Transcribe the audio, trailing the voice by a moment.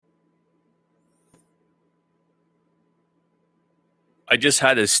I just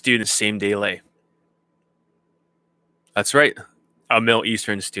had a student same day lay. That's right, a Middle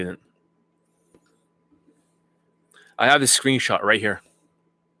Eastern student. I have a screenshot right here.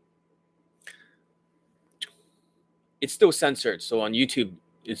 It's still censored, so on YouTube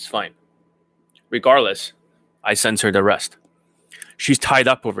it's fine. Regardless, I censored the rest. She's tied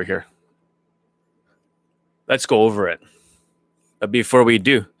up over here. Let's go over it. But before we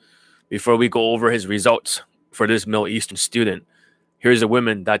go over his results for this Middle Eastern student, here's a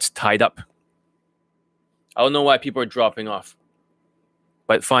woman that's tied up. I don't know why people are dropping off.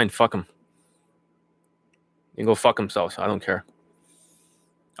 But fine, fuck them. You can go fuck themselves. I don't care.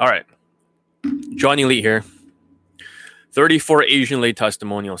 All right. Johnny Lee here. 34 Asian lay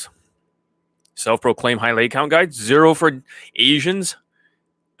testimonials. Self-proclaimed high lay count guide. 0 for Asians.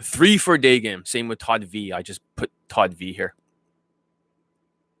 3 for day game. Same with Todd V. I just put Todd V here.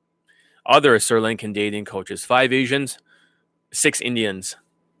 Other Sri Lankan dating coaches. 5 Asians. 6 Indians.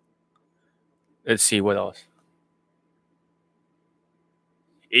 Let's see what else.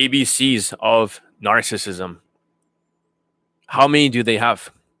 ABCs of narcissism. How many do they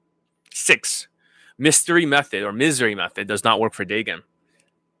have? 6. Mystery method or misery method does not work for day game.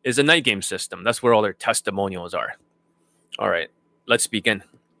 It's a night game system. That's where all their testimonials are. All right, let's begin.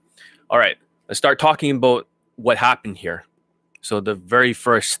 All right, let's start talking about what happened here. So the very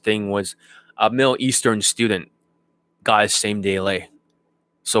first thing was a Middle Eastern student got a same day lay.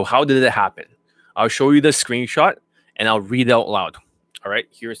 So how did it happen? I'll show you the screenshot and I'll read it out loud. All right,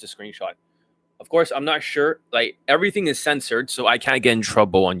 here's the screenshot. Of course, I'm not sure. Like, everything is censored, so I can't get in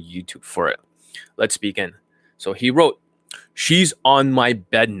trouble on YouTube for it. Let's begin. So he wrote, "She's on my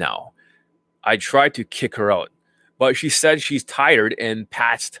bed now. I tried to kick her out, but she said she's tired and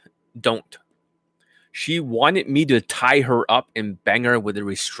passed don't. She wanted me to tie her up and bang her with the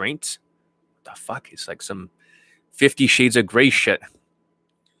restraints." What the fuck? It's like some 50 Shades of Grey shit.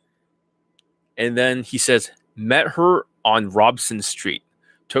 And then he says, "Met her on Robson Street.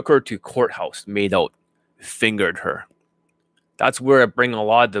 Took her to courthouse, made out, fingered her." That's where I bring a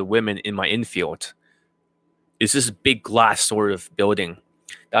lot of the women in my infield. It's this big glass sort of building.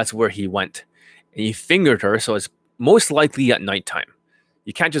 That's where he went. And he fingered her, so it's most likely at nighttime.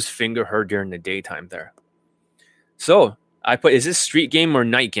 You can't just finger her during the daytime there. So I put, is this street game or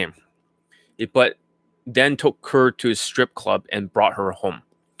night game? He put, then took her to a strip club and brought her home.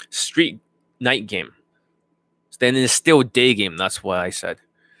 Street night game. Then it's still day game. That's what I said.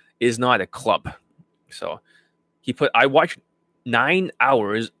 Is not a club. So he put, I watched 9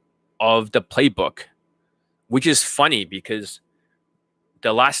 hours of the playbook, which is funny because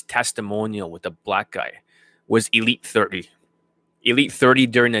the last testimonial with the black guy was Elite 30. Elite 30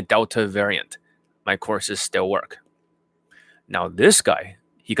 during the Delta variant. My courses still work. Now this guy,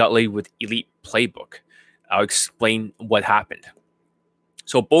 he got laid with Elite Playbook. I'll explain what happened.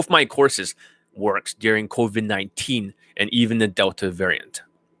 So both my courses works during COVID-19 and even the Delta variant,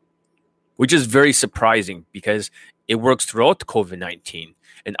 which is very surprising because it works throughout COVID-19,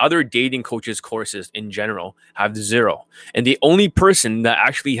 and other dating coaches courses in general have 0. And the only person that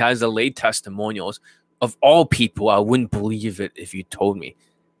actually has the lay testimonials of all people, I wouldn't believe it if you told me,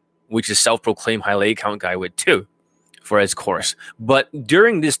 which is self-proclaimed high lay count guy with 2 for his course. But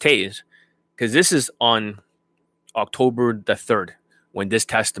during this phase, because this is on October the 3rd when this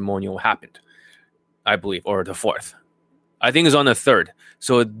testimonial happened, I believe, or the 4th. I think it's on the 3rd.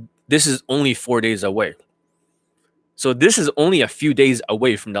 So this is only 4 days away. So this is only a few days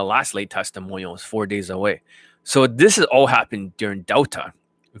away from the last late testimonials, 4 days away. So this has all happened during Delta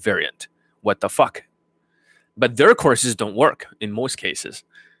variant. What the fuck? But their courses don't work in most cases,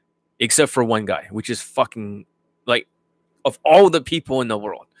 except for one guy, which is fucking, like, of all the people in the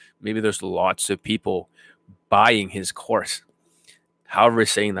world, maybe there's lots of people buying his course. However,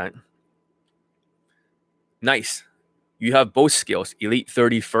 saying that, nice. You have both skills, Elite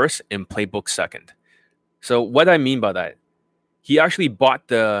 30 first and Playbook second. So what I mean by that, he actually bought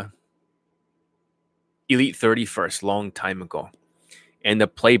the Elite 30 first long time ago. And the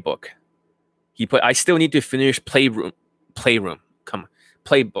Playbook, he put, I still need to finish Playbook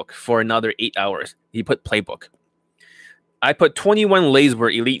for another 8 hours. He put Playbook. I put 21 lays were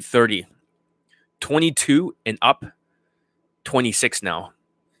Elite 30. 22 and up, 26 now,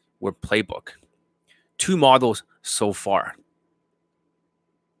 were Playbook. 2 models so far.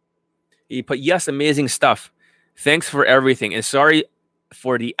 He put, yes, amazing stuff. Thanks for everything. And sorry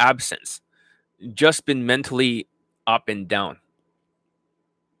for the absence. Just been mentally up and down.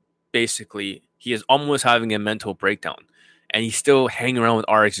 Basically, he is almost having a mental breakdown. And he's still hanging around with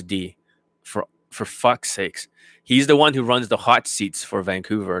RXD. For fuck's sakes. He's the one who runs the hot seats for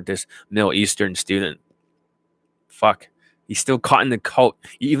Vancouver, this Middle Eastern student. Fuck. He's still caught in the cult.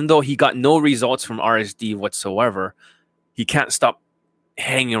 Even though he got no results from RSD whatsoever, he can't stop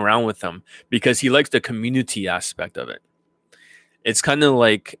hanging around with them because he likes the community aspect of it. It's kind of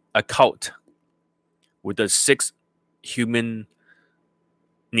like a cult with the 6 human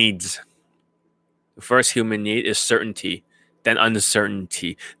needs. The first human need is certainty, then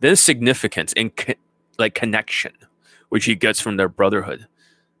uncertainty, then significance and like connection, which he gets from their brotherhood.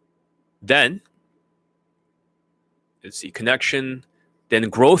 Then, let's see, connection, then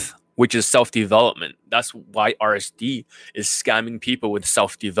growth, which is self-development. That's why RSD is scamming people with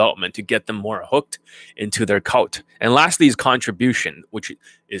self-development to get them more hooked into their cult. And lastly is contribution, which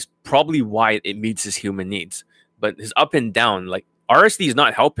is probably why it meets his human needs. But his up and down, like RSD is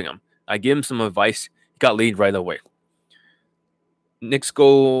not helping him. I gave him some advice. He got laid right away. Next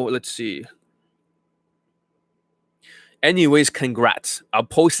go, let's see. Anyways, congrats. I'll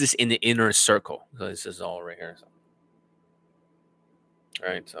post this in the inner circle. So this is all right here. So. All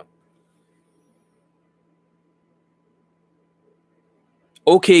right, so.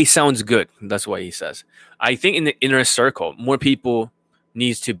 Okay, sounds good. That's what he says. I think in the inner circle, more people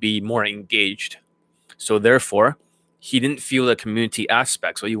needs to be more engaged. So therefore, he didn't feel the community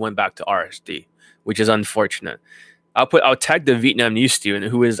aspect, so he went back to RSD, which is unfortunate. I'll tag the Vietnamese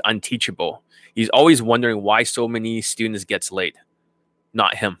student who is unteachable. He's always wondering why so many students gets late.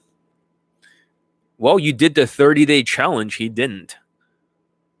 Not him. Well, you did the 30-day challenge. He didn't.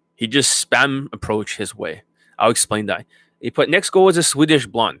 He just spam approach his way. I'll explain that. He put next goal is a Swedish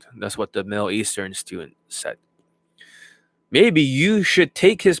blonde. That's what the Middle Eastern student said. Maybe you should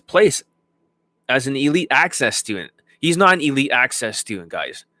take his place as an elite access student. He's not an elite access student,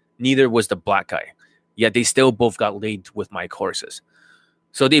 guys. Neither was the black guy. Yet they still both got laid with my courses.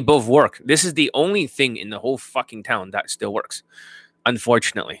 So they both work. This is the only thing in the whole fucking town that still works.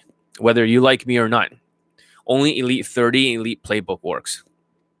 Unfortunately, whether you like me or not, only Elite 30 and Elite Playbook works.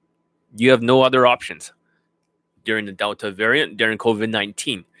 You have no other options during the Delta variant, during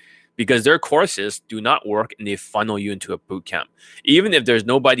COVID-19, because their courses do not work and they funnel you into a boot camp. Even if there's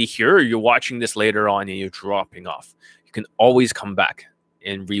nobody here, or you're watching this later on and you're dropping off, you can always come back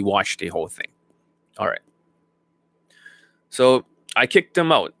and rewatch the whole thing. All right. So I kicked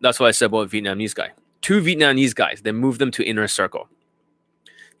them out. That's what I said about Vietnamese guy. 2 Vietnamese guys, then moved them to inner circle.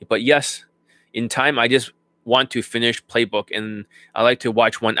 But yes, in time, I just want to finish Playbook, and I like to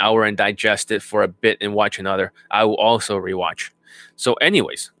watch 1 hour and digest it for a bit and watch another. I will also rewatch. So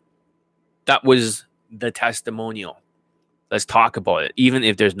anyways, that was the testimonial. Let's talk about it, even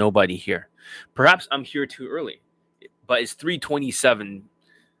if there's nobody here. Perhaps I'm here too early, but it's 3:27.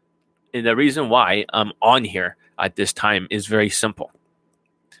 And the reason why I'm on here at this time is very simple.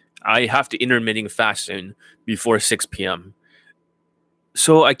 I have to intermittent fast soon before 6 p.m.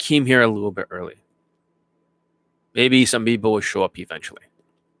 So I came here a little bit early. Maybe some people will show up eventually.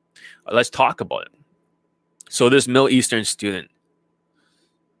 Let's talk about it. So this Middle Eastern student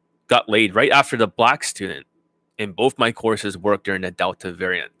got laid right after the black student, and both my courses work during the Delta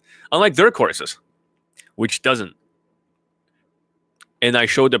variant, unlike their courses, which doesn't. And I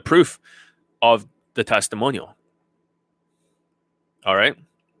showed the proof of the testimonial. All right.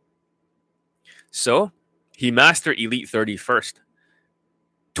 So he mastered Elite 30 first.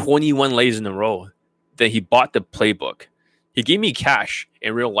 21 lays in a row. Then he bought the playbook. He gave me cash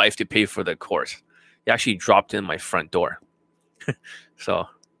in real life to pay for the course. He actually dropped in my front door. So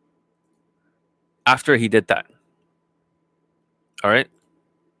after he did that, all right,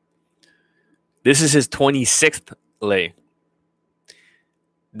 this is his 26th lay.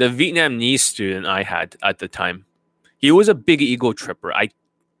 The Vietnamese student I had at the time, he was a big ego tripper.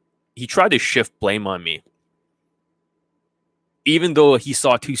 He tried to shift blame on me, even though he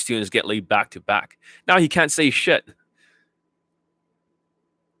saw 2 students get laid back to back. Now he can't say shit.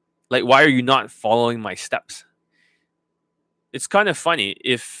 Like, why are you not following my steps? It's kind of funny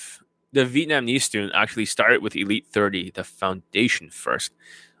if the Vietnamese student actually started with Elite 30, the foundation first,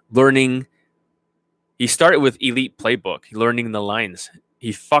 learning. He started with Elite Playbook, learning the lines.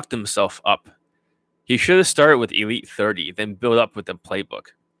 He fucked himself up. He should have started with Elite 30, then build up with the playbook.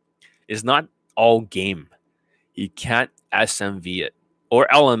 It's not all game. He can't SMV it or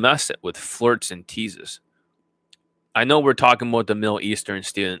LMS it with flirts and teases. I know we're talking about the Middle Eastern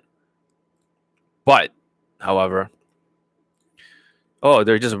student, but, however,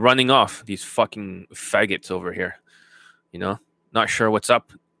 they're just running off, these fucking faggots over here. You know, not sure what's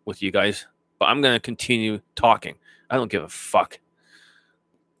up with you guys, but I'm going to continue talking. I don't give a fuck.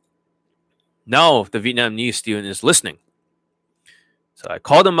 Now the Vietnamese student is listening. So I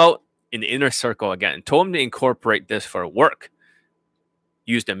called him out in the inner circle again and told him to incorporate this for work.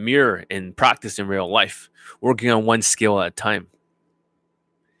 used a mirror and practiced in real life, working on one skill at a time.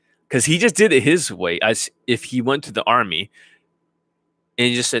 Because he just did it his way, as if he went to the army and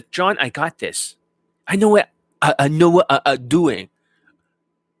he just said, John, I got this. I know what I know what I'm doing.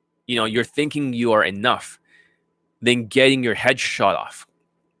 You're thinking you are enough, then getting your head shot off.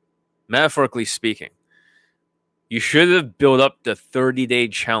 Metaphorically speaking, you should have built up the 30-day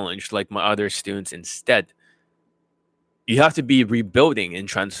challenge like my other students instead. You have to be rebuilding and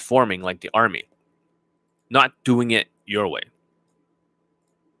transforming like the army, not doing it your way.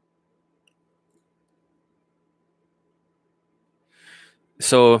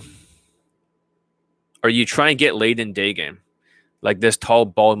 So, are you trying to get laid in day game? Like this tall,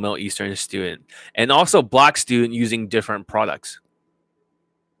 bald Middle Eastern student, and also black student using different products.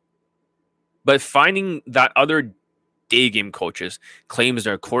 But finding that other day game coaches claims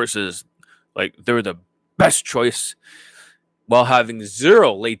their courses like they're the best choice while having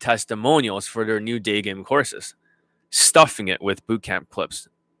zero late testimonials for their new day game courses, stuffing it with bootcamp clips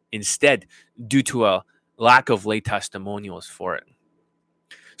instead due to a lack of late testimonials for it.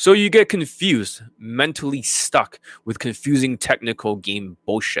 So you get confused, mentally stuck with confusing technical game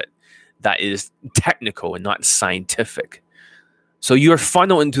bullshit that is technical and not scientific. So you're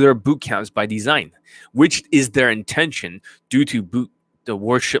funneled into their boot camps by design, which is their intention due to the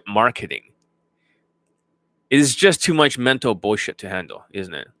worship marketing. It is just too much mental bullshit to handle,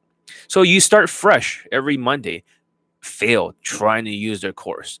 isn't it? So you start fresh every Monday, fail trying to use their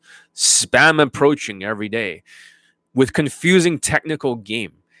course, spam approaching every day with confusing technical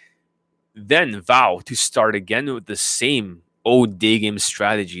game, then vow to start again with the same old day game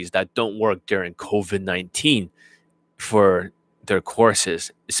strategies that don't work during COVID-19 for their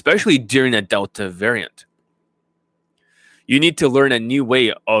courses, especially during a Delta variant. You need to learn a new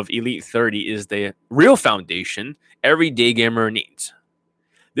way of Elite 30 is the real foundation every day gamer needs.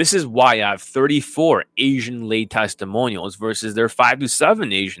 This is why I have 34 Asian lay testimonials versus their 5 to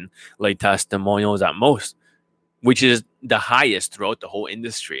 7 Asian lay testimonials at most, which is the highest throughout the whole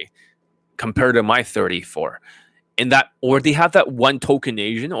industry compared to my 34. Or they have that one token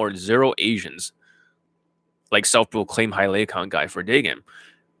Asian or 0 Asians, like self-proclaimed high lay count guy for day game.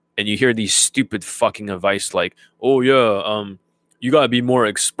 And you hear these stupid fucking advice like, oh yeah, you gotta be more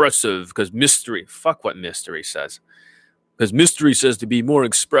expressive because mystery. Fuck what mystery says. Because mystery says to be more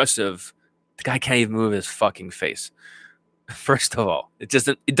expressive. The guy can't even move his fucking face. First of all, it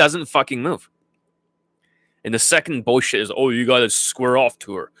doesn't fucking move. And the second bullshit is, oh, you gotta square off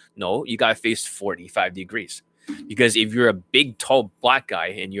to her. No, you gotta face 45 degrees. Because if you're a big, tall black guy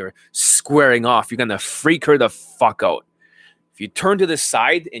and you're squaring off, you're gonna freak her the fuck out. If you turn to the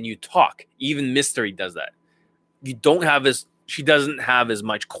side and you talk, even Mystery does that. She doesn't have as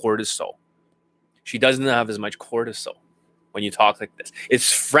much cortisol. She doesn't have as much cortisol when you talk like this.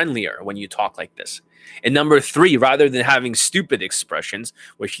 It's friendlier when you talk like this. And number 3, rather than having stupid expressions,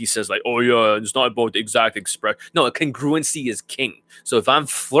 where she says like, oh yeah, it's not about the exact expression. No, congruency is king. So if I'm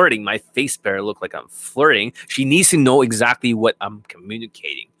flirting, my face better look like I'm flirting. She needs to know exactly what I'm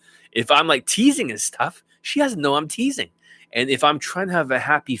communicating. If I'm like teasing and stuff, she has to know I'm teasing. And if I'm trying to have a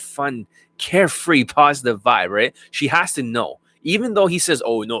happy, fun, carefree, positive vibe, right? She has to know. Even though he says,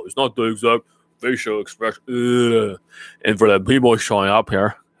 oh no, it's not the exact facial expression. Ugh. And for the people showing up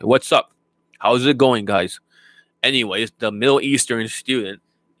here, what's up? How's it going, guys? Anyways, the Middle Eastern student,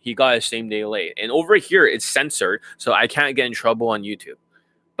 he got a same day late. And over here, it's censored, so I can't get in trouble on YouTube.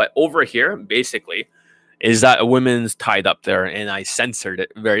 But over here, basically, is that a woman's tied up there, and I censored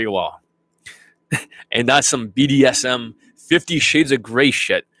it very well. And that's some BDSM 50 Shades of Grey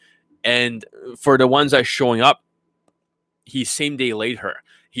shit. And for the ones that's showing up, he same day laid her.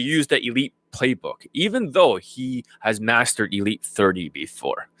 He used the Elite playbook, even though he has mastered Elite 30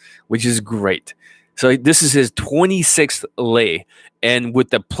 before, which is great. So this is his 26th lay. And with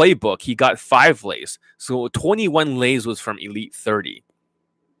the playbook, he got 5 lays. So 21 lays was from Elite 30.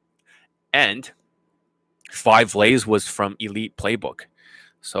 And 5 lays was from Elite playbook.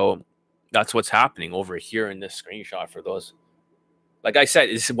 So that's what's happening over here in this screenshot for those. Like I said,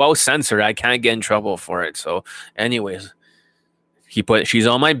 it's well censored. I can't get in trouble for it. So anyways, she's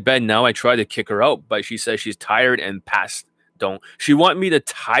on my bed now. I tried to kick her out, but she says she's tired and passed. She want me to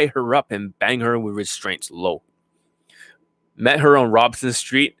tie her up and bang her with restraints low. Met her on Robson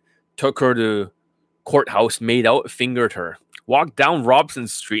Street, took her to courthouse, made out, fingered her. Walked down Robson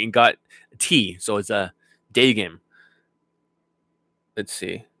Street and got tea. So it's a day game. Let's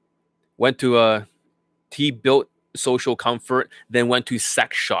see. Went to a tea, built social comfort, then went to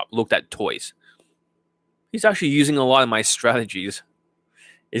sex shop, looked at toys. He's actually using a lot of my strategies.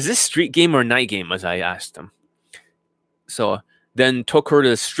 Is this street game or night game, as I asked him. So then took her to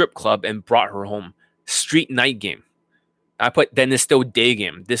the strip club and brought her home. Street night game. I put, then it's still day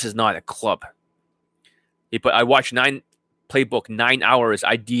game. This is not a club. He put, I watched playbook 9 hours.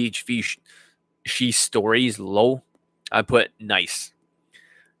 I DHV she stories low. I put nice.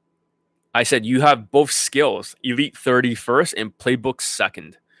 I said, you have both skills. Elite 30 first and playbook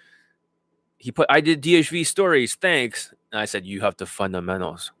second. He put, I did DHV stories. Thanks. And I said, you have the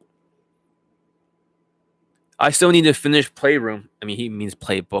fundamentals. I still need to finish playroom. I mean, he means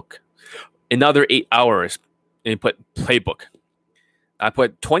playbook. Another 8 hours. And he put playbook. I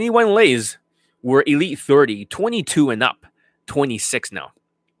put 21 lays were elite 30, 22 and up, 26 now.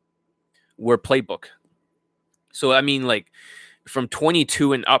 Were playbook. So, I mean, like, from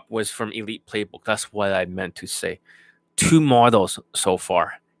 22 and up was from elite playbook. That's what I meant to say. 2 models so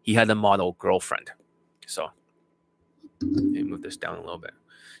far. He had a model girlfriend. So, let me move this down a little bit.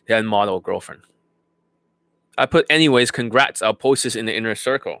 He had a model girlfriend. I put, anyways, congrats. I'll post this in the inner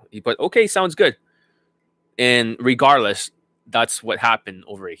circle. He put, okay, sounds good. And regardless, that's what happened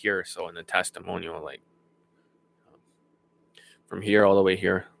over here. So in the testimonial, like from here all the way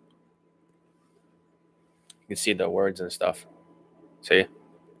here, you can see the words and stuff. See?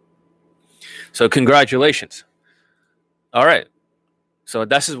 So congratulations. All right. So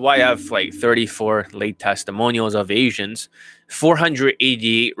this is why I have like 34 late testimonials of Asians,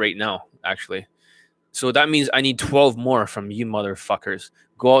 488 right now, actually. So that means I need 12 more from you motherfuckers.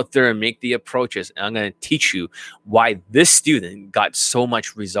 Go out there and make the approaches. And I'm going to teach you why this student got so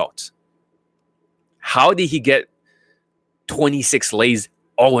much results. How did he get 26 lays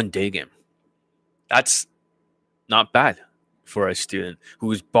all in day game? That's not bad for a student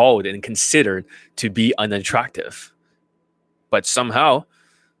who's bald and considered to be unattractive. But somehow,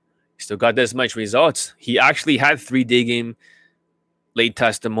 he still got this much results. He actually had 3 day game late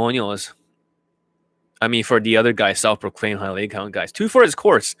testimonials. I mean, for the other guy, self-proclaimed high leg count guys. 2 for his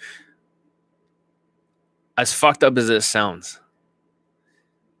course. As fucked up as it sounds.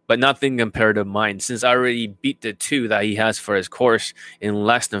 But nothing compared to mine, since I already beat the 2 that he has for his course in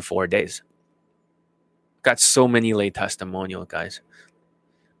less than 4 days. Got so many late testimonial guys.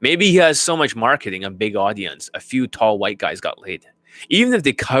 Maybe he has so much marketing, a big audience. A few tall white guys got laid. Even if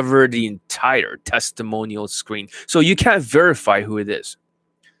they cover the entire testimonial screen. So you can't verify who it is.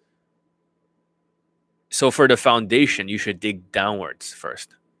 So for the foundation, you should dig downwards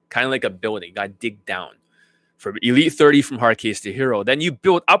first. Kind of like a building. You got to dig down. For Elite 30 from hard case to hero. Then you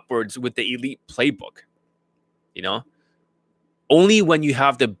build upwards with the Elite playbook. You know? Only when you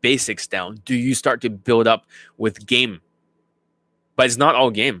have the basics down do you start to build up with game. But it's not all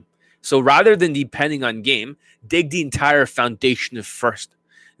game. So rather than depending on game, dig the entire foundation first.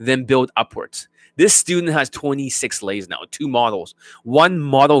 Then build upwards. This student has 26 lays now, 2 models, 1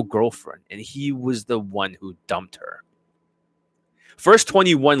 model girlfriend, and he was the one who dumped her. First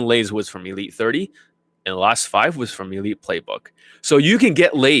 21 lays was from Elite 30, and the last 5 was from Elite Playbook. So you can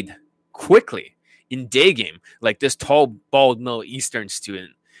get laid quickly in day game, like this tall, bald Middle Eastern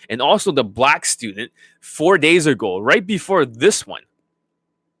student, and also the black student 4 days ago, right before this one,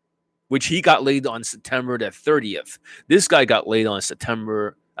 which he got laid on September the 30th. This guy got laid on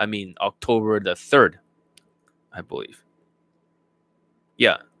October the 3rd, I believe.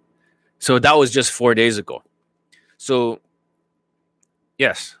 Yeah. So that was just 4 days ago. So,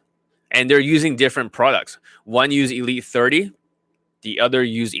 yes. And they're using different products. One used Elite 30. The other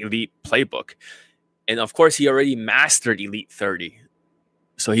used Elite Playbook. And of course, he already mastered Elite 30.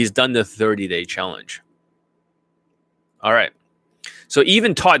 So he's done the 30-day challenge. All right. So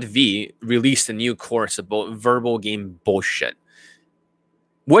even Todd V released a new course about verbal game bullshit.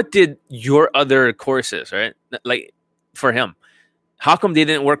 What did your other courses, right? Like, for him, how come they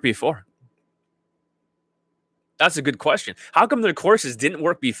didn't work before? That's a good question. How come their courses didn't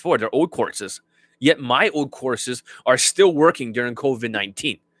work before, their old courses, yet my old courses are still working during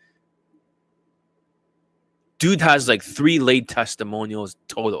COVID-19? Dude has like 3 late testimonials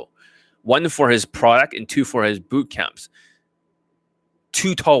total. 1 for his product and 2 for his boot camps.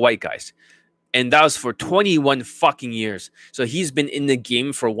 2 tall white guys. And that was for 21 fucking years. So he's been in the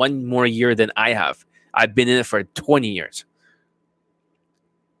game for 1 more year than I have. I've been in it for 20 years.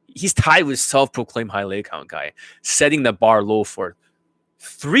 He's tied with self-proclaimed high leg count guy, setting the bar low for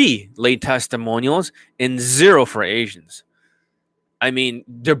 3 late testimonials and 0 for Asians. I mean,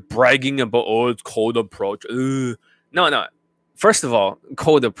 they're bragging about, oh, it's cold approach. Ugh. No. First of all,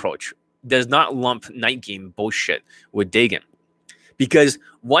 cold approach does not lump night game bullshit with day game. Because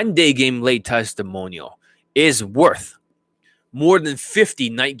 1 day game late testimonial is worth more than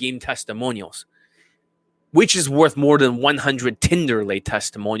 50 night game testimonials, which is worth more than 100 Tinder late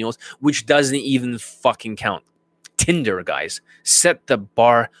testimonials, which doesn't even fucking count. Tinder, guys, set the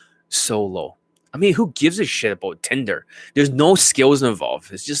bar so low. I mean, who gives a shit about Tinder? There's no skills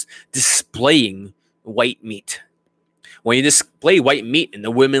involved. It's just displaying white meat. When you display white meat and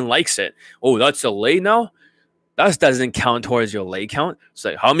the women likes it, oh, that's a lay now? That doesn't count towards your lay count. It's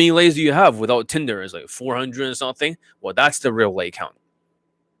like, how many lays do you have without Tinder? It's like 400 or something. Well, that's the real lay count.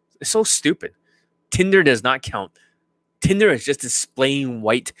 It's so stupid. Tinder does not count. Tinder is just displaying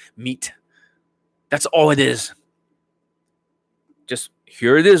white meat. That's all it is. Just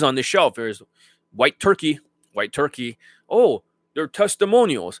here it is on the shelf. There's white turkey. Oh, they're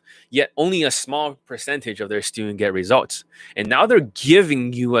testimonials. Yet only a small percentage of their students get results. And now they're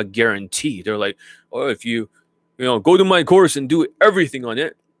giving you a guarantee. They're like, oh, if you go to my course and do everything on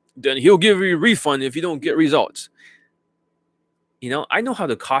it, then he'll give you a refund if you don't get results. I know how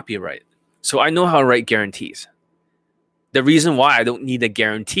to copyright, so I know how to write guarantees. The reason why I don't need a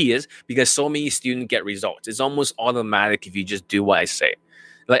guarantee is because so many students get results. It's almost automatic if you just do what I say.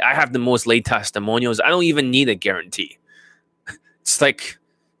 Like, I have the most late testimonials. I don't even need a guarantee. It's like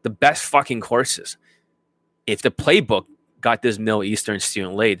the best fucking courses. If the playbook got this Middle Eastern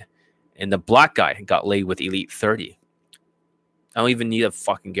student laid and the black guy got laid with Elite 30, I don't even need a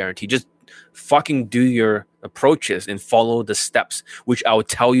fucking guarantee. Just fucking do your approaches and follow the steps, which I'll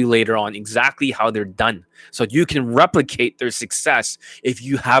tell you later on exactly how they're done. So you can replicate their success if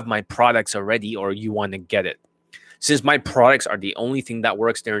you have my products already or you want to get it. Since my products are the only thing that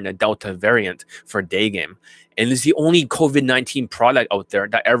works there in the Delta variant for day game, and it's the only COVID-19 product out there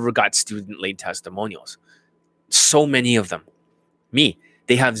that ever got student late testimonials. So many of them.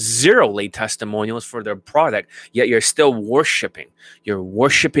 They have 0 late testimonials for their product, yet you're still worshiping. You're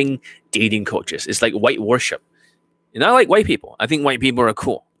worshiping dating coaches. It's like white worship. And I like white people. I think white people are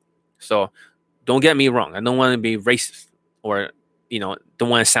cool. So don't get me wrong. I don't want to be racist or, don't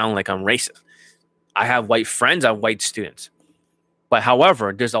want to sound like I'm racist. I have white friends. I have white students. But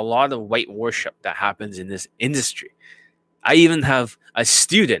however, there's a lot of white worship that happens in this industry. I even have a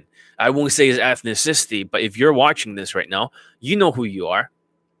student. I won't say his ethnicity, but if you're watching this right now, you know who you are.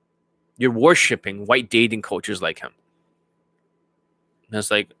 You're worshiping white dating coaches like him. And it's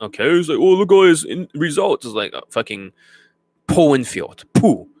like, okay, it's like, oh, look at his results. It's like a fucking Poenfield.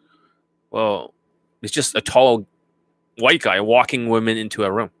 Pooh. Well, it's just a tall white guy walking women into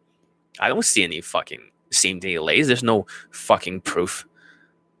a room. I don't see any fucking same-day lays. There's no fucking proof.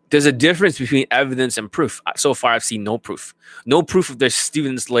 There's a difference between evidence and proof. So far, I've seen no proof. No proof of their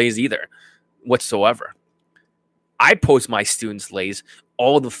students' lays either, whatsoever. I post my students' lays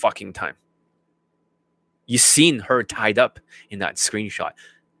all the fucking time. You seen her tied up in that screenshot.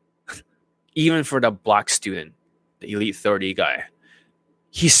 Even for the black student, the Elite 30 guy,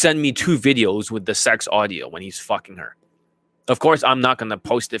 he sent me 2 videos with the sex audio when he's fucking her. Of course, I'm not going to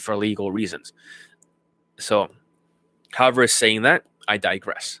post it for legal reasons. So, however, saying that, I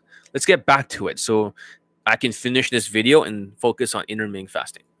digress. Let's get back to it so I can finish this video and focus on intermittent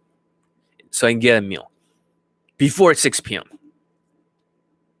fasting. So I can get a meal before 6 p.m.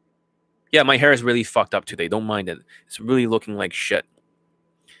 Yeah, my hair is really fucked up today. Don't mind it. It's really looking like shit.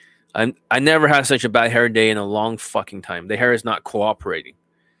 I never had such a bad hair day in a long fucking time. The hair is not cooperating.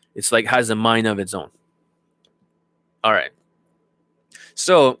 It's like has a mind of its own. All right.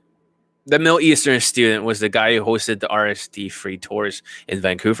 So the Middle Eastern student was the guy who hosted the RSD free tours in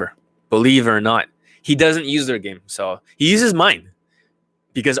Vancouver. Believe it or not, he doesn't use their game. So he uses mine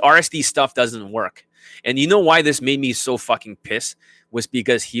because RSD stuff doesn't work. And you know why this made me so fucking pissed? Was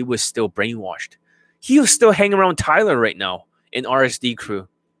because he was still brainwashed. He was still hanging around Tyler right now in RSD crew.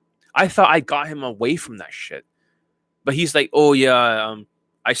 I thought I got him away from that shit. But he's like, oh yeah,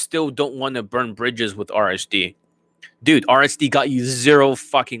 I still don't want to burn bridges with RSD. Dude, RSD got you 0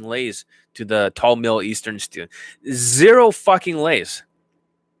 fucking lays to the tall Middle Eastern student. 0 fucking lays.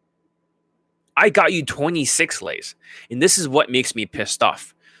 I got you 26 lays. And this is what makes me pissed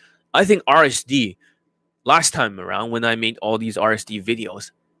off. I think RSD, last time around when I made all these RSD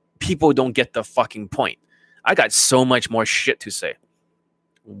videos, people don't get the fucking point. I got so much more shit to say.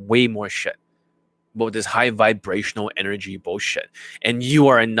 Way more shit. About this high vibrational energy bullshit. And you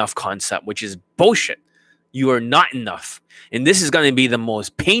are enough concept, which is bullshit. You are not enough. And this is going to be the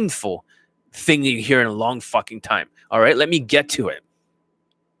most painful thing you hear in a long fucking time. All right, let me get to it.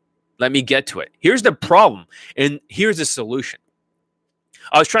 Here's the problem, and here's the solution.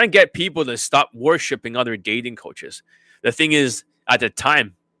 I was trying to get people to stop worshiping other dating coaches. The thing is, at the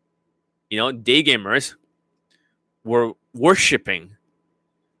time, day gamers were worshiping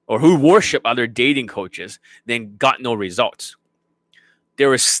or who worship other dating coaches, then got no results. They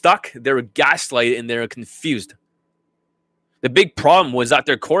were stuck, they were gaslighted, and they were confused. The big problem was that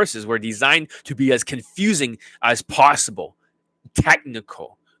their courses were designed to be as confusing as possible,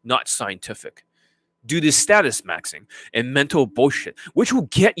 technical, not scientific, due to status maxing and mental bullshit, which will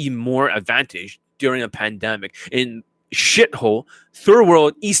get you more advantage during a pandemic in shithole third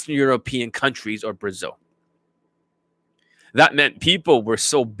world Eastern European countries or Brazil. That meant people were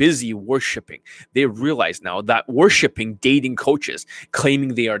so busy worshiping. They realize now that worshiping dating coaches,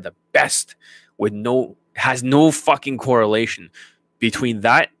 claiming they are the best, has no fucking correlation between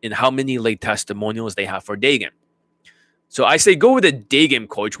that and how many late testimonials they have for day game. So I say go with a day game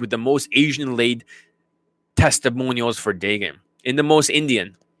coach with the most Asian laid testimonials for day game, in the most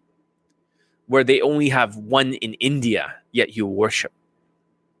Indian, where they only have one in India, yet you worship.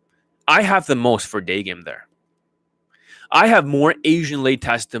 I have the most for day game there. I have more Asian late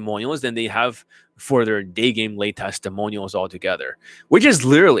testimonials than they have for their day game late testimonials altogether, which is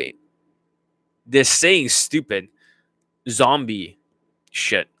literally this saying stupid zombie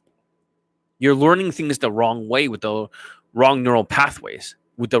shit. You're learning things the wrong way with the wrong neural pathways,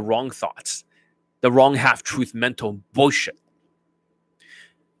 with the wrong thoughts, the wrong half-truth mental bullshit.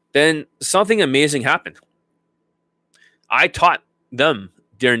 Then something amazing happened. I taught them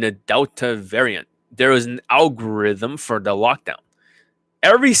during the Delta variant. There was an algorithm for the lockdown.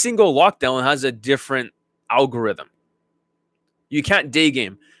 Every single lockdown has a different algorithm. You can't day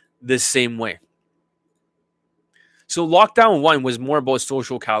game the same way. So lockdown 1 was more about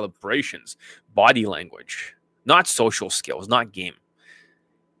social calibrations, body language, not social skills, not game.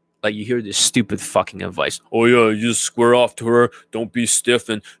 Like you hear this stupid fucking advice. Oh yeah, you just square off to her. Don't be stiff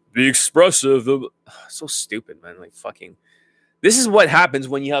and be expressive. So stupid, man. Like fucking. This is what happens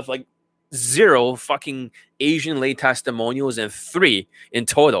when you have like 0 fucking Asian lay testimonials and 3 in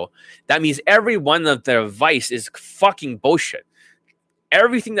total. That means every one of their advice is fucking bullshit.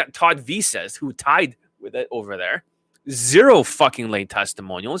 Everything that Todd V says, who tied with it over there, 0 fucking lay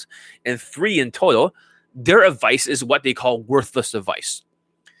testimonials and 3 in total. Their advice is what they call worthless advice.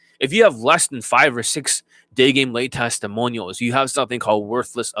 If you have less than 5 or 6 day game late testimonials, you have something called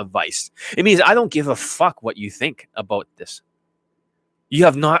worthless advice. It means I don't give a fuck what you think about this. You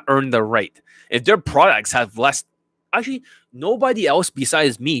have not earned the right. If their products have less, actually, nobody else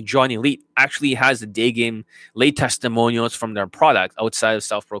besides me, Johnny Elite, actually has a day game late testimonials from their product outside of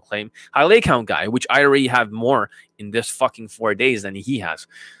self-proclaimed high lay count guy, which I already have more in this fucking 4 days than he has.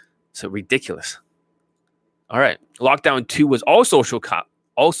 So ridiculous. All right. Lockdown 2 was all social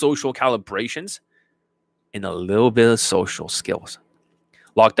calibrations and a little bit of social skills.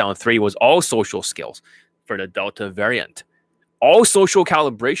 Lockdown 3 was all social skills for the Delta variant. All social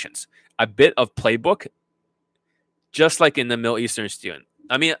calibrations, a bit of playbook, just like in the Middle Eastern student.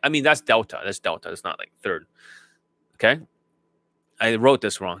 I mean that's Delta. That's Delta. It's not like third. Okay, I wrote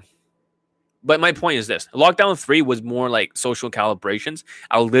this wrong, but my point is this: Lockdown 3 was more like social calibrations,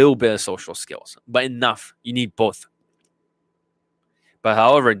 a little bit of social skills, but enough. You need both. But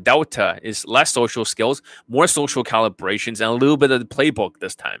however, Delta is less social skills, more social calibrations, and a little bit of the playbook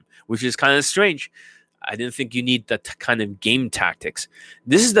this time, which is kind of strange. I didn't think you need that kind of game tactics.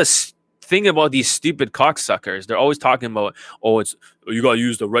 This is the thing about these stupid cocksuckers. They're always talking about, you got to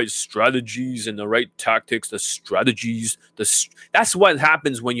use the right strategies and the right tactics, the strategies. That's what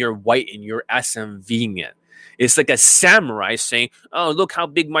happens when you're white and you're SMVing it. It's like a samurai saying, oh, look how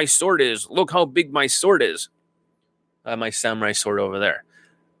big my sword is. Look how big my sword is. My samurai sword over there.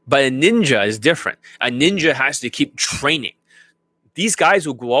 But a ninja is different. A ninja has to keep training. These guys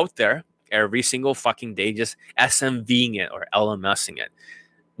will go out there every single fucking day just SMVing it or LMSing it.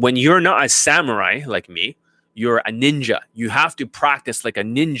 When you're not a samurai like me, you're a ninja. You have to practice like a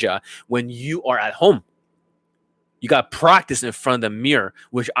ninja when you are at home. You got to practice in front of the mirror,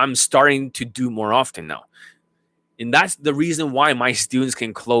 which I'm starting to do more often now. And that's the reason why my students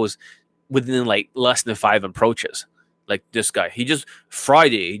can close within like less than 5 approaches. Like this guy, he just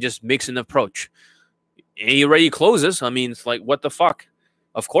makes an approach. And he already closes. I mean, it's like, what the fuck?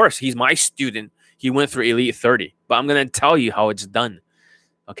 Of course, he's my student. He went through Elite 30. But I'm going to tell you how it's done.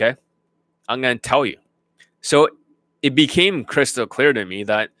 Okay? I'm going to tell you. So it became crystal clear to me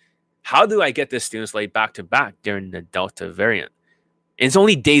that how do I get the students laid back to back during the Delta variant? And it's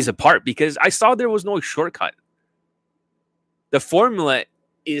only days apart because I saw there was no shortcut. The formula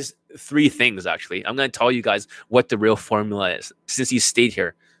is 3 things, actually. I'm going to tell you guys what the real formula is since you stayed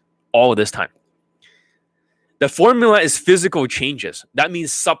here all this time. The formula is physical changes. That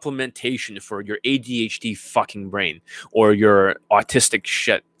means supplementation for your ADHD fucking brain or your autistic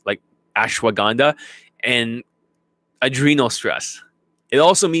shit like ashwagandha and adrenal stress. It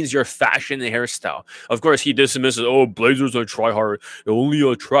also means your fashion and hairstyle. Of course, he dismisses, blazers are try hard. They only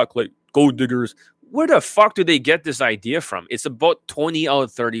attract like gold diggers. Where the fuck do they get this idea from? It's about 20 out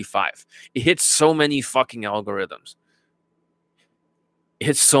of 35. It hits so many fucking algorithms. It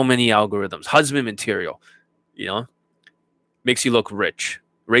hits so many algorithms. Husband material, you know, makes you look rich,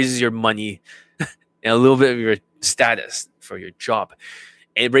 raises your money and a little bit of your status for your job.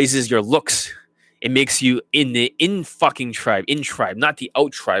 It raises your looks. It makes you in the fucking tribe, not the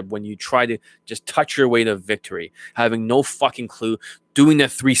out tribe when you try to just touch your way to victory, having no fucking clue, doing the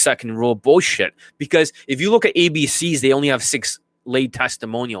 3-second rule bullshit. Because if you look at ABCs, they only have 6 laid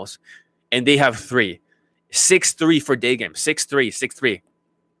testimonials and they have 3. 6-3 for day game. 6-3, 6-3.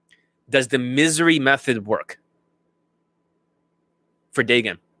 Does the misery method work for day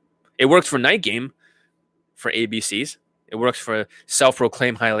game? It works for night game for ABCs. It works for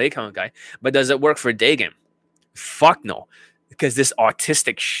self-proclaimed high lay count guy. But does it work for day game? Fuck no. Because this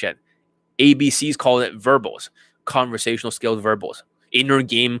autistic shit, ABCs call it verbals, conversational skills verbals. Inner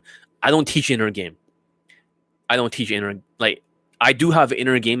game, I don't teach inner game. I do have an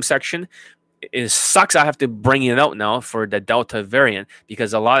inner game section. It sucks I have to bring it out now for the Delta variant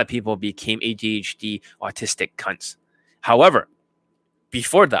because a lot of people became ADHD autistic cunts. However,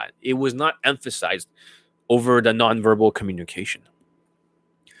 before that, it was not emphasized over the nonverbal communication.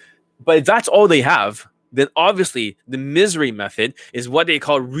 But if that's all they have, then obviously the misery method is what they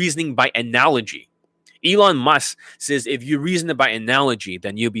call reasoning by analogy. Elon Musk says if you reason by analogy,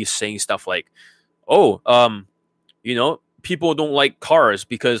 then you'll be saying stuff like, people don't like cars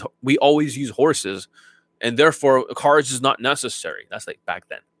because we always use horses, and therefore cars is not necessary. That's like back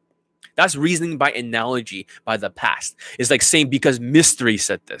then. That's reasoning by analogy by the past. It's like saying because Mystery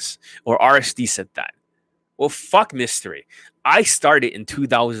said this or RSD said that. Well, fuck Mystery. I started in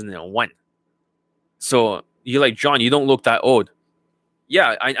 2001. So you're like, John, you don't look that old.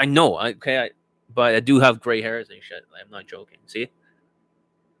 Yeah, I know. Okay, but I do have gray hairs and shit. I'm not joking. See?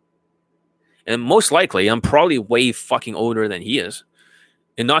 And most likely, I'm probably way fucking older than he is.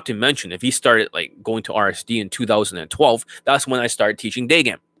 And not to mention, if he started like going to RSD in 2012, that's when I started teaching day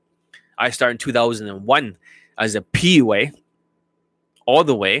game. I started in 2001 as a PUA all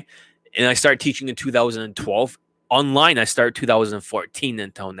the way. And I started teaching in 2012. Online, I started 2014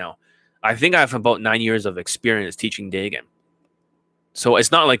 until now. I think I have about 9 years of experience teaching day game. So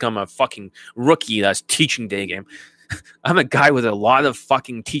it's not like I'm a fucking rookie that's teaching day game. I'm a guy with a lot of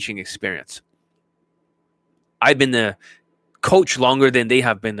fucking teaching experience. I've been the coach longer than they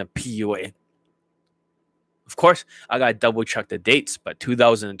have been the PUA. Of course, I got to double check the dates, but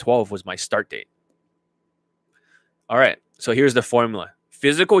 2012 was my start date. All right, so here's the formula.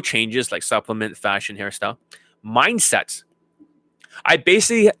 Physical changes like supplement, fashion, hairstyle. Mindsets. I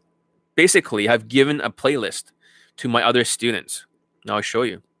basically have given a playlist to my other students. Now I'll show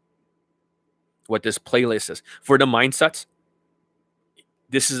you what this playlist is. For the mindsets,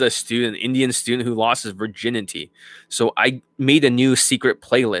 this is a student, Indian student who lost his virginity. So I made a new secret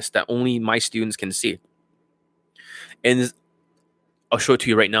playlist that only my students can see. And I'll show it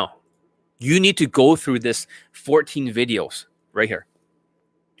to you right now. You need to go through this 14 videos right here.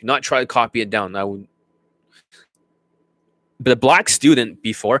 Do not try to copy it down. But the black student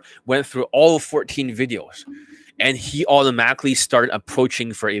before went through all 14 videos and he automatically started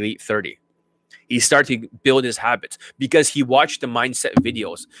approaching for Elite 30. He started to build his habits because he watched the mindset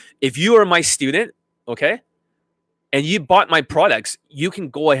videos. If you are my student, okay, and you bought my products, you can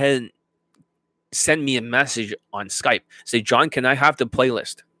go ahead and send me a message on Skype. Say, John, can I have the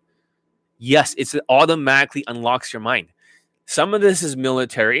playlist? Yes, it automatically unlocks your mind. Some of this is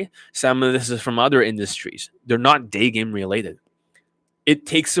military. Some of this is from other industries. They're not day game related. It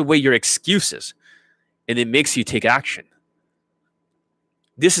takes away your excuses and it makes you take action.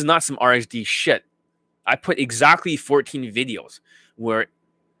 This is not some RSD shit. I put exactly 14 videos where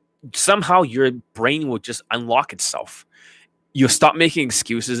somehow your brain will just unlock itself. You'll stop making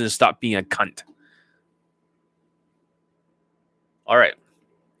excuses and stop being a cunt. All right.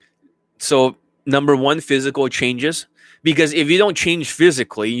 So, number one, physical changes. Because if you don't change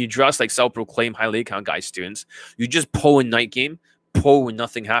physically, you dress like self-proclaimed high lay count guy students. You just pull in night game, pull when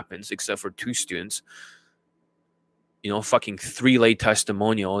nothing happens except for 2 students. Fucking 3 lay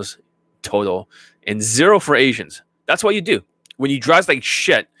testimonials total and 0 for Asians. That's what you do. When you dress like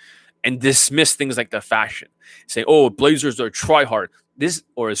shit and dismiss things like the fashion. Say, oh, blazers are try hard. This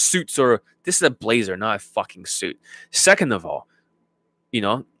is a blazer, not a fucking suit. Second of all,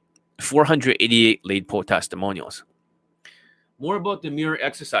 488 laid pull testimonials. More about the mirror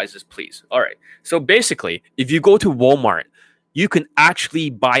exercises, please. All right. So basically, if you go to Walmart, you can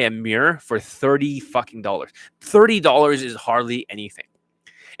actually buy a mirror for $30 fucking dollars. $30 is hardly anything.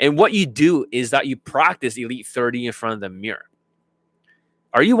 And what you do is that you practice Elite 30 in front of the mirror.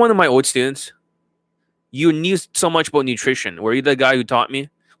 Are you one of my old students? You knew so much about nutrition. Were you the guy who taught me,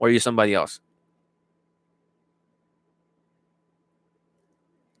 or are you somebody else?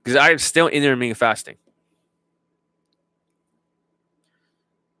 Because I'm still intermittent fasting.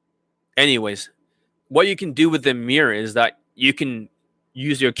 Anyways, what you can do with the mirror is that you can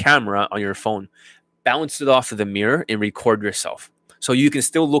use your camera on your phone, bounce it off of the mirror, and record yourself. So you can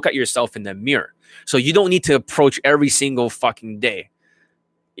still look at yourself in the mirror. So you don't need to approach every single fucking day.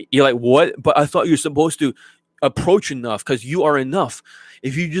 You're like, what? But I thought you're supposed to approach enough because you are enough.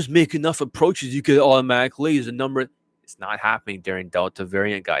 If you just make enough approaches, you could automatically use a number. It's not happening during Delta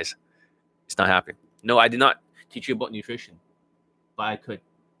variant, guys. It's not happening. No, I did not teach you about nutrition, but I could.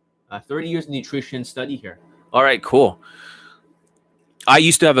 30 years of nutrition study here. All right, cool. I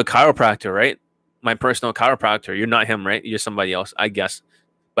used to have a chiropractor, right? My personal chiropractor. You're not him, right? You're somebody else, I guess.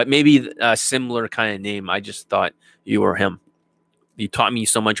 But maybe a similar kind of name. I just thought you were him. You taught me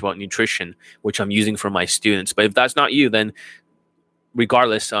so much about nutrition, which I'm using for my students. But if that's not you, then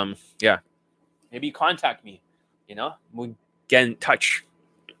regardless, yeah, maybe contact me. We'll get in touch.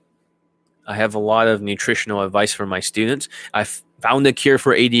 I have a lot of nutritional advice for my students. I've found a cure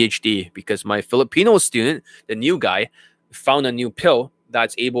for ADHD because my Filipino student, the new guy, found a new pill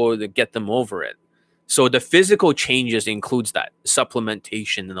that's able to get them over it. So the physical changes includes that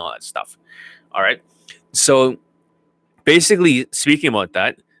supplementation and all that stuff. All right. So basically speaking about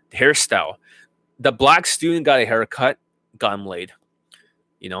that, hairstyle, the black student got a haircut, got him laid.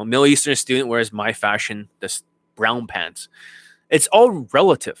 Middle Eastern student wears my fashion, this brown pants. It's all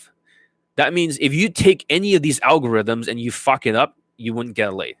relative. That means if you take any of these algorithms and you fuck it up, you wouldn't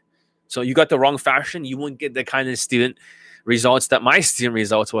get laid. So you got the wrong fashion, you wouldn't get the kind of student results that my student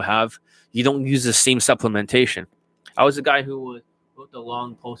results will have. You don't use the same supplementation. I was the guy who wrote the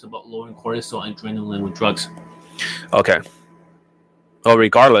long post about lowering cortisol and adrenaline with drugs. Okay. Well,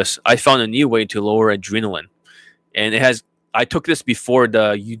 regardless, I found a new way to lower adrenaline. And I took this before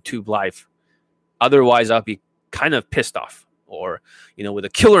the YouTube live. Otherwise, I'll be kind of pissed off or, with a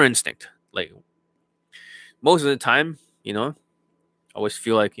killer instinct. Like most of the time, I always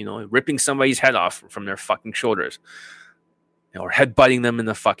feel like, ripping somebody's head off from their fucking shoulders or headbutting them in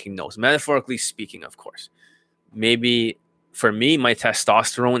the fucking nose. Metaphorically speaking, of course. Maybe for me, my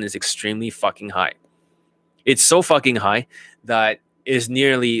testosterone is extremely fucking high. It's so fucking high that is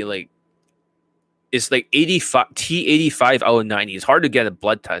nearly like, it's like 85 T85 out of 90. It's hard to get a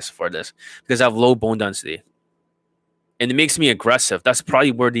blood test for this because I have low bone density. And it makes me aggressive. That's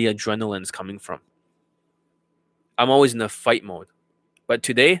probably where the adrenaline is coming from. I'm always in a fight mode. But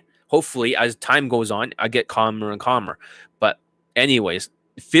today, hopefully, as time goes on, I get calmer and calmer. But anyways,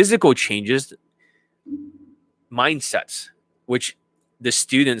 physical changes, mindsets, which the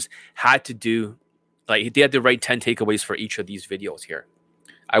students had to do. Like they had to write 10 takeaways for each of these videos here.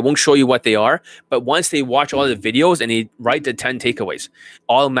 I won't show you what they are, but once they watch all the videos and they write the 10 takeaways,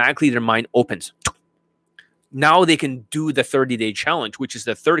 automatically their mind opens. Now they can do the 30-day challenge, which is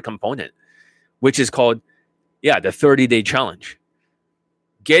the third component, which is called, the 30-day challenge.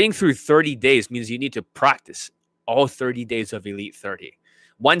 Getting through 30 days means you need to practice all 30 days of Elite 30,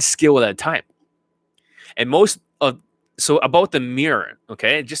 one skill at a time. And so about the mirror,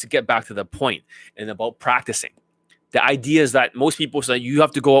 okay, just to get back to the point and about practicing. The idea is that most people say you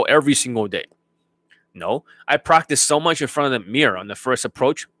have to go out every single day. No, I practice so much in front of the mirror on the first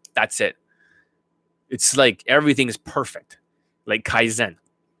approach. That's it. It's like everything is perfect, like Kaizen,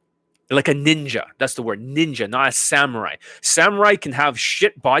 like a ninja. That's the word, ninja, not a samurai. Samurai can have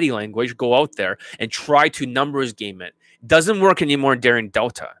shit body language, go out there and try to numbers game it. Doesn't work anymore during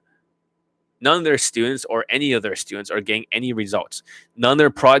Delta. None of their students or any of their students are getting any results. None of their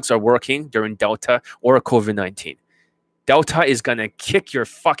products are working during Delta or COVID-19. Delta is going to kick your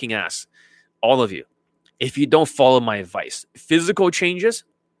fucking ass, all of you, if you don't follow my advice. Physical changes,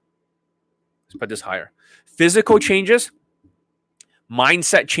 let's put this higher. Physical changes,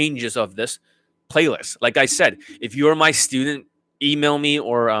 mindset changes of this playlist. Like I said, if you're my student, email me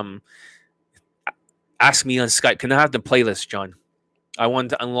or ask me on Skype. Can I have the playlist, John? I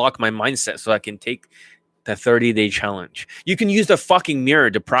want to unlock my mindset so I can take the 30-day challenge. You can use the fucking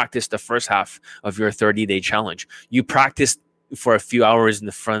mirror to practice the first half of your 30-day challenge. You practice for a few hours in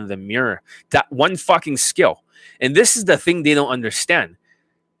the front of the mirror. That one fucking skill. And this is the thing they don't understand.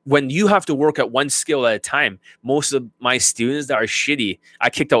 When you have to work at one skill at a time, most of my students that are shitty, I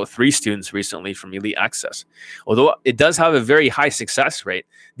kicked out 3 students recently from Elite Access. Although it does have a very high success rate,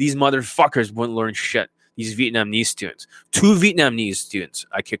 these motherfuckers wouldn't learn shit. These Vietnamese students. 2 Vietnamese students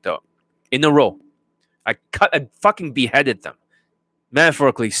I kicked out in a row. I fucking beheaded them,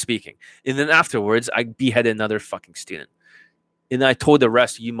 metaphorically speaking. And then afterwards, I beheaded another fucking student. And I told the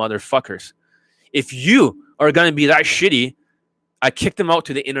rest, you motherfuckers, If you are going to be that shitty, I kicked them out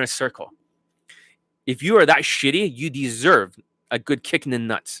to the inner circle. If you are that shitty, you deserve a good kick in the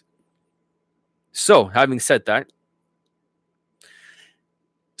nuts. So, having said that,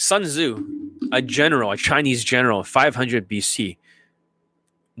 Sun Tzu, a general, a Chinese general, 500 BC,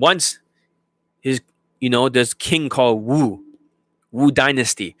 once this king called Wu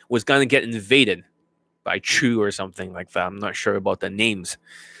dynasty was going to get invaded by Chu or something like that. I'm not sure about the names.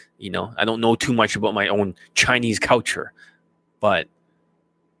 I don't know too much about my own Chinese culture. But,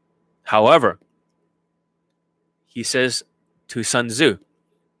 however, he says to Sun Tzu,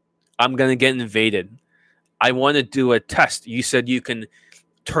 I'm going to get invaded. I want to do a test. You said you can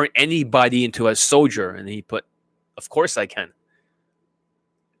turn anybody into a soldier. And he put, of course I can.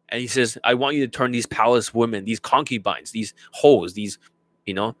 And he says, I want you to turn these palace women, these concubines, these hoes, these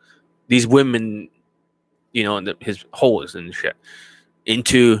women, his hoes and shit,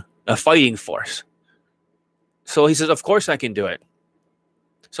 into a fighting force. So he says, of course I can do it.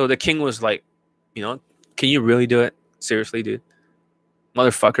 So the king was like, can you really do it? Seriously, dude?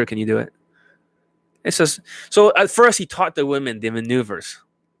 Motherfucker, can you do it? It says, so at first he taught the women the maneuvers.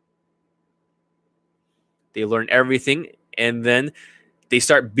 They learn everything, and then they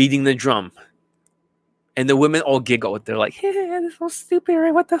start beating the drum. And the women all giggle. They're like, hey, this is so stupid,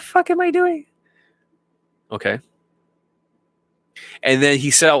 right? What the fuck am I doing? Okay. And then he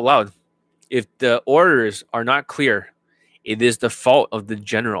said out loud, if the orders are not clear, it is the fault of the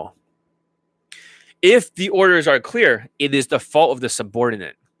general. If the orders are clear, it is the fault of the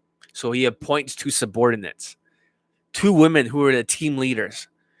subordinate. So he appoints 2 subordinates, 2 women who are the team leaders.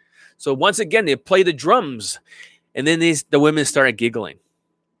 So once again, they play the drums, and then the women started giggling.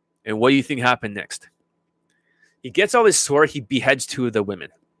 And what do you think happened next? He gets out his sword, he beheads 2 of the women.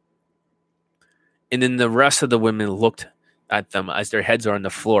 And then the rest of the women looked at them as their heads are on the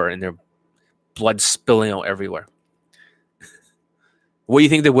floor and their blood spilling out everywhere. What do you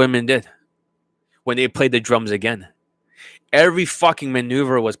think the women did when they played the drums again? Every fucking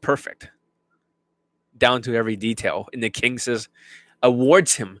maneuver was perfect, down to every detail. And the king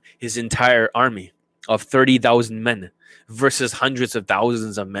awards him his entire army of 30,000 men versus hundreds of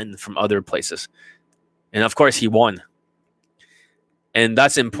thousands of men from other places. And of course, he won. And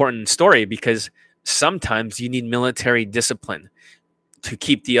that's an important story because sometimes you need military discipline to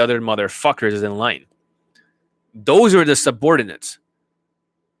keep the other motherfuckers in line. Those are the subordinates.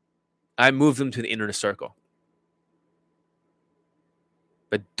 I moved them to the inner circle.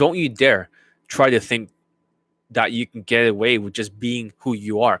 But don't you dare try to think that you can get away with just being who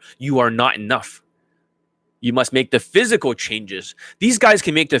you are. You are not enough. You must make the physical changes. These guys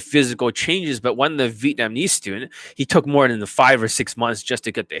can make the physical changes, but one of the Vietnamese student, he took more than 5 or 6 months just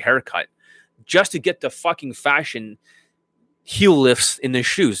to get the haircut, just to get the fucking fashion heel lifts in the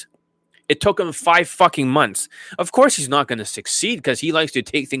shoes. It took him 5 fucking months. Of course, he's not going to succeed because he likes to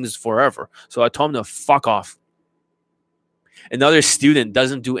take things forever. So I told him to fuck off. Another student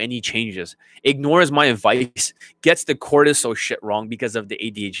doesn't do any changes, ignores my advice, gets the cortisol shit wrong because of the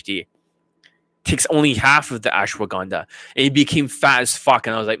ADHD. Takes only half of the ashwagandha, and he became fat as fuck.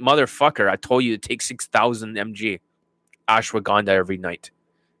 And I was like, motherfucker, I told you to take 6,000 mg ashwagandha every night.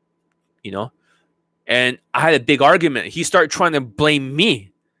 And I had a big argument. He started trying to blame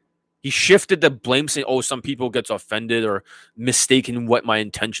me. He shifted the blame, saying, oh, some people gets offended or mistaken what my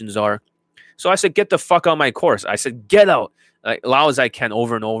intentions are. So I said, get the fuck out of my course. I said, get out. Like loud as I can,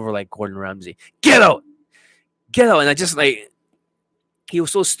 over and over, like Gordon Ramsay. Get out. Get out. And I just he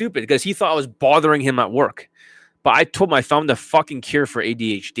was so stupid because he thought I was bothering him at work. But I told him I found the fucking cure for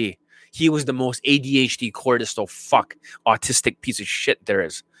ADHD. He was the most ADHD cortisol autistic piece of shit there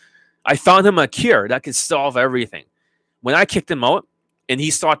is. I found him a cure that could solve everything. When I kicked him out and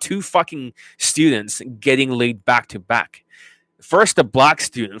he saw 2 fucking students getting laid back to back. First, the black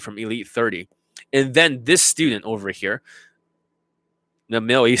student from Elite 30. And then this student over here, the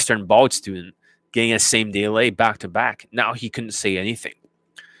Middle Eastern bald student, getting a same day lay back to back. Now he couldn't say anything.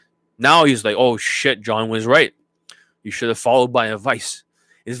 Now he's like, oh shit, John was right. You should have followed my advice.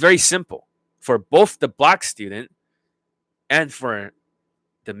 It's very simple. For both the black student and for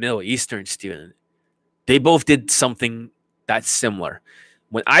the Middle Eastern student, they both did something that's similar.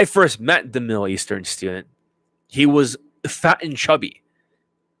 When I first met the Middle Eastern student, he was fat and chubby.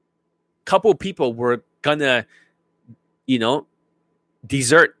 Couple people were gonna,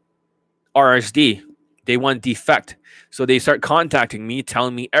 desert RSD. They want defect. So they start contacting me,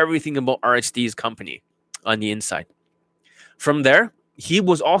 telling me everything about RSD's company on the inside. From there, he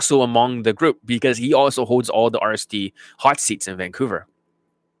was also among the group because he also holds all the RSD hot seats in Vancouver.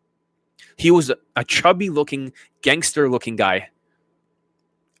 He was a chubby looking, gangster looking guy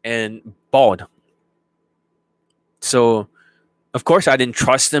and bald. So, of course, I didn't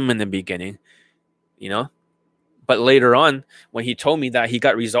trust him in the beginning, you know. But later on, when he told me that he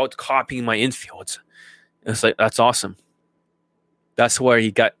got results copying my infields, it's like, that's awesome. That's where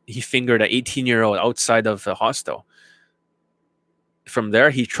he fingered an 18-year-old outside of the hostel. From there,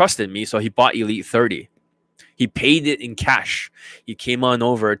 he trusted me, so he bought Elite 30. He paid it in cash. He came on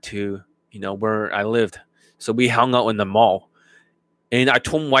over to, where I lived. So we hung out in the mall. And I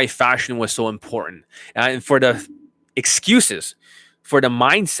told him why fashion was so important. And for the excuses, for the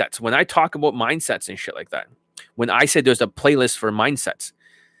mindsets, when I talk about mindsets and shit like that, when I said there's a playlist for mindsets,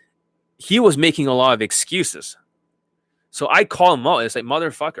 he was making a lot of excuses. So I call him out. It's like,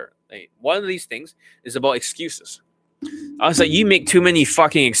 motherfucker, like, one of these things is about excuses. I was like, you make too many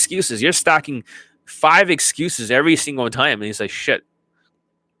fucking excuses. You're stacking 5 excuses every single time. And he's like, shit.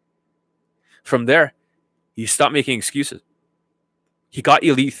 From there, he stopped making excuses. He got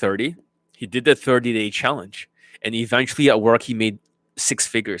Elite 30. He did the 30-day challenge. And eventually at work, he made 6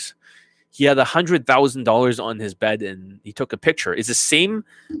 figures. He had $100,000 on his bed, and he took a picture. It's the same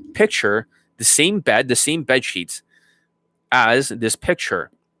picture, the same bed, the same bed sheets as this picture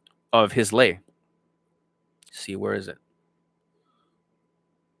of his lay. See, where is it?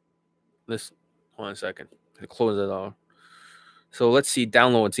 Let's, hold on a second. I'll close it off. So let's see,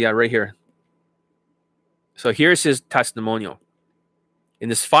 downloads. Yeah, right here. So here's his testimonial.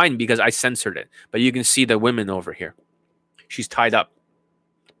 And it's fine because I censored it. But you can see the women over here. She's tied up.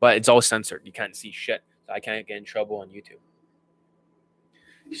 But it's all censored. You can't see shit. So I can't get in trouble on YouTube.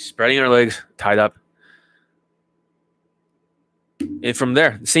 She's spreading her legs, tied up. And from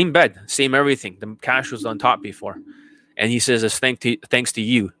there, same bed, same everything. The cash was on top before. And he says, it's thanks to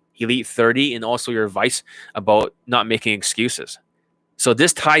you, Elite 30, and also your advice about not making excuses. So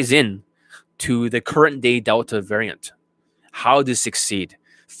this ties in to the current day Delta variant. How to succeed.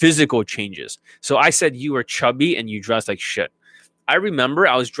 Physical changes. So I said you were chubby and you dressed like shit. I remember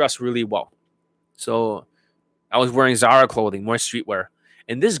I was dressed really well. So I was wearing Zara clothing, more streetwear.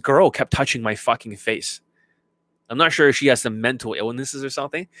 And this girl kept touching my fucking face. I'm not sure if she has some mental illnesses or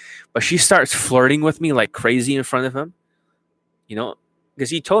something, but she starts flirting with me like crazy in front of him. Because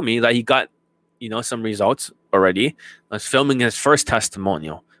he told me that he got, some results already. I was filming his first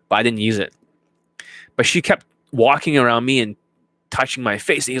testimonial, but I didn't use it. But she kept walking around me and touching my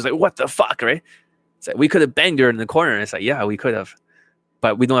face. And he was like, what the fuck, right? It's like, we could have banged her in the corner. And it's like, yeah, we could have.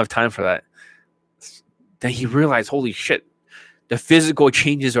 But we don't have time for that. Then he realized, holy shit, the physical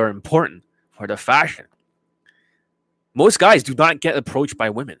changes are important for the fashion. Most guys do not get approached by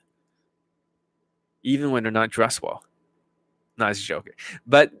women, even when they're not dressed well. No, it's a joke.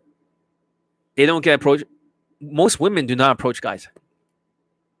 But they don't get approached. Most women do not approach guys.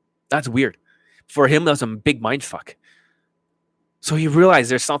 That's weird. For him, that's a big mindfuck. So he realized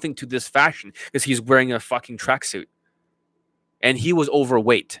there's something to this fashion because he's wearing a fucking tracksuit. And he was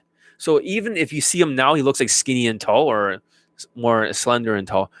overweight. So even if you see him now, he looks like skinny and tall or more slender and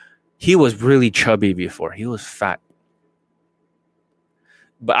tall. He was really chubby before. He was fat.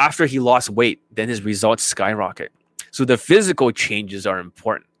 But after he lost weight, then his results skyrocket. So the physical changes are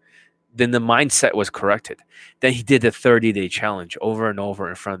important. Then the mindset was corrected. Then he did the 30-day challenge over and over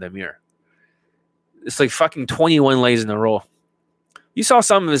in front of the mirror. It's like fucking 21 lays in a row. You saw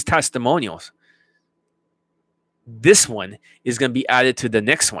some of his testimonials. This one is going to be added to the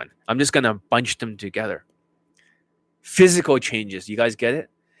next one. I'm just going to bunch them together. Physical changes. You guys get it?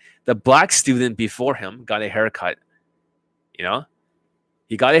 The black student before him got a haircut.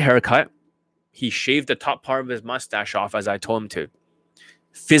 He got a haircut. He shaved the top part of his mustache off as I told him to.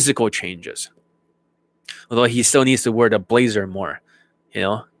 Physical changes. Although he still needs to wear the blazer more,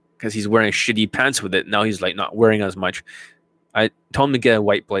 because he's wearing shitty pants with it. Now he's like not wearing as much. I told him to get a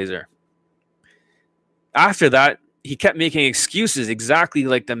white blazer. After that, he kept making excuses exactly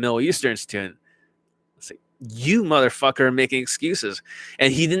like the Middle Eastern student. It's like, you motherfucker are making excuses.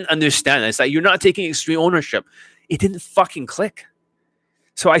 And he didn't understand. It's like, you're not taking extreme ownership. It didn't fucking click.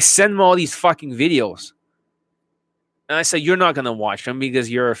 So I send him all these fucking videos. And I said, you're not going to watch them because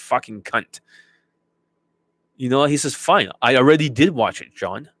you're a fucking cunt. He says, fine. I already did watch it,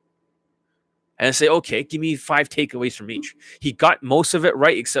 John. And I say, okay, give me 5 takeaways from each. He got most of it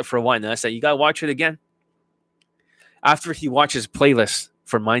right except for one. And I said, you got to watch it again. After he watches playlists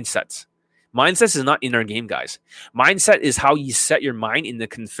for mindsets. Mindsets is not inner game, guys. Mindset is how you set your mind in the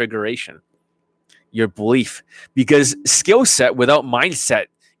configuration. Your belief. Because skill set without mindset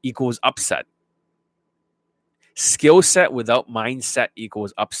equals upset. Skill set without mindset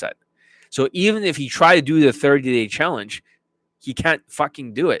equals upset. So even if he tried to do the 30-day challenge, he can't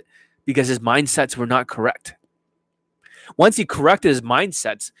fucking do it because his mindsets were not correct. Once he corrected his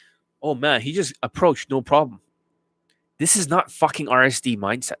mindsets, oh man, he just approached no problem. This is not fucking RSD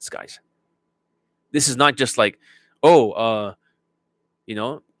mindsets, guys. This is not just like, oh,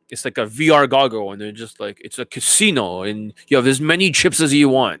 it's like a VR goggle, and they're just like, it's a casino, and you have as many chips as you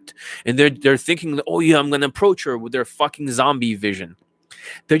want, and they're thinking, oh yeah, I'm gonna approach her with their fucking zombie vision.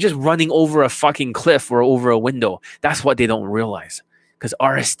 They're just running over a fucking cliff or over a window. That's what they don't realize, because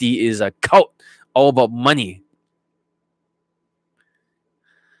RSD is a cult all about money.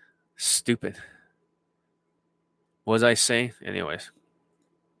 Stupid. What was I saying? Anyways,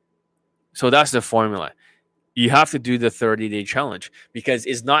 so that's the formula. You have to do the 30-day challenge, because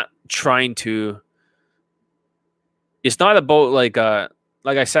it's not about like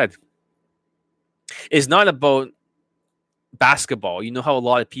I said, it's not about basketball. You know how a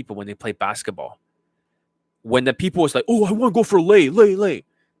lot of people, when they play basketball, when the people was like, oh, I want to go for lay,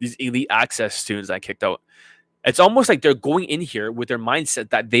 these elite access students that I kicked out, it's almost like they're going in here with their mindset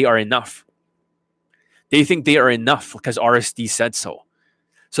that they are enough. They think they are enough because RSD said so.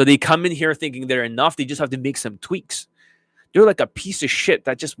 So they come in here thinking they're enough. They just have to make some tweaks. They're like a piece of shit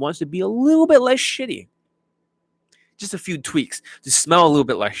that just wants to be a little bit less shitty. Just a few tweaks to smell a little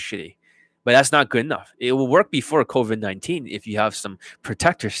bit less shitty. But that's not good enough. It will work before COVID-19 if you have some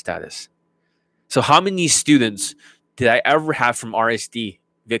protector status. So how many students did I ever have from RSD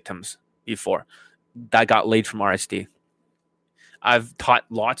victims before that got laid from RSD? I've taught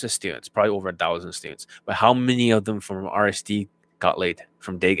lots of students, probably over 1,000 students. But how many of them from RSD got laid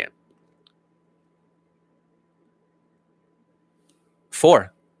from day game?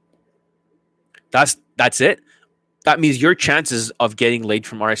 4. That's it. That means your chances of getting laid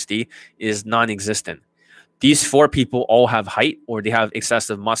from RSD is non-existent. These 4 people all have height or they have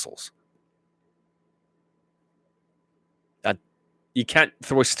excessive muscles. That you can't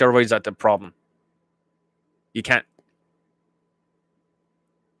throw steroids at the problem. You can't.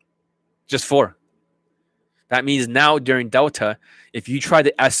 Just 4. That means now during Delta, if you try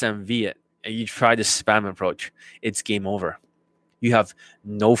to SMV it and you try the spam approach, it's game over. You have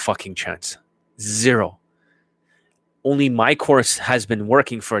no fucking chance. 0. Only my course has been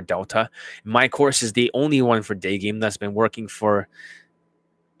working for Delta. My course is the only one for day game that's been working for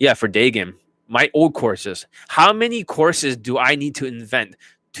day game. My old courses. How many courses do I need to invent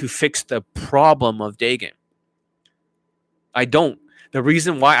to fix the problem of day game? I don't. The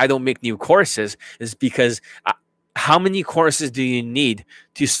reason why I don't make new courses is because how many courses do you need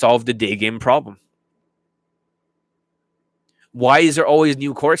to solve the day game problem? Why is there always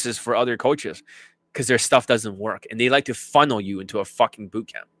new courses for other coaches? Because their stuff doesn't work, and they like to funnel you into a fucking boot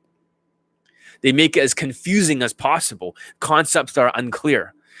camp. They make it as confusing as possible. Concepts are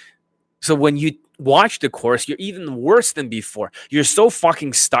unclear. So when you watch the course, you're even worse than before. You're so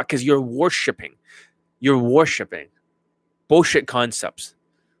fucking stuck because you're worshipping. You're worshipping bullshit concepts.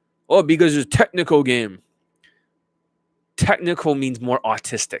 Oh, because it's a technical game. Technical means more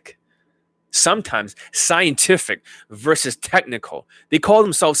autistic. Sometimes scientific versus technical. They call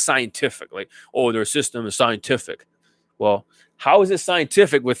themselves scientific. Like, oh, their system is scientific. Well, how is it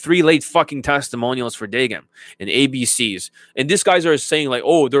scientific with 3 late fucking testimonials for day game and ABCs? And these guys are saying like,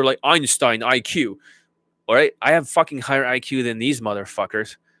 oh, they're like Einstein IQ. All right, I have fucking higher IQ than these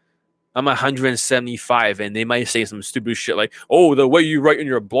motherfuckers. I'm 175, and they might say some stupid shit like, oh, the way you write in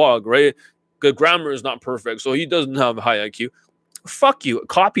your blog, right? The grammar is not perfect, so he doesn't have a high IQ. Fuck you.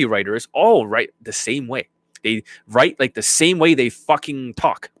 Copywriters all write the same way. They write like the same way they fucking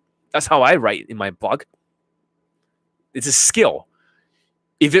talk. That's how I write in my blog. It's a skill.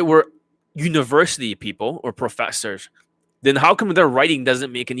 If it were university people or professors, then how come their writing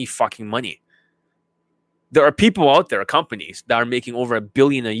doesn't make any fucking money? There are people out there, companies, that are making over $1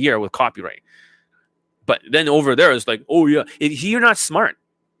 billion a year with copyright. But then over there, it's like, oh yeah, you're not smart.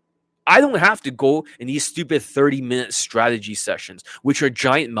 I don't have to go in these stupid 30-minute strategy sessions, which are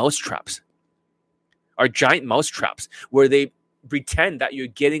giant mousetraps. Where they pretend that you're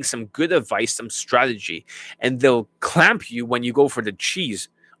getting some good advice, some strategy, and they'll clamp you when you go for the cheese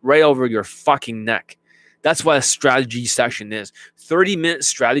right over your fucking neck. That's what a strategy session is. 30-minute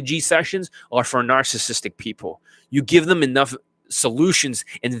strategy sessions are for narcissistic people. You give them enough solutions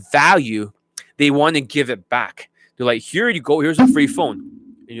and value, they want to give it back. They're like, here you go, here's a free phone.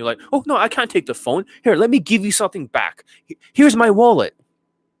 And you're like, oh, no, I can't take the phone. Here, let me give you something back. Here's my wallet.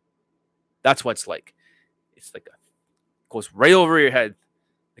 That's what it's like. It's like goes right over your head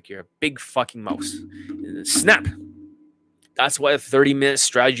like you're a big fucking mouse. And then snap. That's what a 30-minute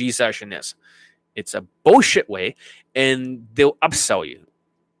strategy session is. It's a bullshit way, and they'll upsell you.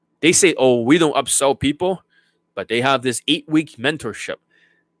 They say, oh, we don't upsell people, but they have this 8-week mentorship.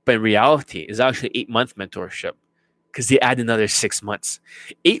 But in reality, it's actually 8-month mentorship because they add another 6 months.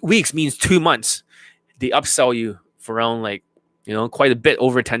 8 weeks means 2 months. They upsell you for around quite a bit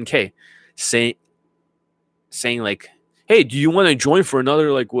over 10K, saying like, hey, do you want to join for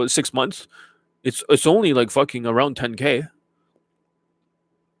another 6 months? It's only fucking around 10K.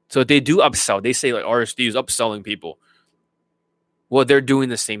 So they do upsell. They say RSD is upselling people. Well, they're doing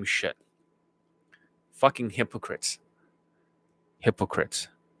the same shit. Fucking hypocrites. Hypocrites.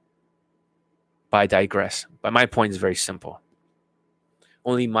 But I digress. But my point is very simple.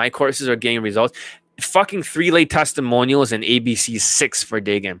 Only my courses are getting results. Fucking 3 late testimonials and ABC 6 for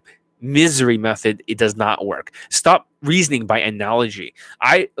day game. Misery method, it does not work. Stop reasoning by analogy.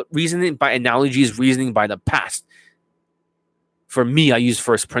 Reasoning by analogy is reasoning by the past. For me, I use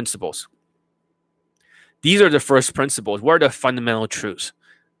first principles. These are the first principles. What are the fundamental truths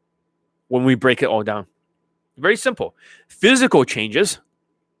when we break it all down? Very simple. Physical changes.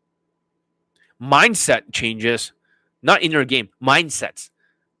 Mindset changes. Not inner game. Mindsets.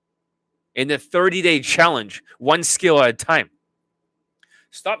 In the 30-day challenge, one skill at a time.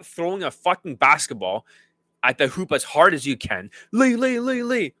 Stop throwing a fucking basketball at the hoop as hard as you can.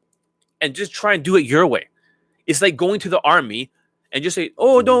 Lay. And just try and do it your way. It's like going to the army and just say,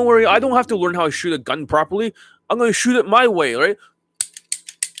 oh, don't worry, I don't have to learn how to shoot a gun properly. I'm going to shoot it my way, right?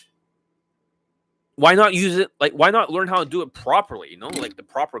 Why not use it? Why not learn how to do it properly? The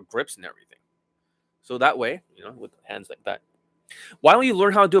proper grips and everything. So that way, with hands like that. Why don't you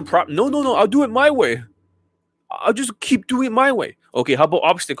learn how to do it properly? No, I'll do it my way. I'll just keep doing it my way. Okay, how about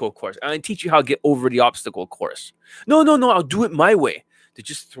obstacle course? And I teach you how to get over the obstacle course. No, I'll do it my way. They're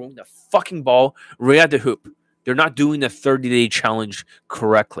just throwing the fucking ball right at the hoop. They're not doing the 30-day challenge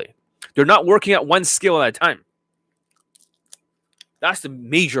correctly. They're not working at one skill at a time. That's the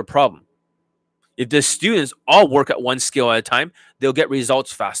major problem. If the students all work at one skill at a time, they'll get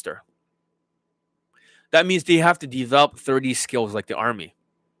results faster. That means they have to develop 30 skills like the army.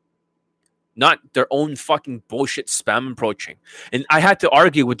 Not their own fucking bullshit spam approaching. And I had to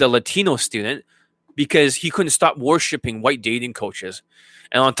argue with the Latino student because he couldn't stop worshiping white dating coaches.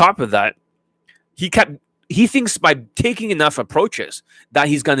 And on top of that, he thinks by taking enough approaches that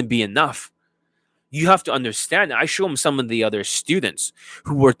he's going to be enough. You have to understand. I show him some of the other students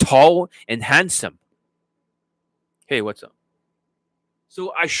who were tall and handsome. Hey, what's up?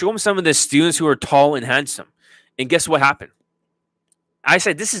 So I show him some of the students who are tall and handsome. And guess what happened? I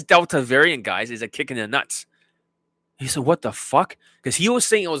said, this is Delta variant, guys. It's a kick in the nuts. He said, what the fuck? Because he was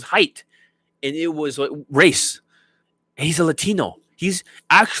saying it was height. And it was race. And he's a Latino. He's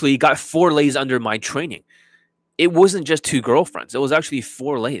actually got 4 lays under my training. It wasn't just 2 girlfriends. It was actually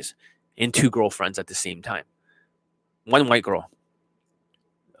 4 lays and 2 girlfriends at the same time. 1 white girl.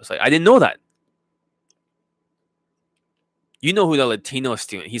 I was like, I didn't know that. You know who the Latino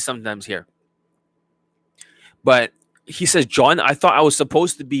student, he's sometimes here. But he says, John, I thought I was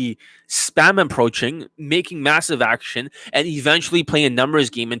supposed to be spam approaching, making massive action, and eventually play a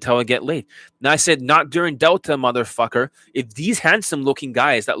numbers game until I get laid. And I said, not during Delta, motherfucker. If these handsome looking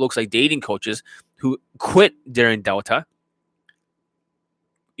guys that looks like dating coaches who quit during Delta,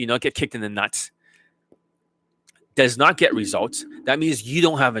 get kicked in the nuts, does not get results, that means you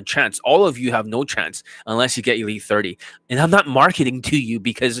don't have a chance. All of you have no chance unless you get Elite 30. And I'm not marketing to you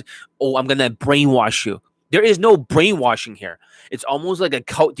because, I'm going to brainwash you. There is no brainwashing here. It's almost like a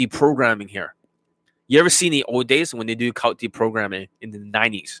cult deprogramming here. You ever seen the old days when they do cult deprogramming in the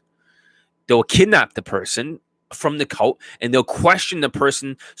 90s? They'll kidnap the person from the cult and they'll question the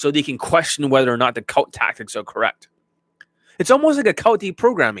person so they can question whether or not the cult tactics are correct. It's almost like a cult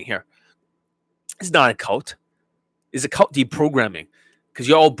deprogramming here. It's not a cult. It's a cult deprogramming because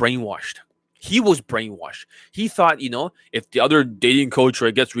you're all brainwashed. He was brainwashed. He thought, if the other dating coach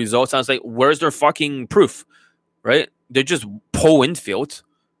gets results, I was like, where's their fucking proof? Right? They're just Poe infield.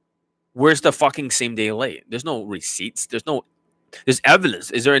 Where's the fucking same day late? There's no receipts. There's evidence.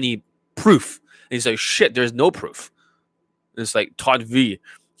 Is there any proof? And he's like, shit, there's no proof. And it's like Todd V.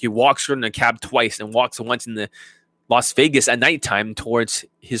 He walks around in a cab twice and walks once in the Las Vegas at nighttime towards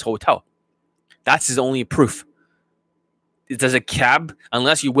his hotel. That's his only proof. Does a cab,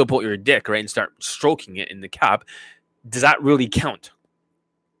 unless you whip out your dick, right, and start stroking it in the cab, does that really count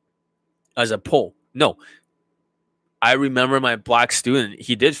as a pull? No. I remember my black student,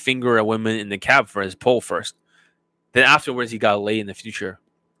 he did finger a woman in the cab for his pull first. Then afterwards, he got laid in the future,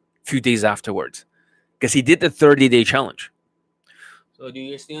 a few days afterwards, because he did the 30-day challenge. So do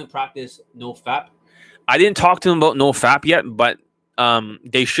your student practice no FAP? I didn't talk to them about no FAP yet, but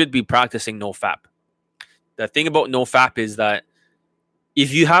they should be practicing no FAP. The thing about no FAP is that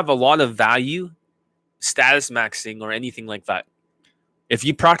if you have a lot of value, status maxing or anything like that, if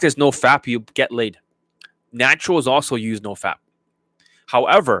you practice no FAP, you get laid. Naturals also use no FAP.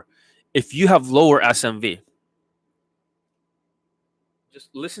 However, if you have lower SMV, Just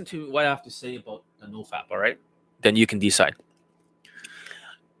listen to what I have to say about the NoFap, all right? Then you can decide.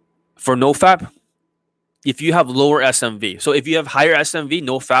 For NoFap, if you have lower SMV, so if you have higher SMV,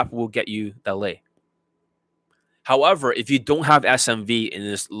 NoFap will get you the lay. However, if you don't have SMV and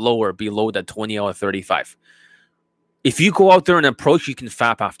it's lower, below the 20 or 35, if you go out there and approach, you can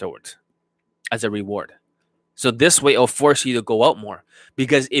FAP afterwards as a reward. So this way, it'll force you to go out more.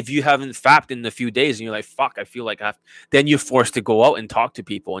 Because if you haven't FAPed in a few days and you're like, fuck, I feel like I have, then you're forced to go out and talk to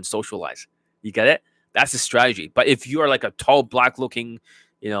people and socialize. You get it? That's the strategy. But if you are like a tall, black looking,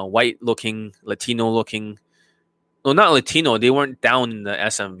 white looking, Latino looking, well, not Latino, they weren't down in the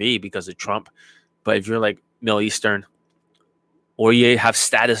SMV because of Trump. But if you're like Middle Eastern or you have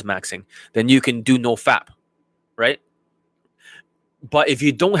status maxing, then you can do NoFap, right? But if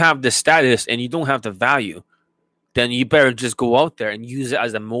you don't have the status and you don't have the value, then you better just go out there and use it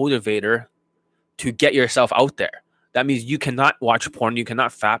as a motivator to get yourself out there. That means you cannot watch porn, you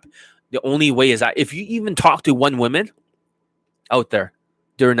cannot FAP. The only way is that if you even talk to one woman out there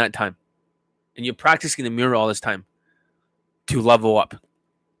during that time, and you're practicing the mirror all this time to level up.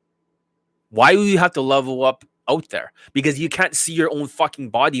 Why do you have to level up out there? Because you can't see your own fucking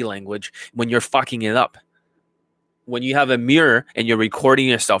body language when you're fucking it up. When you have a mirror and you're recording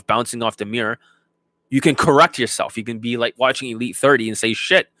yourself bouncing off the mirror, you can correct yourself. You can be like watching Elite 30 and say,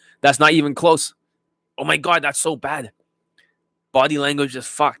 shit, that's not even close. Oh my God, that's so bad. Body language is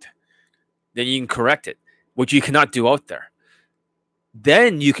fucked. Then you can correct it, which you cannot do out there.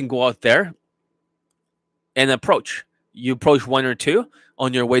 Then you can go out there and approach. You approach one or two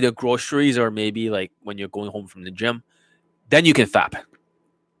on your way to groceries or maybe like when you're going home from the gym. Then you can FAP.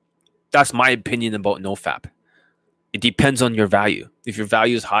 That's my opinion about NoFap. It depends on your value. If your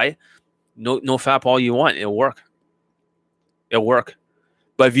value is high, NoFap all you want. It'll work. It'll work.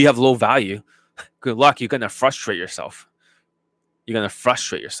 But if you have low value, good luck. You're going to frustrate yourself. You're going to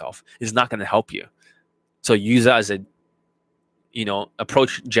frustrate yourself. It's not going to help you. So use that as a,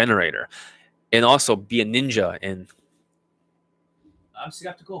 approach generator. And also be a ninja. And I'm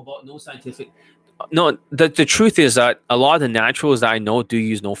skeptical about no scientific. No, the truth is that a lot of the naturals that I know do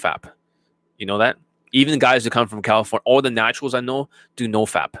use NoFap. You know that? Even the guys who come from California, all the naturals I know do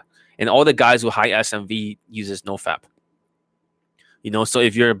NoFap. And all the guys with high SMV uses NoFap. So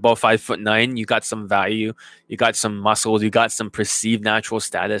if you're above 5'9", you got some value, you got some muscles, you got some perceived natural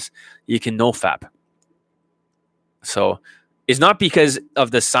status, you can NoFap. So it's not because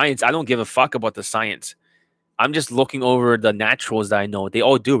of the science. I don't give a fuck about the science. I'm just looking over the naturals that I know. They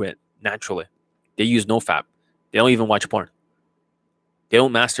all do it naturally. They use NoFap. They don't even watch porn. They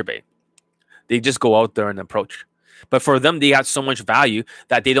don't masturbate. They just go out there and approach. But for them, they have so much value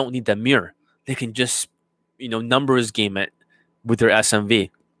that they don't need the mirror. They can just, numbers game it with their SMV.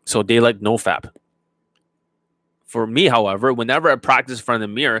 So they like NoFap. For me, however, whenever I practice in front of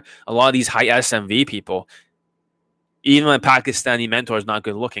the mirror, a lot of these high SMV people, even my Pakistani mentor is not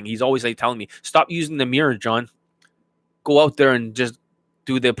good looking. He's always like telling me, stop using the mirror, John. Go out there and just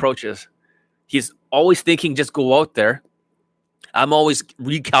do the approaches. He's always thinking, just go out there. I'm always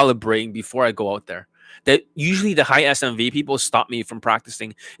recalibrating before I go out there. That usually the high SMV people stop me from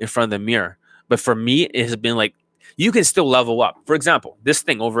practicing in front of the mirror. But for me, it has been like, you can still level up. For example, this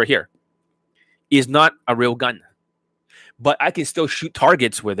thing over here is not a real gun, but I can still shoot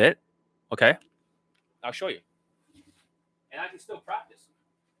targets with it. Okay. I'll show you. And I can still practice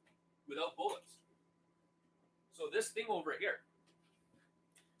without bullets. So this thing over here.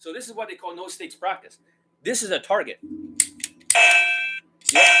 So this is what they call no stakes practice. This is a target.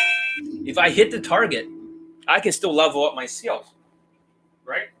 Yeah. If I hit the target, I can still level up my skills,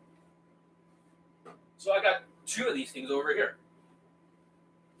 right? So I got two of these things over here.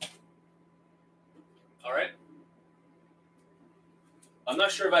 All right. I'm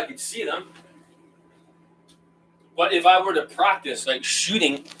not sure if I could see them, but if I were to practice like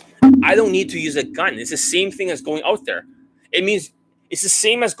shooting, I don't need to use a gun. It's the same thing as going out there. It means it's the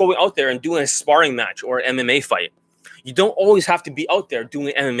same as going out there and doing a sparring match or an MMA fight. You don't always have to be out there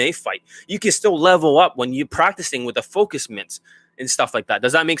doing an MMA fight. You can still level up when you're practicing with the focus mitts and stuff like that.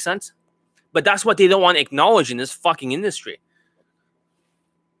 Does that make sense? But that's what they don't want to acknowledge in this fucking industry.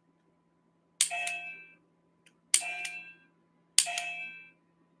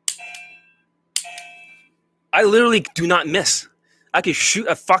 I literally do not miss. I can shoot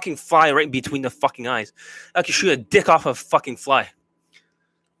a fucking fly right between the fucking eyes. I can shoot a dick off a fucking fly.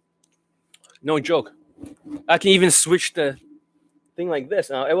 No joke. I can even switch the thing like this.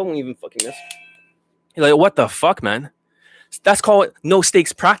 I won't even fucking miss. You're like, what the fuck, man? That's called no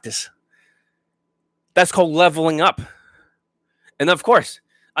stakes practice. That's called leveling up. And of course,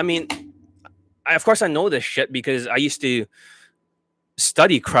 I know this shit because I used to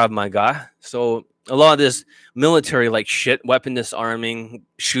study Krav Maga. So a lot of this military like shit, weapon disarming,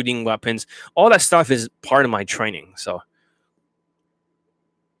 shooting weapons, all that stuff is part of my training. So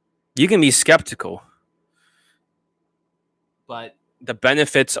you can be skeptical, but the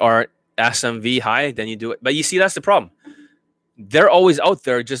benefits are SMV high, then you do it. But you see, that's the problem. They're always out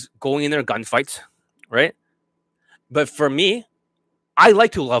there just going in their gunfights, right? But for me, I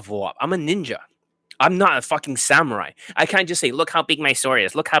like to level up. I'm a ninja. I'm not a fucking samurai. I can't just say, look how big my sword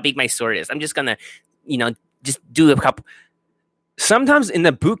is. Look how big my sword is. I'm just going to, just do a couple. Sometimes in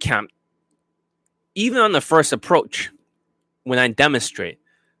the boot camp, even on the first approach, when I demonstrate,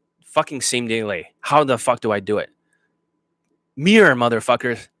 fucking same day lay. How the fuck do I do it? Mirror,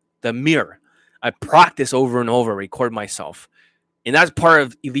 motherfuckers. The mirror. I practice over and over, record myself. And that's part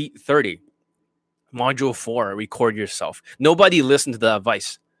of Elite 30. Module 4, record yourself. Nobody listened to the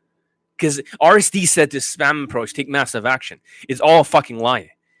advice. Because RSD said to spam approach, take massive action. It's all a fucking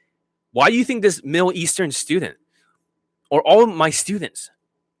lie. Why do you think this Middle Eastern student, or all of my students,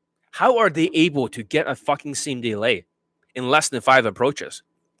 how are they able to get a fucking same day lay in less than 5 approaches?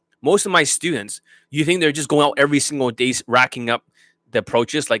 Most of my students, you think they're just going out every single day, racking up the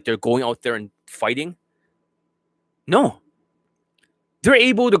approaches like they're going out there and fighting? No. They're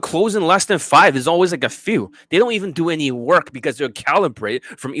able to close in less than 5. There's always like a few. They don't even do any work because they're calibrated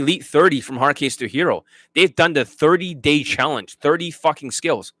from Elite 30, from hard case to hero. They've done the 30-day challenge, 30 fucking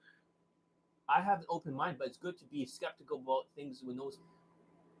skills. I have an open mind, but it's good to be skeptical about things with those.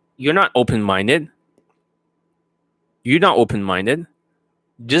 You're not open-minded. You're not open-minded.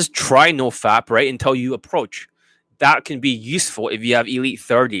 Just try no FAP, right, until you approach. That can be useful if you have Elite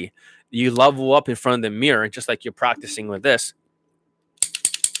 30. You level up in front of the mirror, just like you're practicing with this.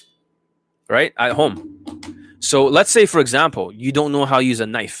 Right? At home. So let's say, for example, you don't know how to use a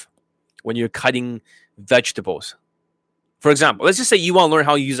knife when you're cutting vegetables. For example, let's just say you want to learn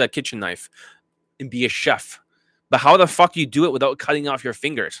how to use a kitchen knife and be a chef. But how the fuck do you do it without cutting off your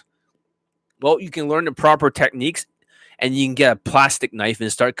fingers? Well, you can learn the proper techniques and you can get a plastic knife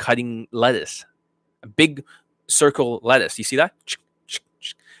and start cutting lettuce. A big circle lettuce. You see that?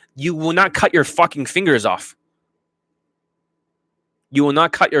 You will not cut your fucking fingers off. You will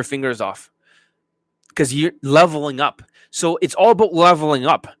not cut your fingers off. Because you're leveling up. So it's all about leveling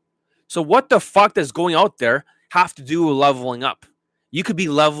up. So what the fuck does going out there have to do with leveling up? You could be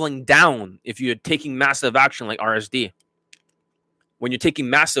leveling down if you're taking massive action like RSD. When you're taking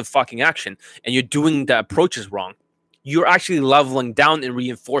massive fucking action and you're doing the approaches wrong, you're actually leveling down and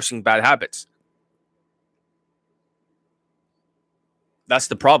reinforcing bad habits. That's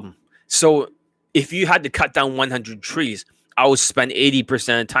the problem. So if you had to cut down 100 trees, I would spend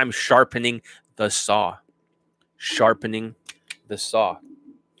 80% of the time sharpening the saw. Sharpening the saw.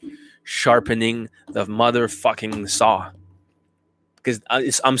 Sharpening the motherfucking saw. Because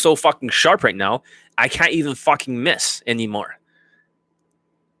I'm so fucking sharp right now, I can't even fucking miss anymore.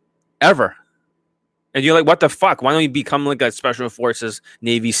 Ever. And you're like, what the fuck? Why don't you become like a Special Forces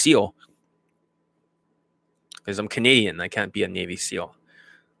Navy SEAL? Because I'm Canadian. I can't be a Navy SEAL.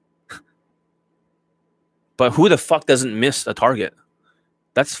 But who the fuck doesn't miss a target?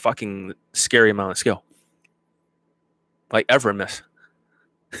 That's fucking scary amount of skill. Like, ever miss.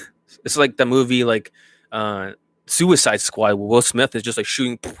 It's like the movie, like, Suicide Squad. Will Smith is just like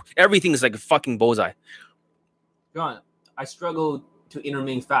shooting. Everything is like a fucking bullseye. John, I struggle to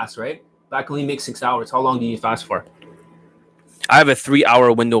intermittent fast, right? But I can only make 6 hours. How long do you fast for? I have a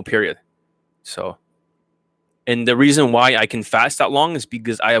 3-hour window period. So, and the reason why I can fast that long is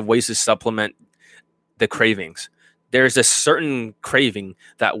because I have ways to supplement the cravings. There's a certain craving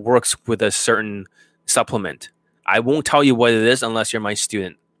that works with a certain supplement. I won't tell you what it is unless you're my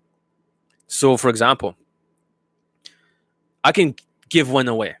student. So, for example, I can give one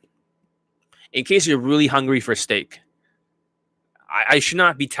away. In case you're really hungry for steak, I should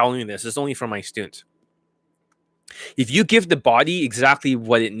not be telling you this. It's only for my students. If you give the body exactly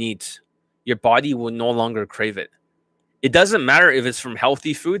what it needs, your body will no longer crave it. It doesn't matter if it's from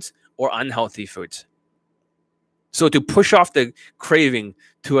healthy foods or unhealthy foods. So to push off the craving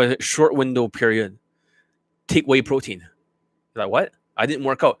to a short window period, take whey protein. Like, what? I didn't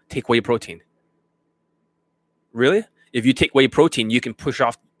work out. Take whey protein. Really? If you take whey protein, you can push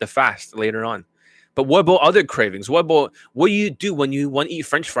off the fast later on. But what about other cravings? What do you do when you want to eat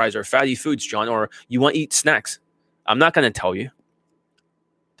French fries or fatty foods, John, or you want to eat snacks? I'm not going to tell you.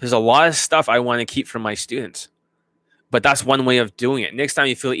 There's a lot of stuff I want to keep from my students. But that's one way of doing it. Next time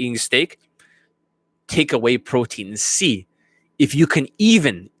you feel eating steak, take away protein and see if you can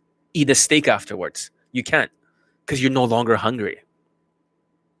even eat a steak afterwards. You can't because you're no longer hungry.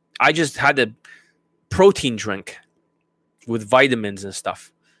 I just had a protein drink with vitamins and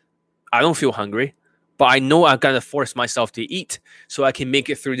stuff. I don't feel hungry, but I know I've got to force myself to eat so I can make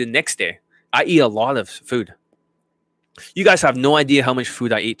it through the next day. I eat a lot of food. You guys have no idea how much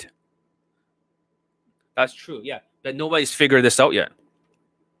food I eat. That's true, yeah. But nobody's figured this out yet.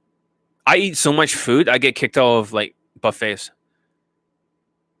 I eat so much food, I get kicked out of like buffets.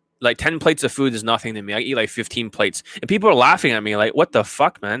 Like 10 plates of food is nothing to me. I eat like 15 plates. And people are laughing at me like, what the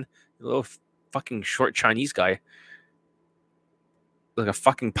fuck, man? You little fucking short Chinese guy. Like a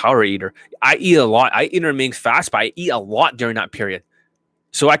fucking power eater. I eat a lot. I intermittent fast, but I eat a lot during that period.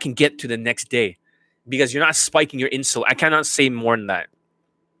 So I can get to the next day. Because you're not spiking your insulin. I cannot say more than that.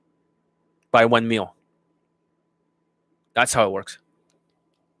 By one meal. That's how it works.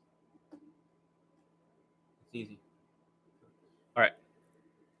 It's easy. All right.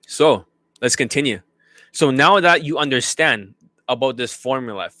 So let's continue. So now that you understand about this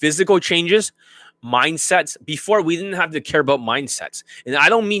formula, physical changes, mindsets. Before, we didn't have to care about mindsets. And I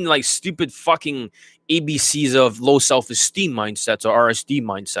don't mean like stupid fucking ABCs of low self-esteem mindsets or RSD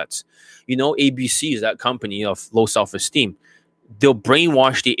mindsets. You know, ABC is that company of low self-esteem. They'll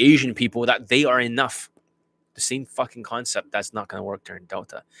brainwash the Asian people that they are enough. The same fucking concept that's not going to work during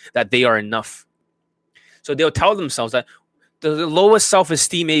Delta. That they are enough. So they'll tell themselves that the lowest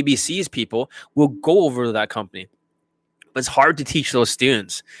self-esteem ABCs people will go over to that company. But it's hard to teach those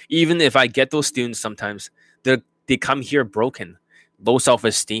students. Even if I get those students sometimes, they come here broken, low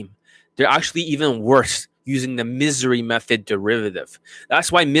self-esteem. They're actually even worse using the misery method derivative.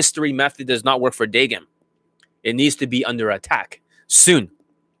 That's why mystery method does not work for day game. It needs to be under attack soon.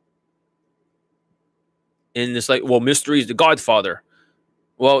 And it's like, well, mystery is the godfather.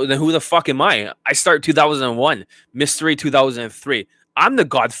 Well, then who the fuck am I? I start 2001, mystery 2003. I'm the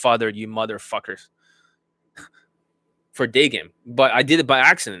godfather, you motherfuckers. For day game, but I did it by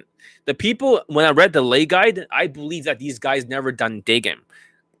accident. The people, when I read the lay guide, I believe that these guys never done day game.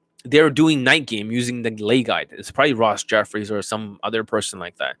 They're doing night game using the lay guide. It's probably Ross Jeffries or some other person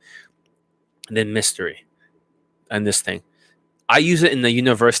like that. And then mystery and this thing. I use it in the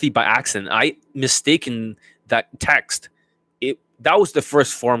university by accident. I mistaken that text. That was the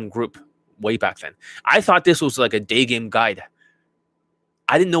first forum group way back then. I thought this was like a day game guide.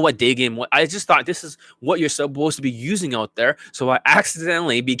 I didn't know what day game was. I just thought this is what you're supposed to be using out there. So I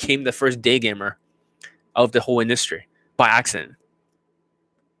accidentally became the first day gamer of the whole industry by accident.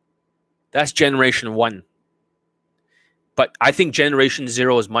 That's generation 1. But I think generation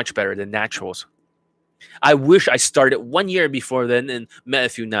 0 is much better than naturals. I wish I started 1 year before then and met a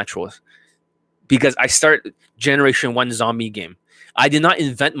few naturals. Because I started generation 1 zombie game. I did not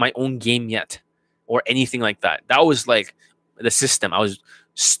invent my own game yet. Or anything like that. That was like the system. I was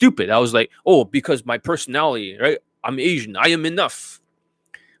stupid. I was like, oh, because my personality, right? I'm Asian. I am enough.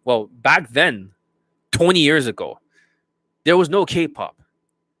 Well, back then, 20 years ago, there was no K-pop.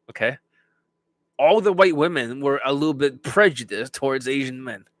 Okay? All the white women were a little bit prejudiced towards Asian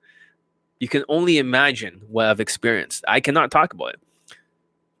men. You can only imagine what I've experienced. I cannot talk about it.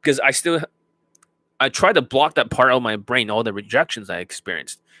 Because I try to block that part out of my brain, all the rejections I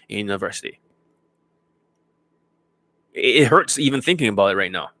experienced in university. It hurts even thinking about it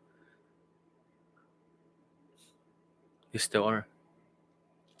right now. You still are.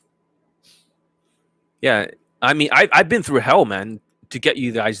 Yeah, I mean, I've been through hell, man, to get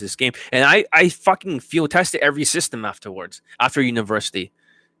you guys this game. And I fucking field tested every system afterwards, after university.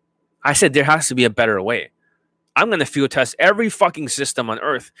 I said there has to be a better way. I'm going to field test every fucking system on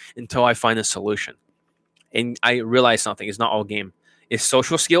Earth until I find a solution. And I realized something. It's not all game. It's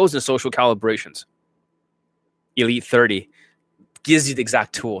social skills and social calibrations. Elite 30 gives you the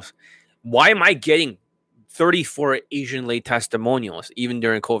exact tools. Why am I getting 34 Asian lay testimonials even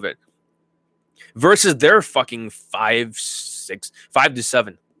during COVID versus their fucking 5 to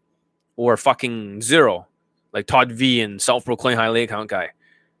 7 or fucking 0 like Todd V and self-proclaimed high lay count guy?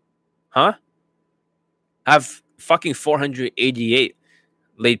 Huh? I have fucking 488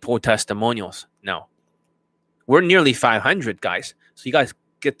 late poll testimonials now. We're nearly 500 guys. So you guys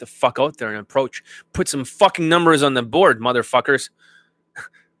get the fuck out there and approach. Put some fucking numbers on the board, motherfuckers.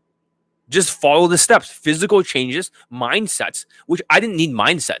 Just follow the steps. Physical changes, mindsets, which I didn't need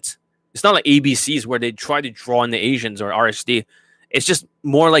mindsets. It's not like ABCs where they try to draw on the Asians or RSD. It's just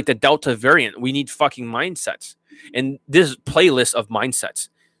more like the Delta variant. We need fucking mindsets. And this playlist of mindsets,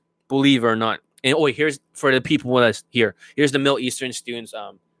 believe it or not. And here's for the people with us here. Here's the Middle Eastern students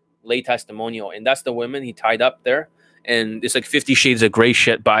lay testimonial. And that's the women he tied up there. And it's like 50 Shades of Grey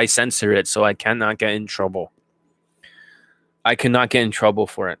shit, but I censor it, so I cannot get in trouble. I cannot get in trouble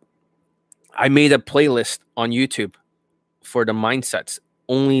for it. I made a playlist on YouTube for the mindsets,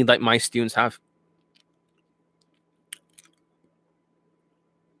 only like my students have.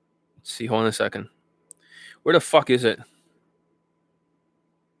 see, hold on a second. Where the fuck is it?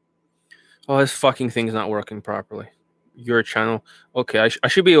 Oh, this fucking thing's not working properly. Your channel. Okay, I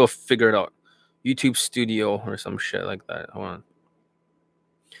should be able to figure it out. YouTube Studio or some shit like that. Hold on.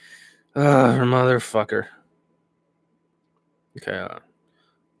 Motherfucker. Okay.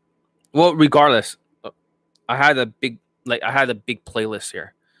 Well, regardless, I had a big playlist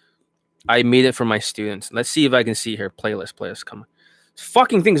here. I made it for my students. Let's see if I can see here. Playlist. Come on. This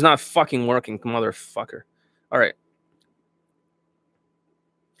fucking thing's not fucking working, motherfucker. All right.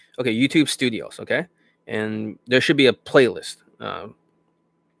 Okay, YouTube Studios. Okay, and there should be a playlist.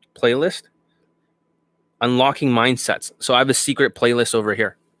 Playlist. Unlocking mindsets. So I have a secret playlist over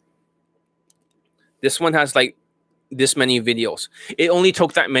here. This one has like this many videos. It only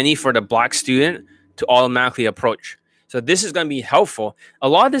took that many for the black student to automatically approach. So this is going to be helpful. A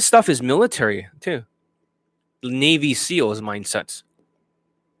lot of this stuff is military too. Navy SEALs mindsets.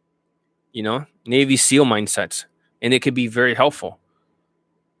 You know, Navy SEAL mindsets. And it could be very helpful.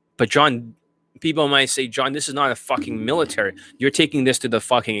 But John, people might say, John, this is not a fucking military. You're taking this to the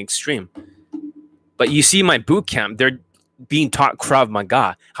fucking extreme. But you see my boot camp, they're being taught Krav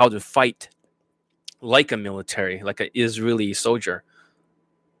Maga, how to fight like a military, like an Israeli soldier.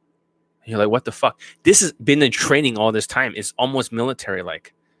 And you're like, what the fuck? This has been a training all this time. It's almost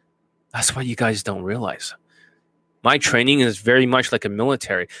military-like. That's what you guys don't realize. My training is very much like a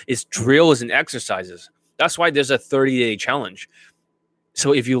military. It's drills and exercises. That's why there's a 30-day challenge.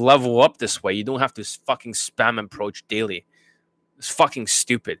 So if you level up this way, you don't have to fucking spam approach daily. It's fucking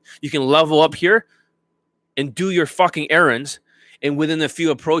stupid. You can level up here and do your fucking errands, and within a few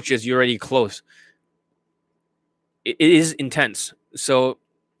approaches, you're already close. It is intense. So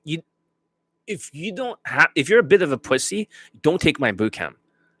if you're a bit of a pussy, don't take my boot camp.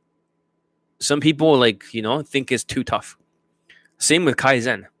 Some people think it's too tough. Same with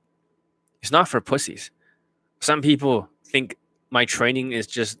Kaizen. It's not for pussies. Some people think my training is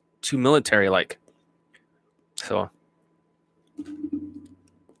just too military-like. So,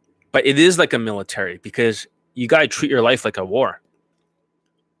 but it is like a military because you got to treat your life like a war.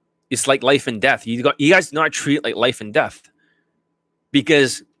 It's like life and death. You guys not treat it like life and death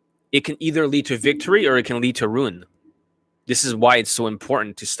because it can either lead to victory or it can lead to ruin. This is why it's so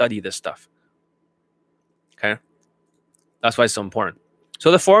important to study this stuff. Okay? That's why it's so important.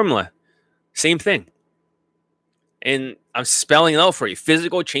 So the formula, same thing. And I'm spelling it out for you.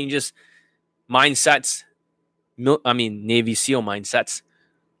 Physical changes, mindsets, Navy SEAL mindsets,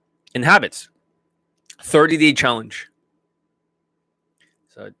 and habits. 30-day challenge.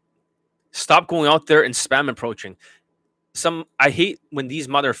 So stop going out there and spam approaching. I hate when these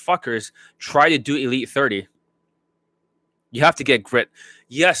motherfuckers try to do Elite 30. You have to get grit.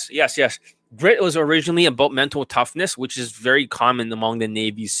 Yes. Grit was originally about mental toughness, which is very common among the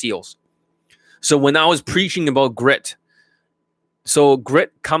Navy SEALs. So when I was preaching about grit, so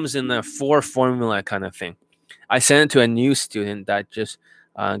grit comes in a 4 formula kind of thing. I sent it to a new student that just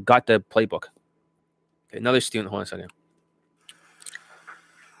got the playbook. Okay, another student, hold on a second.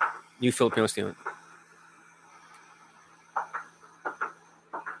 New Filipino student.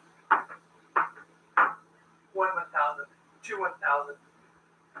 To 1,000.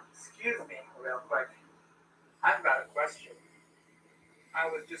 Excuse me, real quick. I've got a question. I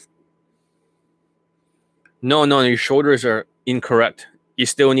was just. No, your shoulders are incorrect. You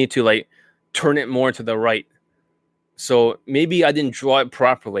still need to turn it more to the right. So maybe I didn't draw it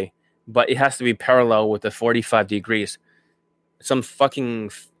properly, but it has to be parallel with the 45 degrees. Some fucking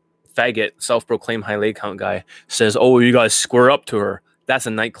faggot, self-proclaimed high leg count guy says, oh, you guys square up to her. That's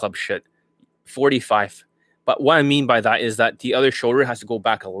a nightclub shit. 45. But what I mean by that is that the other shoulder has to go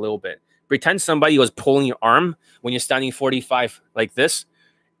back a little bit. Pretend somebody was pulling your arm when you're standing 45 like this.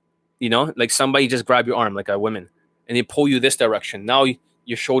 You know, like somebody just grab your arm like a woman and they pull you this direction. Now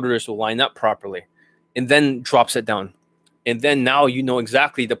your shoulders will line up properly and then drops it down. And then now you know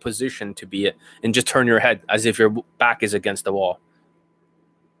exactly the position to be it and just turn your head as if your back is against the wall.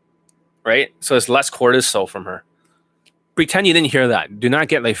 Right? So it's less cortisol from her. Pretend you didn't hear that. Do not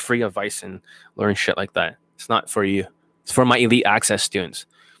get free advice and learn shit like that. It's not for you. It's for my elite access students.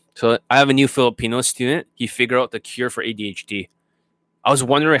 So I have a new Filipino student. He figured out the cure for ADHD. I was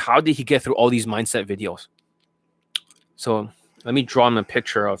wondering, how did he get through all these mindset videos? So let me draw him a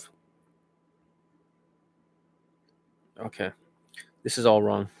picture of. Okay. This is all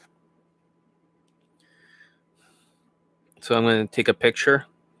wrong. So I'm going to take a picture,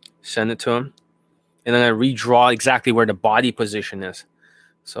 send it to him, and then I redraw exactly where the body position is.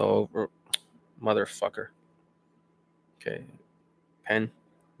 So, motherfucker. Okay. Pen.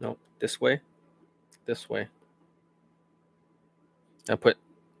 No, this way. This way. I put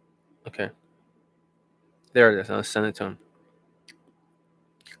Okay. There it is. I'll send it to him.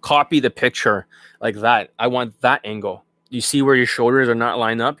 Copy the picture like that. I want that angle. You see where your shoulders are not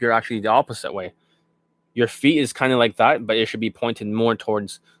lined up? You're actually the opposite way. Your feet is kind of like that, but it should be pointed more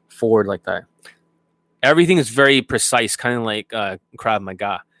towards forward like that. Everything is very precise, kind of like Krav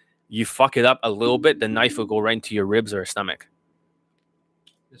Maga. You fuck it up a little bit, the knife will go right into your ribs or stomach.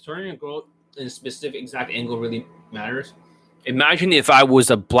 Does turning a girl in a specific exact angle really matters? Imagine if I was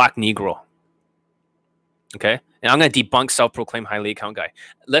a black Negro. Okay? And I'm going to debunk self-proclaimed high leg count guy.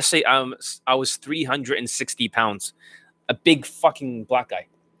 Let's say I was 360 pounds, a big fucking black guy.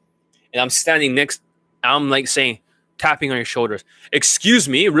 And I'm standing next, I'm like saying, tapping on your shoulders. Excuse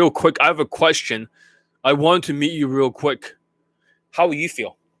me, real quick, I have a question. I want to meet you real quick. How will you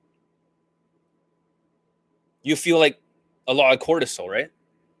feel? You feel like a lot of cortisol, right?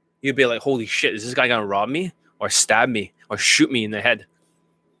 You'd be like, holy shit, is this guy going to rob me or stab me or shoot me in the head?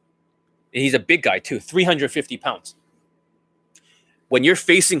 And he's a big guy too, 350 pounds. When you're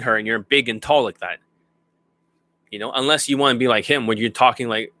facing her and you're big and tall like that, you know, unless you want to be like him when you're talking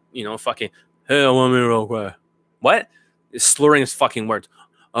like, you know, fucking, hey, I want me real quick. What? It's slurring his fucking words.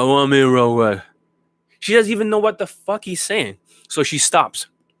 I want me real quick. She doesn't even know what the fuck he's saying. So she stops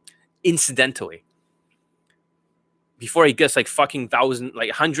incidentally. Before he gets like fucking 1,000, like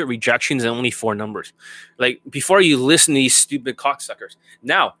 100 rejections and only 4 numbers. Like before you listen to these stupid cocksuckers.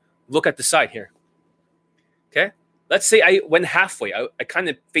 Now, look at the side here. Okay? Let's say I went halfway. I kind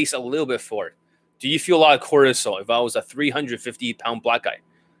of face a little bit forward. Do you feel a lot of cortisol if I was a 350-pound black guy?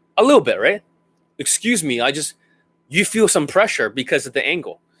 A little bit, right? Excuse me, you feel some pressure because of the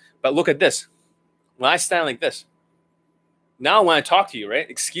angle. But look at this. When I stand like this. Now when I talk to you, right?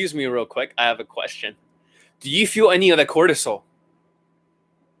 Excuse me real quick. I have a question. Do you feel any of the cortisol?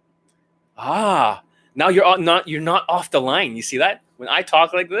 Now you're not off the line. You see that? When I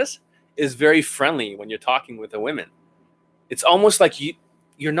talk like this, it's very friendly when you're talking with a woman. It's almost like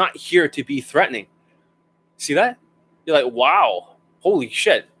you're not here to be threatening. See that? You're like, wow, holy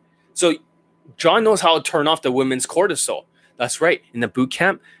shit. So John knows how to turn off the women's cortisol. That's right. In the boot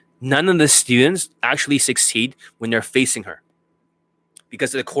camp, none of the students actually succeed when they're facing her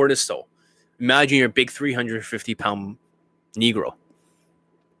because of the cortisol. Imagine you're a big 350-pound Negro.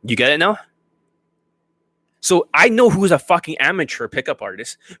 You get it now? So I know who's a fucking amateur pickup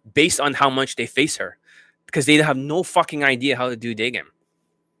artist based on how much they face her because they have no fucking idea how to do day game.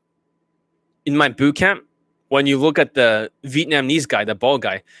 In my boot camp, when you look at the Vietnamese guy, the bald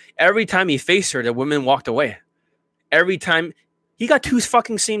guy, every time he faced her, the women walked away. Every time he got 2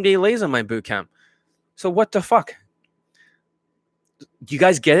 fucking same day lays on my boot camp. So what the fuck? Do you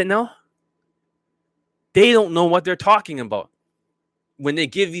guys get it now? They don't know what they're talking about when they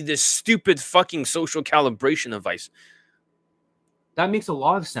give you this stupid fucking social calibration advice. That makes a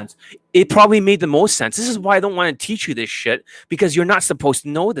lot of sense. It probably made the most sense. This is why I don't want to teach you this shit, because you're not supposed to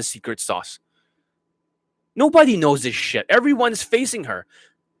know the secret sauce. Nobody knows this shit. Everyone's facing her.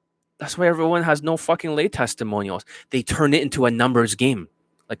 That's why everyone has no fucking lay testimonials. They turn it into a numbers game,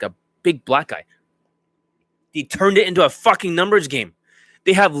 like a big black guy. They turned it into a fucking numbers game.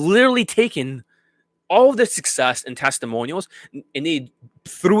 They have literally taken all of the success and testimonials and they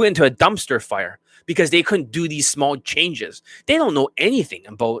threw it into a dumpster fire because they couldn't do these small changes. They don't know anything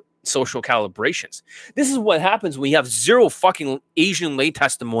about social calibrations. This is what happens when you have 0 fucking Asian lay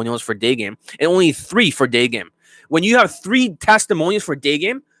testimonials for day game and only 3 for day game. When you have 3 testimonials for day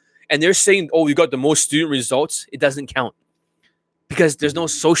game and they're saying, oh, you got the most student results, it doesn't count because there's no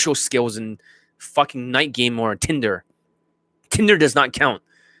social skills in fucking night game or Tinder. Tinder does not count.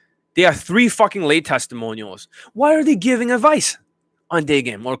 They have 3 fucking lay testimonials. Why are they giving advice on day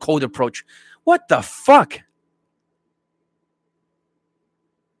game or cold approach? What the fuck?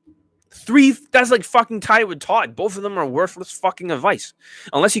 3, that's like fucking tied with Todd. Both of them are worthless fucking advice.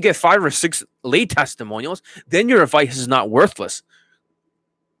 Unless you get 5 or 6 lay testimonials, then your advice is not worthless.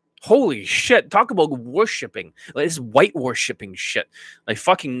 Holy shit. Talk about worshipping. Like this white worshipping shit. Like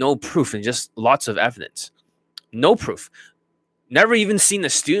fucking no proof and just lots of evidence. No proof. Never even seen a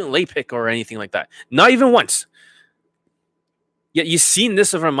student lay pick or anything like that. Not even once. Yet you've seen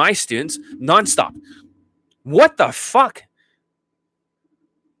this over my students nonstop. What the fuck?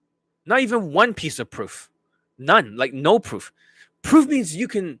 Not even one piece of proof. None. Like no proof. Proof means you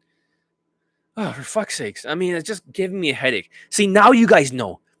can... Oh, for fuck's sakes. I mean, it's just giving me a headache. See, now you guys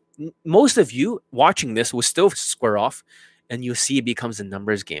know. Most of you watching this will still square off and you'll see it becomes a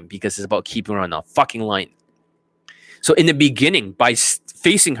numbers game because it's about keeping her on the fucking line. So in the beginning, by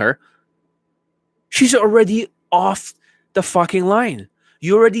facing her, she's already off the fucking line.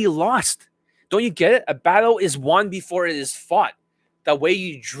 You already lost. Don't you get it? A battle is won before it is fought. The way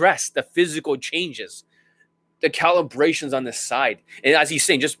you dress, the physical changes, the calibrations on the side. And as he's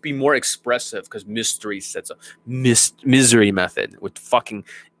saying, just be more expressive because Mystery said so. Misery Method with fucking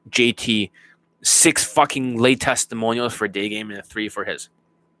JT, 6 fucking late testimonials for Day Game and 3 for his.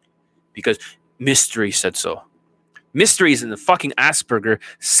 Because Mystery said so. Mystery is in the fucking Asperger,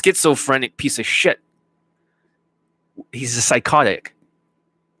 schizophrenic piece of shit. He's a psychotic.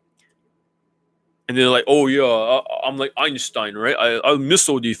 And they're like, oh yeah, I'm like Einstein, right? I'm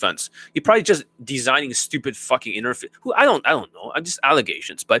missile defense. He probably just designing stupid fucking interface. I don't know. I'm just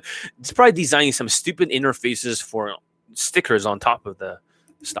allegations, but it's probably designing some stupid interfaces for stickers on top of the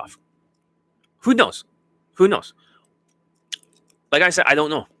stuff. Who knows? Who knows? Like I said, I don't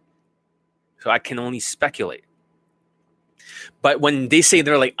know. So I can only speculate. But when they say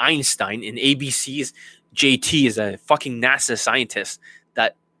they're like Einstein and ABC's JT is a fucking NASA scientist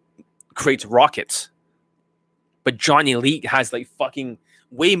that creates rockets, but Johnny Elite has like fucking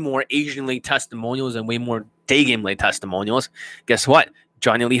way more Asian late testimonials and way more Day Game late testimonials. Guess what?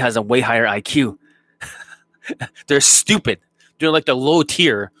 Johnny Elite has a way higher IQ. They're stupid. They're like the low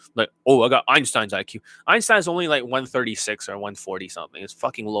tier. Like, oh, I got Einstein's IQ. Einstein's only like 136 or 140 something. It's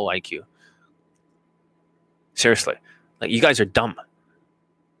fucking low IQ. Seriously. Like, you guys are dumb.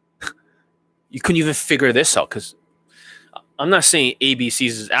 You couldn't even figure this out because I'm not saying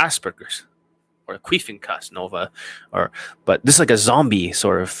ABC's is Asperger's or Queefing Casanova, but this is like a zombie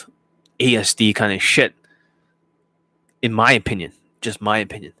sort of ASD kind of shit. In my opinion, just my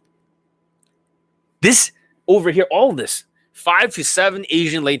opinion. This over here, all this 5 to 7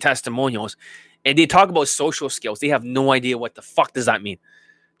 Asian lay testimonials, and they talk about social skills. They have no idea what the fuck does that mean.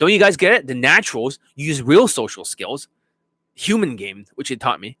 Don't you guys get it? The naturals use real social skills, human game, which they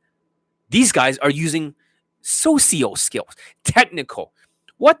taught me. These guys are using socio skills, technical.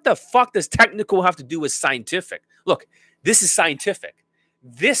 What the fuck does technical have to do with scientific? Look, this is scientific.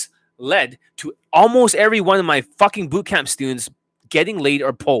 This led to almost every one of my fucking bootcamp students getting laid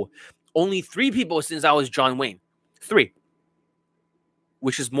or pulled. Only 3 people since I was John Wayne. 3.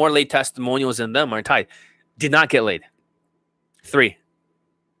 Which is more late testimonials than them are tied. Did not get laid. 3.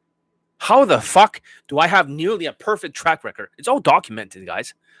 How the fuck do I have nearly a perfect track record? It's all documented,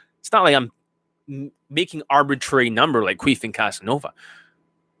 guys. It's not like I'm making arbitrary number like Queefing Casanova.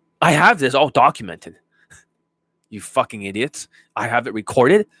 I have this all documented. You fucking idiots. I have it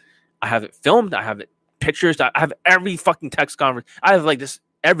recorded. I have it filmed. I have it pictures. I have every fucking text conference. I have like this,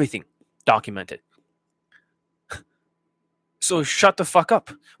 everything documented. So shut the fuck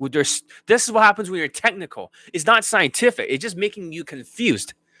up. This is what happens when you're technical. It's not scientific. It's just making you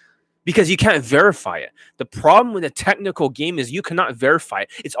confused because you can't verify it. The problem with a technical game is you cannot verify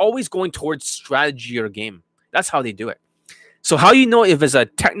it. It's always going towards strategy or game. That's how they do it. So how you know if it's a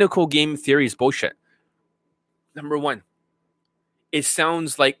technical game theory is bullshit? Number 1, it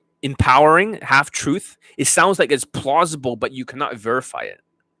sounds like empowering, half truth. It sounds like it's plausible, but you cannot verify it.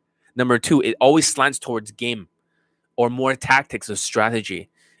 Number 2, it always slants towards game or more tactics or strategy.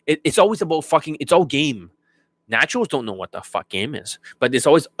 It's always about fucking, it's all game. Naturals don't know what the fuck game is, but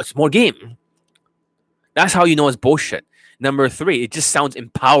it's more game. That's how you know it's bullshit. Number 3, it just sounds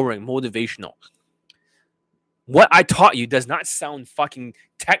empowering, motivational. What I taught you does not sound fucking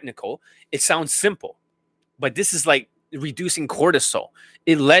technical. It sounds simple. But this is like reducing cortisol.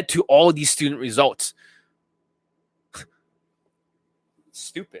 It led to all these student results.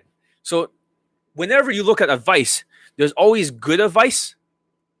 Stupid. So whenever you look at advice, there's always good advice.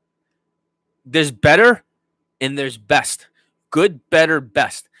 There's better and there's best. Good, better,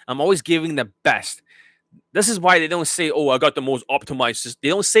 best. I'm always giving the best. This is why they don't say, oh, I got the most optimized system. They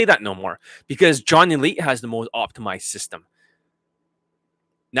don't say that no more because John Elite has the most optimized system.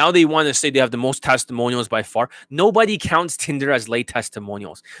 Now they want to say they have the most testimonials by far. Nobody counts Tinder as late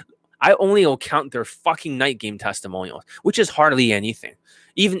testimonials. I only will count their fucking night game testimonials, which is hardly anything.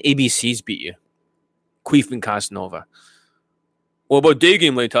 Even ABCs beat you. Queefing Casanova. What about day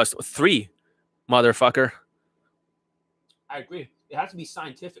game late testimonials? 3, motherfucker. I agree. It has to be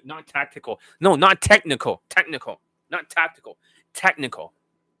scientific, not tactical. No, not technical. Technical. Not tactical. Technical.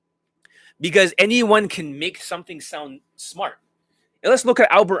 Because anyone can make something sound smart. And let's look at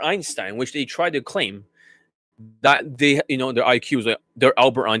Albert Einstein, which they tried to claim that their IQs, they're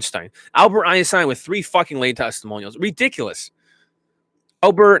Albert Einstein. Albert Einstein with 3 fucking late testimonials. Ridiculous.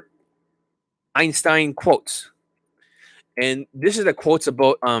 Albert Einstein quotes. And this is the quotes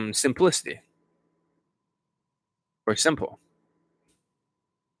about simplicity. Or simple.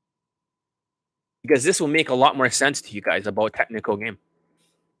 Because this will make a lot more sense to you guys about technical game.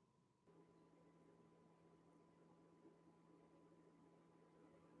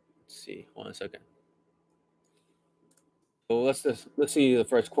 Let's see. 1 second. So let's see the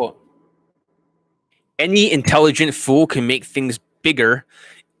first quote. Any intelligent fool can make things bigger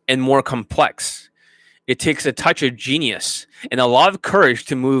and more complex. It takes a touch of genius and a lot of courage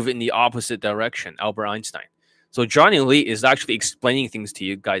to move in the opposite direction. Albert Einstein. So Johnny Lee is actually explaining things to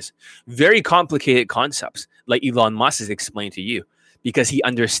you guys, very complicated concepts, like Elon Musk is explaining to you, because he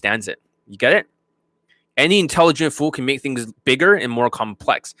understands it. You get it? Any intelligent fool can make things bigger and more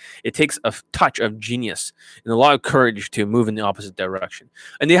complex. It takes a touch of genius and a lot of courage to move in the opposite direction.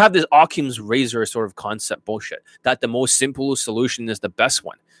 And they have this Occam's razor sort of concept bullshit that the most simple solution is the best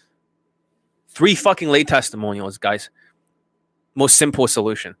one. 3 fucking lay testimonials, guys. Most simple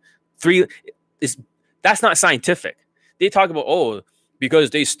solution. 3 is that's not scientific. They talk about because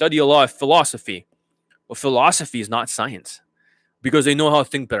they study a lot of philosophy. Well, philosophy is not science because they know how to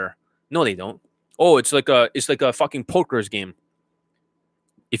think better. No, they don't. It's like a fucking poker's game.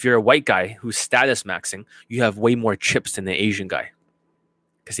 If you're a white guy who's status maxing, you have way more chips than the Asian guy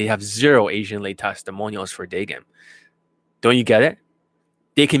because they have 0 Asian lay testimonials for day game. Don't you get it?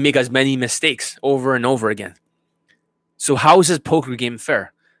 They can make as many mistakes over and over again. So how is this poker game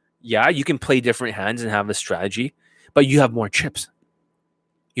fair? Yeah, you can play different hands and have a strategy, but you have more chips.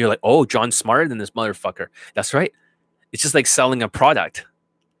 You're like, John's smarter than this motherfucker. That's right. It's just like selling a product.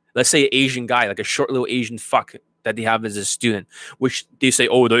 Let's say an Asian guy, like a short little Asian fuck that they have as a student, which they say,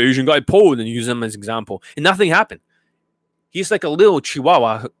 the Asian guy pulled, and use him as an example. And nothing happened. He's like a little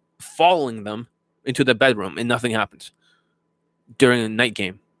chihuahua following them into the bedroom, and nothing happens during a night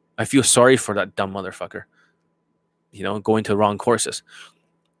game. I feel sorry for that dumb motherfucker. Going to the wrong courses.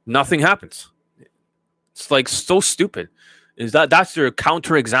 Nothing happens. It's like so stupid. That's their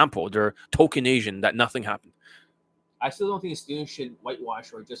counterexample, their token Asian, that nothing happened. I still don't think students should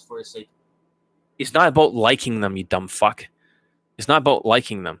whitewash or just for the sake. It's not about liking them, you dumb fuck. It's not about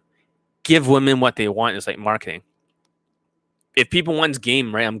liking them. Give women what they want. It's like marketing. If people want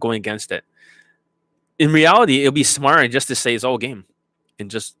game, right, I'm going against it. In reality, it'll be smarter just to say it's all game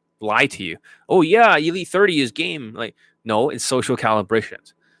and just lie to you. Oh yeah, Elite 30 is game. Like, no, it's social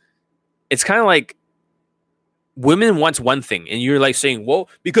calibrations. It's kind of like women wants one thing, and you're like saying, well,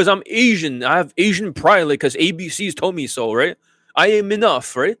 because I'm Asian, I have Asian pride, like, because ABCs told me so, right? I am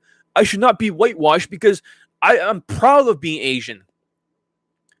enough, right? I should not be whitewashed because I'm proud of being Asian.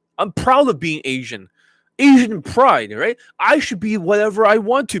 I'm proud of being Asian. Asian pride, right? I should be whatever I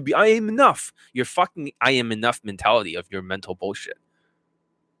want to be. I am enough. Your fucking I am enough mentality of your mental bullshit.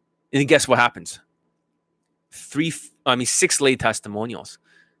 And guess what happens? 6 lay testimonials.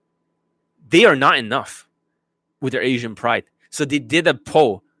 They are not enough with their Asian pride. So they did a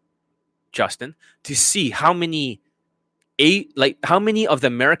poll, Justin, to see how many of the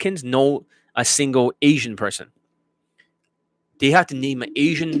Americans know a single Asian person. They have to name an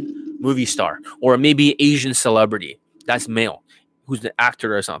Asian movie star or maybe Asian celebrity that's male, who's an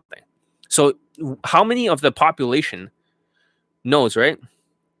actor or something. So how many of the population knows, right?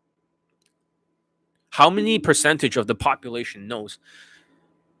 How many percentage of the population knows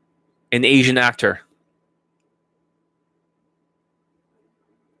an Asian actor?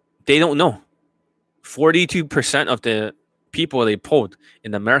 They don't know. 42% of the people they polled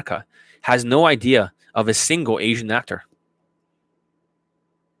in America has no idea of a single Asian actor.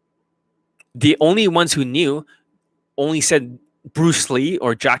 The only ones who knew only said Bruce Lee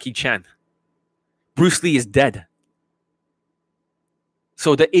or Jackie Chan. Bruce Lee is dead.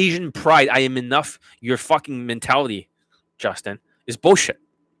 So the Asian pride, I am enough, your fucking mentality, Justin, is bullshit.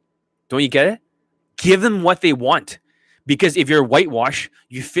 Don't you get it? Give them what they want. Because if you're whitewash,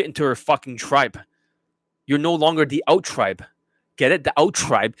 you fit into a fucking tribe. You're no longer the out tribe. Get it? The out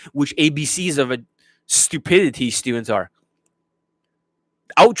tribe, which ABCs of a stupidity students are.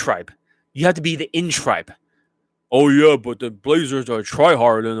 Out tribe. You have to be the in tribe. Oh yeah, but the Blazers are try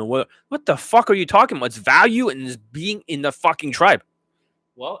hard and what the fuck are you talking about? It's value and it's being in the fucking tribe.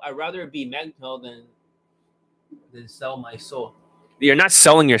 Well, I'd rather be mental than sell my soul. You're not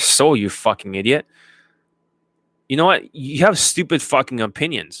selling your soul, you fucking idiot. You know what? You have stupid fucking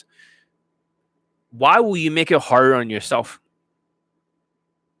opinions. Why will you make it harder on yourself?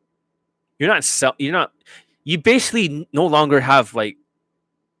 You basically no longer have like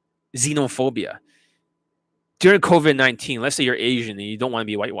xenophobia. During COVID-19, let's say you're Asian and you don't want to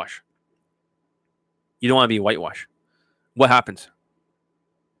be whitewashed. You don't want to be whitewashed. What happens?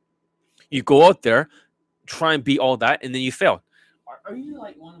 You go out there, try and be all that, and then you fail. Are you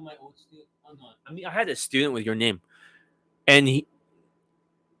like one of my old students? I mean, I had a student with your name, and he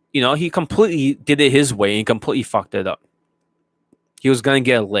completely did it his way and completely fucked it up. He was gonna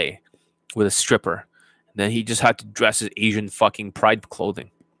get a lay with a stripper, and then he just had to dress his Asian fucking pride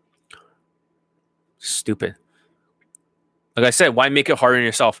clothing. Stupid. Like I said, why make it harder on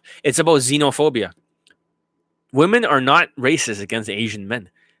yourself? It's about xenophobia. Women are not racist against Asian men.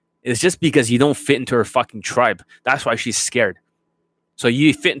 It's just because you don't fit into her fucking tribe. That's why she's scared. So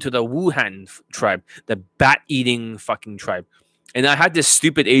you fit into the Wuhan tribe, the bat-eating fucking tribe. And I had this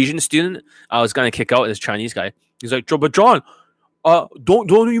stupid Asian student I was gonna kick out, this Chinese guy. He's like, but John,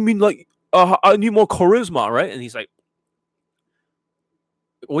 don't you mean like I need more charisma, right? And he's like,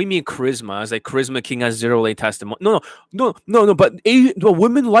 what do you mean charisma? I was like, Charisma King has zero late testimony. No. But the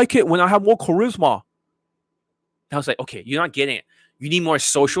women like it when I have more charisma. I was like, okay, you're not getting it. You need more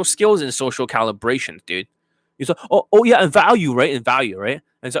social skills and social calibration, dude. He's like, oh yeah, and value, right? And value, right?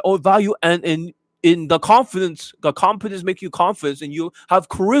 And it's like, oh, value and in the confidence make you confidence, and you have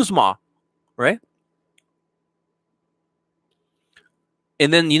charisma, right?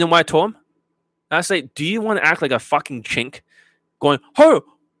 And then you know what I told him? I was like, do you want to act like a fucking chink? Going, hey,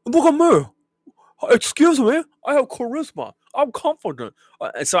 look at me. Excuse me, I have charisma. I'm confident.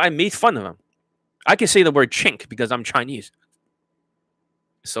 So I made fun of him. I can say the word chink because I'm Chinese.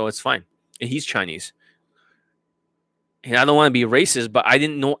 So it's fine. And he's Chinese. And I don't want to be racist, but I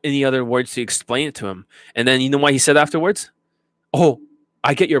didn't know any other words to explain it to him. And then you know what he said afterwards? Oh,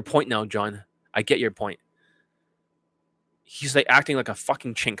 I get your point now, John. I get your point. He's like acting like a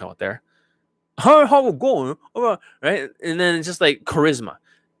fucking chink out there. How it going? Right? And then it's just like charisma.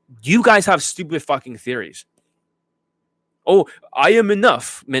 You guys have stupid fucking theories. Oh, I am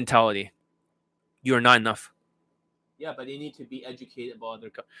enough mentality. You are not enough. Yeah, but you need to be educated about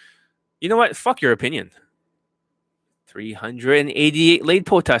other. You know what? Fuck your opinion. 388 laid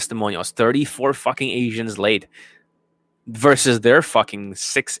poll testimonials. 34 fucking Asians laid. Versus their fucking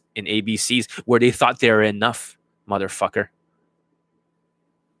 6 in ABCs where they thought they were enough, motherfucker.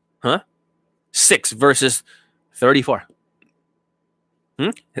 Huh? 6 versus 34.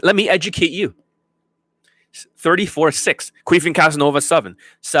 Let me educate you. 34-6. Queefing Casanova 7.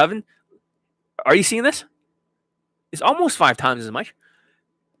 7. Are you seeing this? It's almost 5 times as much.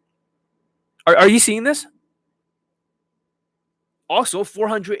 Are you seeing this? Also,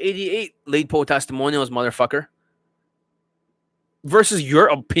 488 laid poll testimonials, motherfucker. Versus your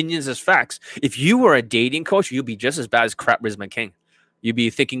opinions as facts. If you were a dating coach, you'd be just as bad as Charisma King. You'd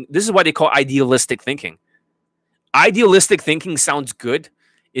be thinking, this is what they call idealistic thinking. Idealistic thinking sounds good.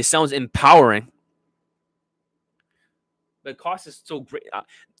 It sounds empowering. The cost is so great.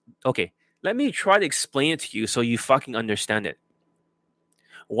 Okay, let me try to explain it to you so you fucking understand it.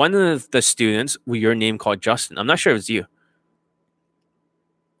 One of the students with your name called Justin, I'm not sure if it's you.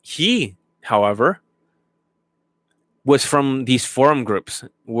 He, however, was from these forum groups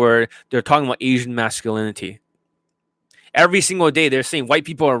where they're talking about Asian masculinity. Every single day, they're saying white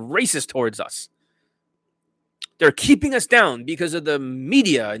people are racist towards us. They're keeping us down because of the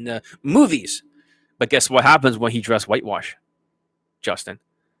media and the movies. But guess what happens when he dressed whitewash, Justin?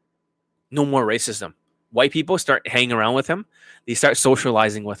 No more racism. White people start hanging around with him. They start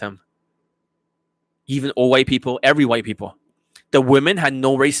socializing with him. Even old white people, every white people. The women had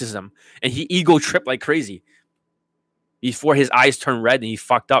no racism. And he ego tripped like crazy. Before his eyes turned red and he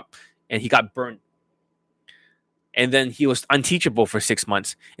fucked up and he got burned. And then he was unteachable for 6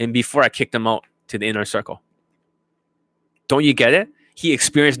 months. And before I kicked him out to the inner circle. Don't you get it? He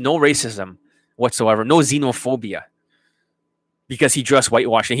experienced no racism whatsoever, no xenophobia. Because he dressed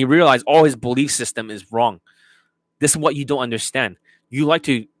whitewash and he realized all his belief system is wrong. This is what you don't understand. You like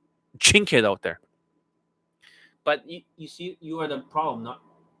to chink it out there. But you see, you are the problem, not.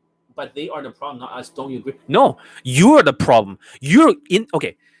 But they are the problem, not us. Don't you agree? No, you are the problem. You're in.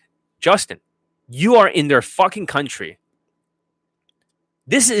 Okay, Justin, you are in their fucking country.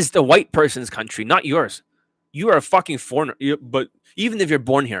 This is the white person's country, not yours. You are a fucking foreigner. But even if you're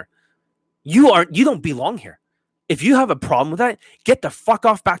born here, you don't belong here. If you have a problem with that, get the fuck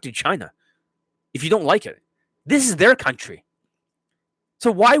off back to China. If you don't like it, this is their country.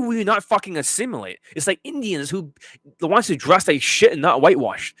 So why will you not fucking assimilate? It's like Indians who wants to dress like shit and not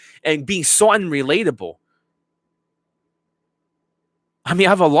whitewash and being so unrelatable. I mean, I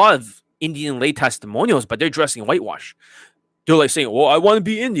have a lot of Indian lay testimonials, but they're dressing whitewash. They're like saying, well, I want to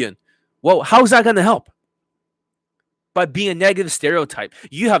be Indian. Well, how's that going to help? By being a negative stereotype.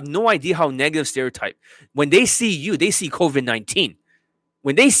 You have no idea how negative stereotype. When they see you, they see COVID-19.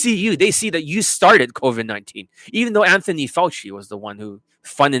 When they see you, they see that you started COVID-19. Even though Anthony Fauci was the one who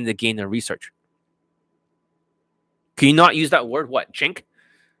funded the gain of research. Can you not use that word? What? Chink?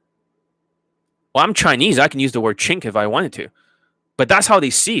 Well, I'm Chinese. I can use the word chink if I wanted to. But that's how they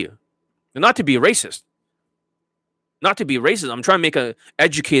see you. And not to be racist. Not to be racist. I'm trying to make an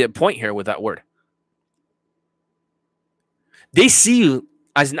educated point here with that word. They see you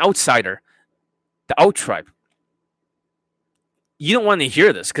as an outsider. The out tribe. You don't want to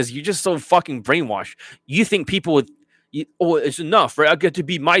hear this because you're just so fucking brainwashed. You think people would, oh, it's enough, right? I get to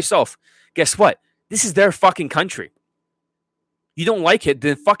be myself. Guess what? This is their fucking country. You don't like it,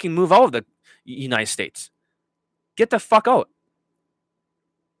 then fucking move out of the United States. Get the fuck out.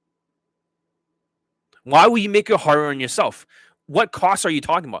 Why will you make it harder on yourself? What costs are you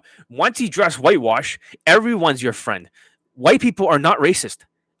talking about? Once you dress whitewash, everyone's your friend. White people are not racist.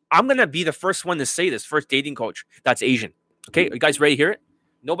 I'm going to be the first one to say this, first dating coach that's Asian. Okay, are you guys ready to hear it?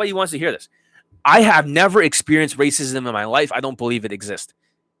 Nobody wants to hear this. I have never experienced racism in my life. I don't believe it exists.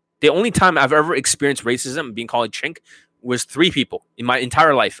 The only time I've ever experienced racism, being called a chink, was 3 people in my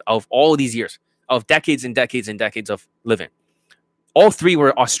entire life of all these years, of decades and decades and decades of living. All 3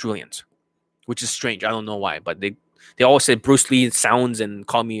 were Australians, which is strange. I don't know why, but they all said Bruce Lee sounds and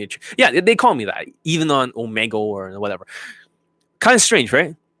call me they call me that, even on Omegle or whatever. Kind of strange,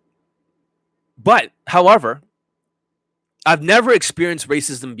 right? But, however, I've never experienced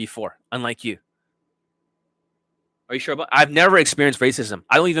racism before, unlike you. Are you sure about? I've never experienced racism.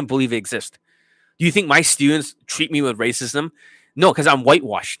 I don't even believe it exists. Do you think my students treat me with racism? No, because I'm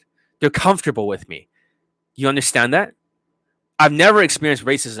whitewashed. They're comfortable with me. You understand that? I've never experienced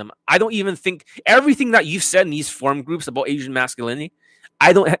racism. I don't even think everything that you've said in these forum groups about Asian masculinity,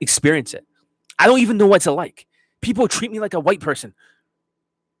 I don't experience it. I don't even know what it's like. People treat me like a white person.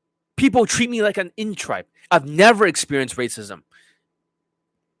 People treat me like an in-tribe. I've never experienced racism.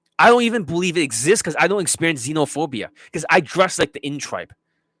 I don't even believe it exists because I don't experience xenophobia because I dress like the in-tribe.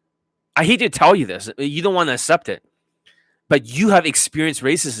 I hate to tell you this. You don't want to accept it. But you have experienced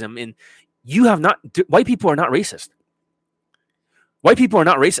racism and you have not. White people are not racist. White people are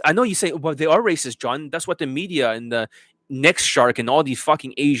not racist. I know you say, well, they are racist, John. That's what the media and the Next Shark and all these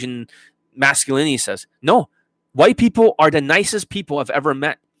fucking Asian masculinity says. No, white people are the nicest people I've ever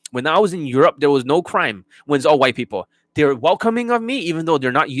met. When I was in Europe, there was no crime when it's all white people. They're welcoming of me, even though they're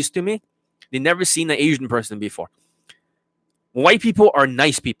not used to me. They've never seen an Asian person before. White people are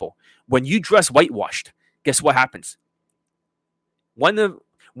nice people. When you dress whitewashed, guess what happens?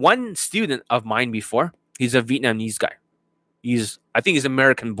 One student of mine before, he's a Vietnamese guy. I think he's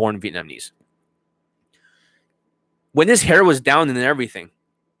American-born Vietnamese. When his hair was down and everything,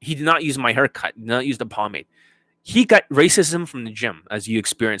 he did not use my haircut, did not use the pomade. He got racism from the gym, as you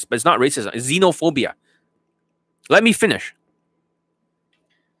experienced, but it's not racism. It's xenophobia. Let me finish.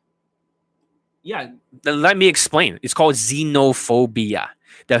 Yeah, then let me explain. It's called xenophobia,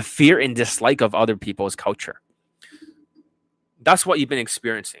 the fear and dislike of other people's culture. That's what you've been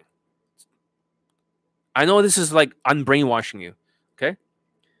experiencing. I know this is like unbrainwashing you, okay?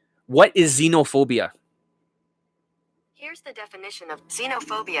 What is xenophobia? Here's the definition of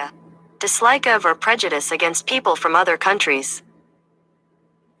xenophobia. Dislike of or prejudice against people from other countries.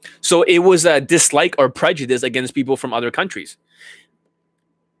 So it was a dislike or prejudice against people from other countries.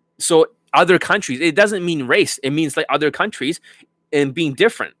 So other countries, it doesn't mean race. It means like other countries and being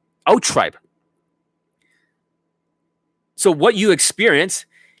different. Out-tribe. So what you experience,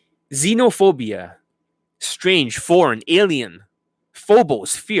 xenophobia, strange, foreign, alien,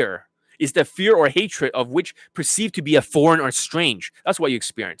 phobos, fear, is the fear or hatred of which perceived to be a foreign or strange. That's what you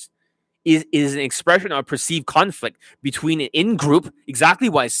experience. Is an expression of perceived conflict between an in-group, exactly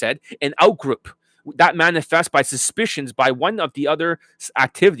what I said, and out-group. That manifests by suspicions by one of the other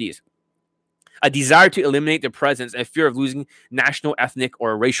activities. A desire to eliminate their presence and fear of losing national, ethnic,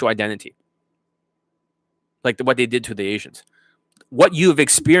 or racial identity. Like what they did to the Asians. What you have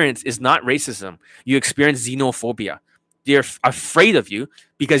experienced is not racism. You experience xenophobia. They're afraid of you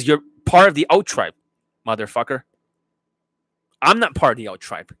because you're part of the out-tribe, motherfucker. I'm not part of the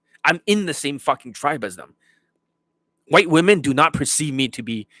out-tribe. I'm in the same fucking tribe as them. White women do not perceive me to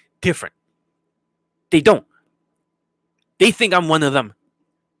be different. They don't. They think I'm one of them.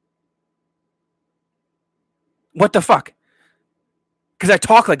 What the fuck? Because I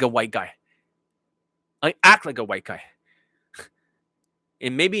talk like a white guy. I act like a white guy.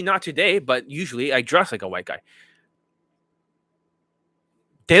 And maybe not today, but usually I dress like a white guy.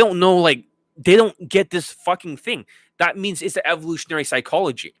 They don't know, they don't get this fucking thing. That means it's the evolutionary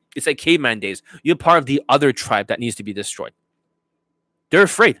psychology. It's like caveman days. You're part of the other tribe that needs to be destroyed. They're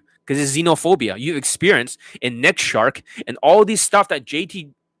afraid because it's xenophobia. You've experienced in Next Shark and all these stuff that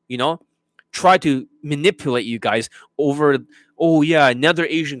JT, tried to manipulate you guys over, oh yeah, another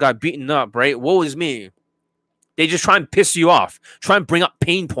Asian got beaten up, right? Woe is me. They just try and piss you off, try and bring up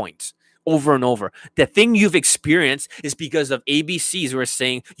pain points over and over. The thing you've experienced is because of ABCs who are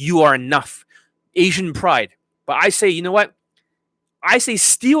saying you are enough. Asian pride. But I say, you know what? I say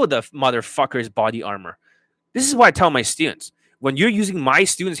steal the motherfucker's body armor. This is what I tell my students. When you're using my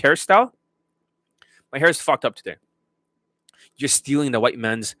student's hairstyle, my hair is fucked up today. You're stealing the white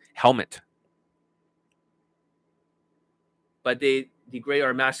man's helmet. But they degrade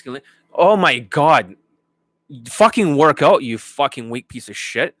our masculine. Oh my God. Fucking work out, you fucking weak piece of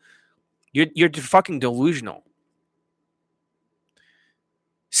shit. You're fucking delusional.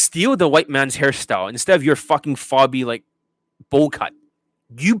 Steal the white man's hairstyle instead of your fucking fobby like bowl cut.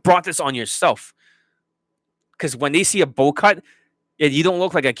 You brought this on yourself. Because when they see a bowl cut, and you don't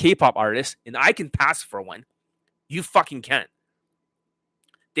look like a K-pop artist, and I can pass for one, you fucking can't.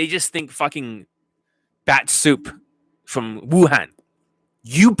 They just think fucking bat soup from Wuhan.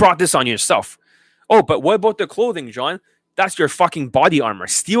 You brought this on yourself. Oh, but what about the clothing, John? That's your fucking body armor.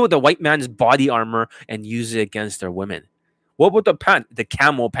 Steal the white man's body armor and use it against their women. What about the pants? The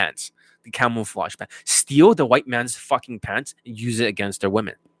camel pants. The camouflage pants. Steal the white man's fucking pants and use it against their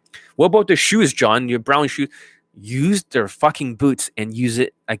women. What about the shoes, John? Your brown shoes. Use their fucking boots and use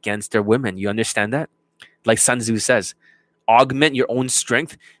it against their women. You understand that? Like Sun Tzu says, augment your own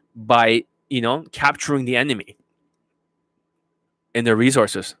strength by, capturing the enemy and their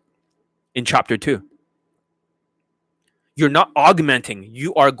resources in chapter 2. You're not augmenting.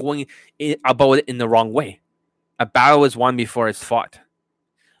 You are going about it in the wrong way. A battle is won before it's fought.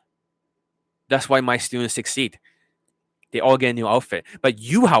 That's why my students succeed. They all get a new outfit. But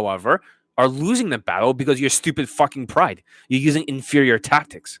you, however, are losing the battle because of your stupid fucking pride. You're using inferior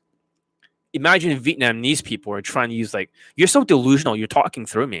tactics. Imagine Vietnamese people are trying to use you're so delusional. You're talking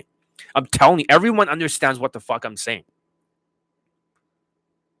through me. I'm telling you, everyone understands what the fuck I'm saying.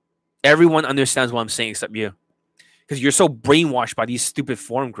 Everyone understands what I'm saying except you. Because you're so brainwashed by these stupid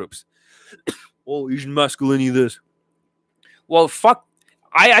forum groups. Oh, Asian masculinity this. Well, fuck.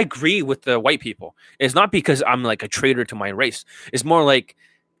 I agree with the white people. It's not because I'm like a traitor to my race. It's more like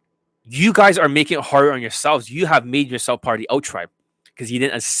you guys are making it harder on yourselves. You have made yourself part of the out tribe because you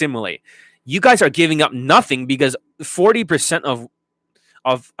didn't assimilate. You guys are giving up nothing because 40%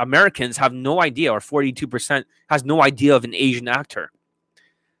 of Americans have no idea, or 42% has no idea of an Asian actor.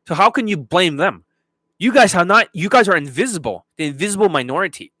 So how can you blame them? You guys are invisible, the invisible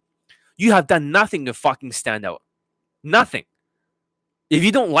minority. You have done nothing to fucking stand out. Nothing. If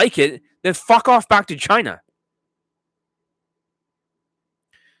you don't like it, then fuck off back to China.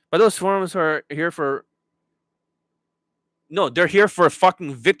 But those forums are here for... No, they're here for a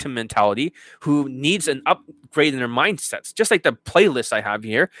fucking victim mentality who needs an upgrade in their mindsets. Just like the playlist I have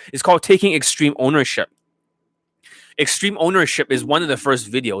here is called Taking Extreme Ownership. Extreme Ownership is one of the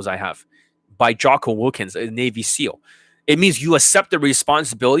first videos I have by Jocko Wilkins, a Navy SEAL. It means you accept the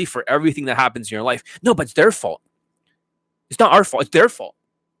responsibility for everything that happens in your life. No, but it's their fault. It's not our fault. It's their fault.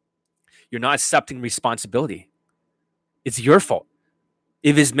 You're not accepting responsibility. It's your fault.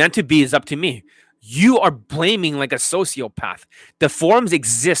 If it's meant to be, it's up to me. You are blaming like a sociopath. The forums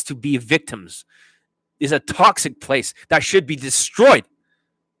exist to be victims. It's a toxic place that should be destroyed.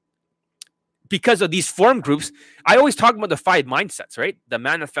 Because of these forum groups, I always talk about the 5 mindsets, right? The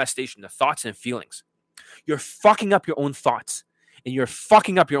manifestation, the thoughts and feelings. You're fucking up your own thoughts and you're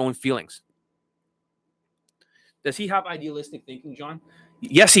fucking up your own feelings. Does he have idealistic thinking, John?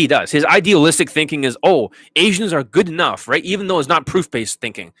 Yes, he does. His idealistic thinking is, Asians are good enough, right? Even though it's not proof-based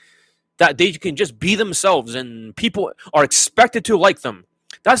thinking. That they can just be themselves and people are expected to like them.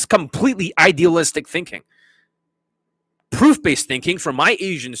 That's completely idealistic thinking. Proof-based thinking for my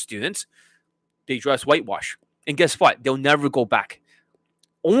Asian students, they dress whitewash. And guess what? They'll never go back.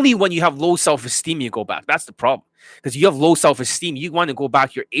 Only when you have low self-esteem, you go back. That's the problem. Because you have low self-esteem, you want to go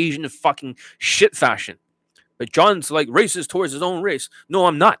back to your Asian fucking shit fashion. But John's like racist towards his own race. No,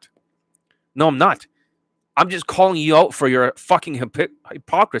 I'm not. I'm just calling you out for your fucking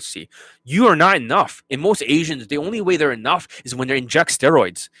hypocrisy. You are not enough. In most Asians, the only way they're enough is when they inject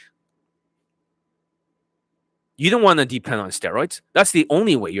steroids. You don't want to depend on steroids. That's the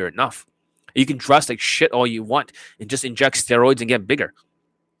only way you're enough. You can dress like shit all you want and just inject steroids and get bigger.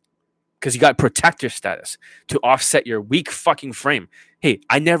 Because you got protector status to offset your weak fucking frame. Hey,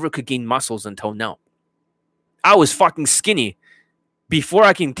 I never could gain muscles until now. I was fucking skinny before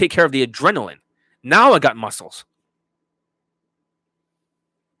I can take care of the adrenaline. Now I got muscles.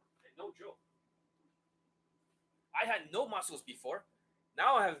 No joke. I had no muscles before.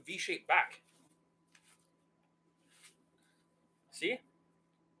 Now I have a V-shaped back. See?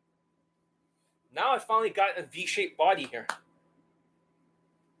 Now I finally got a V-shaped body here.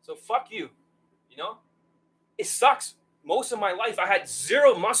 So fuck you. You know? It sucks. Most of my life I had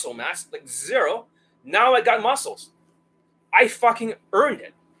zero muscle mass. Like zero. Now I got muscles. I fucking earned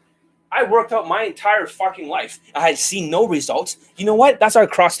it. I worked out my entire fucking life. I had seen no results. You know what? That's our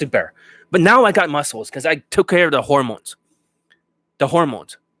cross to bear. But now I got muscles because I took care of the hormones.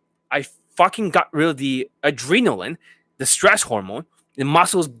 I fucking got rid of the adrenaline the stress hormone, the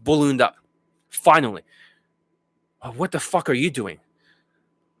muscles ballooned up. Finally. What the fuck are you doing?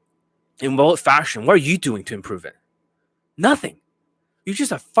 In what fashion? What are you doing to improve it? Nothing. You're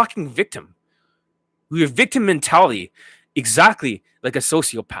just a fucking victim. Your victim mentality, exactly like a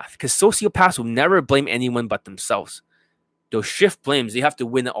sociopath. Because sociopaths will never blame anyone but themselves. They'll shift blames. They have to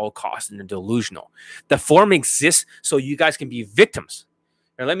win at all costs, and they're delusional. The forum exists so you guys can be victims.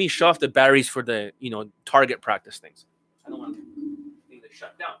 Now, let me shut off the batteries for the target practice things. I don't want things to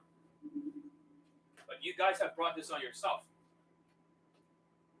shut down. But you guys have brought this on yourself.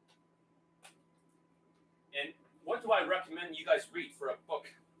 And what do I recommend you guys read for a book?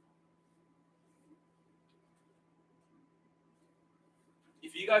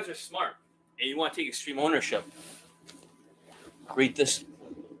 If you guys are smart and you want to take extreme ownership, read this.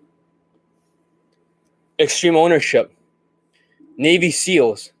 Extreme Ownership. Navy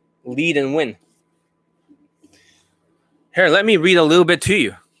SEALs lead and win. Here, let me read a little bit to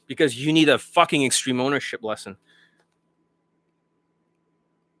you because you need a fucking extreme ownership lesson.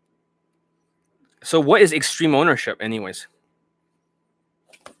 So what is extreme ownership anyways?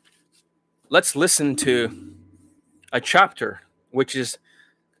 Let's listen to a chapter which is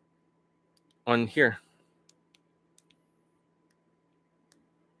on here.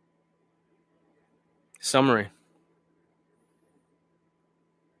 Summary.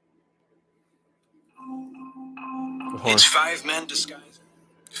 It's 5 men disguised.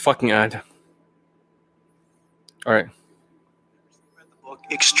 Fucking ad. All right. Read the book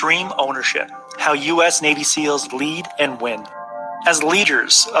Extreme Ownership: How U.S. Navy SEALs Lead and Win. As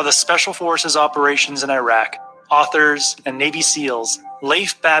leaders of the Special Forces operations in Iraq, authors and Navy SEALs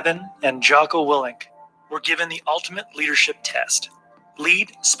Leif Babin and Jocko Willink were given the ultimate leadership test.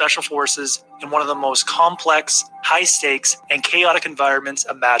 Lead Special Forces in one of the most complex, high-stakes, and chaotic environments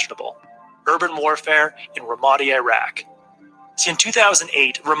imaginable: urban warfare in Ramadi, Iraq. See, in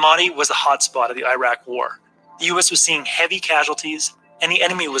 2008, Ramadi was the hotspot of the Iraq War. The U.S. was seeing heavy casualties, and the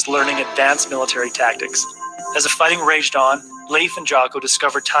enemy was learning advanced military tactics. As the fighting raged on, Leif and Jocko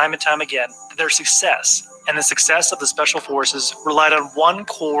discovered time and time again that their success and the success of the Special Forces relied on one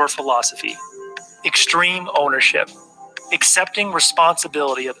core philosophy: extreme ownership. Accepting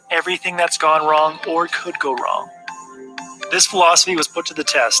responsibility of everything that's gone wrong or could go wrong. This philosophy was put to the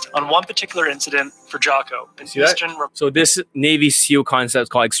test on one particular incident for Jocko. So this Navy SEAL concept is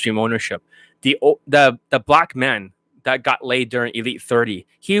called extreme ownership. The black man that got laid during Elite 30,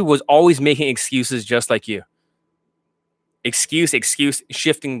 he was always making excuses just like you. Excuse,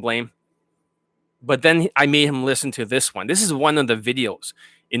 shifting blame. But then I made him listen to this one. This is one of the videos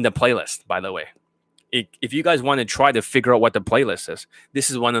in the playlist, by the way. If you guys want to try to figure out what the playlist is, this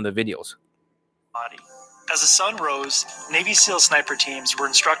is one of the videos. As the sun rose, Navy SEAL sniper teams were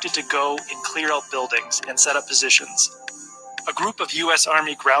instructed to go and clear out buildings and set up positions. A group of U.S.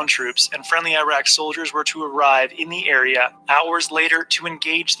 Army ground troops and friendly Iraq soldiers were to arrive in the area hours later to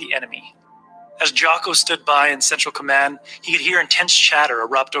engage the enemy. As Jocko stood by in Central Command, he could hear intense chatter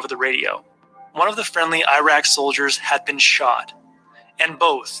erupt over the radio. One of the friendly Iraq soldiers had been shot, and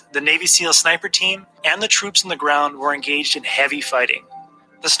both the Navy SEAL sniper team and the troops on the ground were engaged in heavy fighting.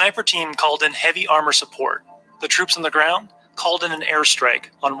 The sniper team called in heavy armor support. The troops on the ground called in an airstrike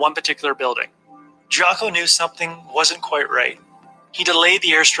on one particular building. Jocko knew something wasn't quite right. He delayed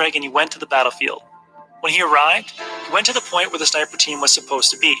the airstrike and he went to the battlefield. When he arrived, he went to the point where the sniper team was supposed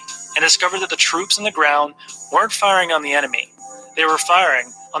to be and discovered that the troops on the ground weren't firing on the enemy. They were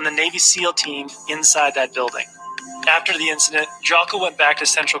firing on the Navy SEAL team inside that building. After the incident, Jocko went back to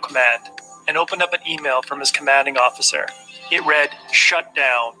Central Command and opened up an email from his commanding officer. It read, "Shut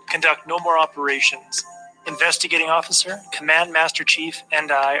down. Conduct no more operations. Investigating officer, Command Master Chief,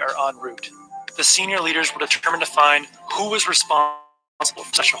 and I are en route." The senior leaders were determined to find who was responsible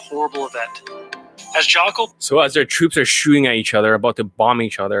for such a horrible event. So as their troops are shooting at each other, about to bomb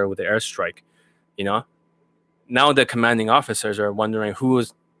each other with the airstrike, now the commanding officers are wondering who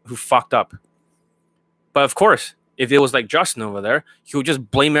fucked up. But of course, if it was like Justin over there, he would just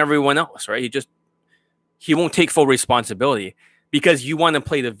blame everyone else, right? He won't take full responsibility because you want to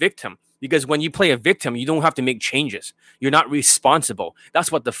play the victim. Because when you play a victim, you don't have to make changes. You're not responsible.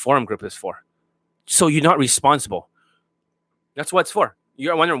 That's what the forum group is for. So you're not responsible. That's what it's for.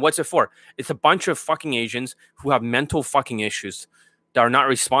 You're wondering, what's it for? It's a bunch of fucking Asians who have mental fucking issues that are not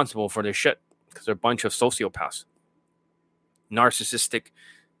responsible for their shit because they're a bunch of sociopaths, narcissistic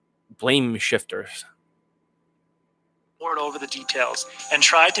blame shifters. Poured over the details and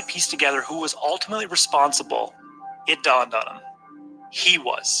tried to piece together who was ultimately responsible. It dawned on him. He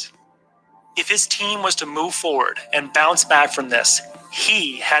was. If his team was to move forward and bounce back from this,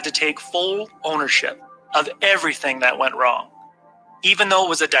 he had to take full ownership. of everything that went wrong. Even though it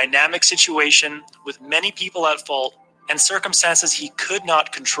was a dynamic situation with many people at fault and circumstances he could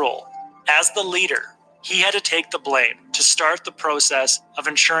not control, as the leader, he had to take the blame to start the process of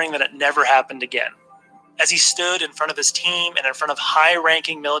ensuring that it never happened again. As he stood in front of his team and in front of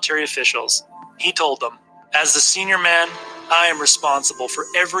high-ranking military officials, he told them, "As the senior man, I am responsible for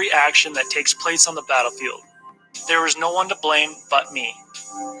every action that takes place on the battlefield. There is no one to blame but me.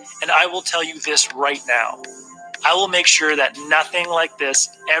 And I will tell you this right now. I will make sure that nothing like this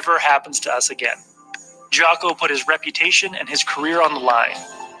ever happens to us again." Jocko put his reputation and his career on the line.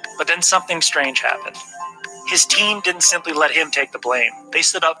 But then something strange happened. His team didn't simply let him take the blame. They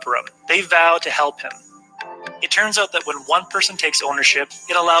stood up for him. They vowed to help him. It turns out that when one person takes ownership,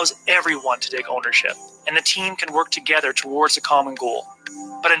 it allows everyone to take ownership, and the team can work together towards a common goal.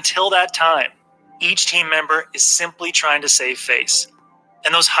 But until that time, each team member is simply trying to save face.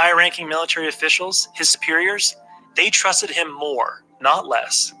 And those high-ranking military officials, his superiors, they trusted him more, not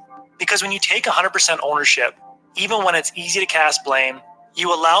less. Because when you take 100% ownership, even when it's easy to cast blame,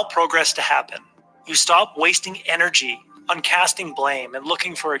 you allow progress to happen. You stop wasting energy on casting blame and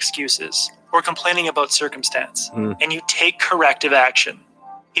looking for excuses or complaining about circumstance, and you take corrective action.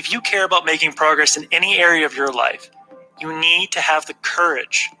 If you care about making progress in any area of your life, you need to have the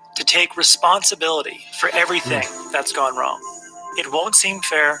courage to take responsibility for everything that's gone wrong. It won't seem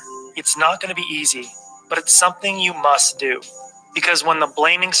fair, it's not going to be easy, but it's something you must do. Because when the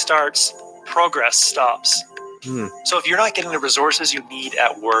blaming starts, progress stops. So if you're not getting the resources you need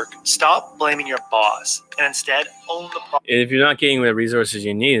at work, stop blaming your boss and instead own the problem. If you're not getting the resources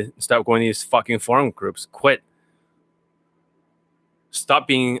you need, stop going to these fucking forum groups. Quit. Stop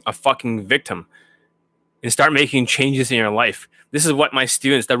being a fucking victim and start making changes in your life. This is what my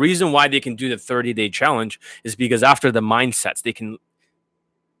students, the reason why they can do the 30-day challenge is because after the mindsets, they can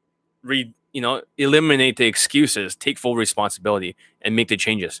eliminate the excuses, take full responsibility, and make the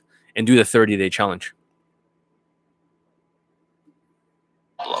changes and do the 30-day challenge.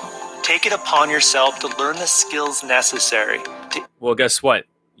 Take it upon yourself to learn the skills necessary. Well, guess what?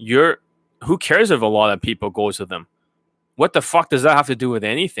 Who cares if a lot of people go to them? What the fuck does that have to do with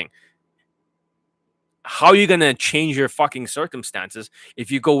anything? How are you going to change your fucking circumstances if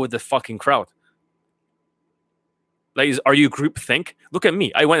you go with the fucking crowd? Like, are you groupthink? Look at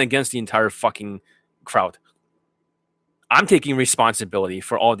me. I went against the entire fucking crowd. I'm taking responsibility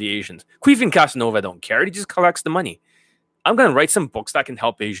for all the Asians. Queefing Casanova don't care. He just collects the money. I'm going to write some books that can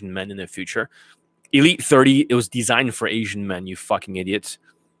help Asian men in the future. Elite 30, it was designed for Asian men, you fucking idiots.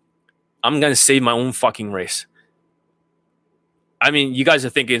 I'm going to save my own fucking race. I mean, you guys are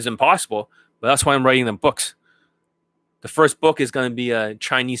thinking it's impossible, but that's why I'm writing them books. The first book is going to be a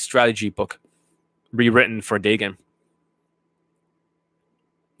Chinese strategy book, rewritten for a day game.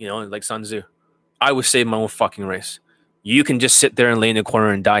 You know, like Sun Tzu. I would save my own fucking race. You can just sit there and lay in the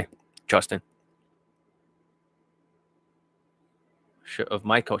corner and die, Justin. Of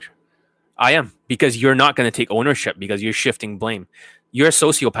my coach. I am, because you're not going to take ownership because you're shifting blame. You're a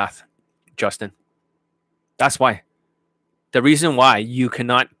sociopath, Justin. That's why. The reason why you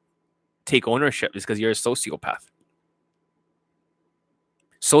cannot take ownership is because you're a sociopath.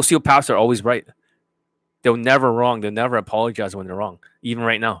 Sociopaths are always right. They're never wrong. They'll never apologize when they're wrong, even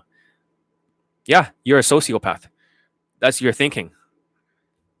right now. Yeah, you're a sociopath. That's your thinking.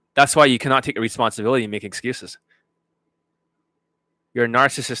 That's why you cannot take responsibility and make excuses. You're a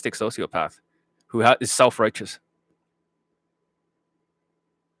narcissistic sociopath who is self-righteous.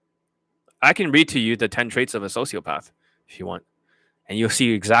 I can read to you the 10 traits of a sociopath if you want, and you'll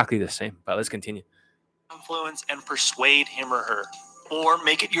see exactly the same. But let's continue. Influence and persuade him or her, or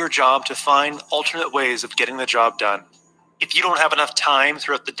make it your job to find alternate ways of getting the job done. If you don't have enough time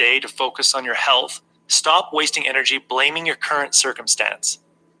throughout the day to focus on your health, stop wasting energy blaming your current circumstance.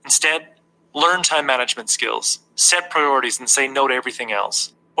 Instead, learn time management skills, set priorities and say no to everything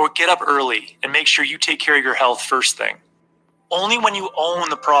else, or get up early and make sure you take care of your health first thing. Only when you own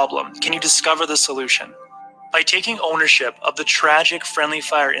the problem can you discover the solution. By taking ownership of the tragic friendly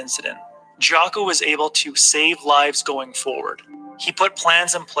fire incident, Jocko was able to save lives going forward. He put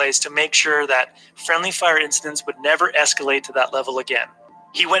plans in place to make sure that friendly fire incidents would never escalate to that level again.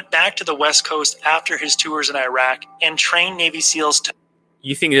 He went back to the West Coast after his tours in Iraq and trained Navy SEALs to...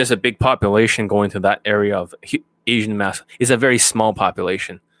 You think there's a big population going to that area of Asian mass? It's a very small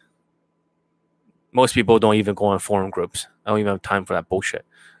population. Most people don't even go on forum groups. I don't even have time for that bullshit.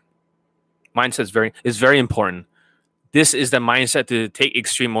 Mindset is very important. This is the mindset to take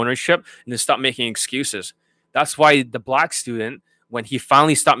extreme ownership and to stop making excuses. That's why the black student, when he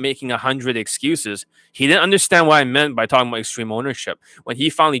finally stopped making 100 excuses, he didn't understand what I meant by talking about extreme ownership. When he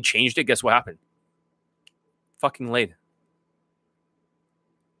finally changed it, guess what happened? fucking late.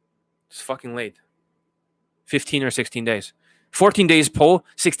 Just fucking late. 15 or 16 days. 14 days poll,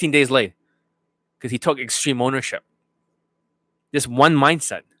 16 days late. Because he took extreme ownership. This one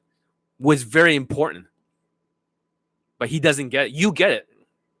mindset was very important. But he doesn't get it. You get it.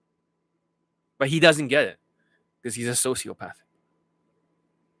 But he doesn't get it. Because he's a sociopath.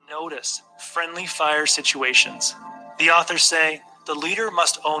 Notice friendly fire situations. The authors say the leader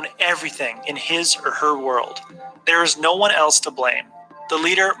must own everything in his or her world. There is no one else to blame. The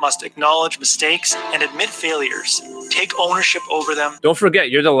leader must acknowledge mistakes and admit failures. Take ownership over them. Don't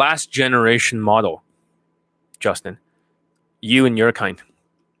forget, you're the last generation model, Justin. You and your kind.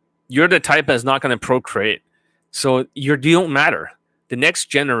 You're the type that's not going to procreate. So you don't matter. The next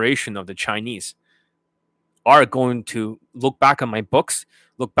generation of the Chinese are going to look back on my books,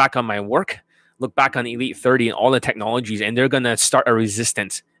 look back on my work, look back on Elite 30 and all the technologies, and they're going to start a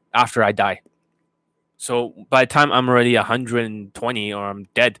resistance after I die. So by the time I'm already 120 or I'm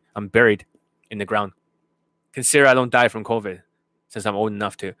dead, I'm buried in the ground. Consider I don't die from COVID since I'm old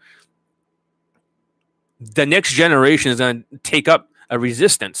enough to. The next generation is going to take up a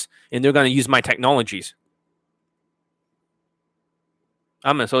resistance and they're going to use my technologies.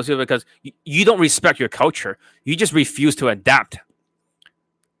 I'm a sociopath because you don't respect your culture. You just refuse to adapt.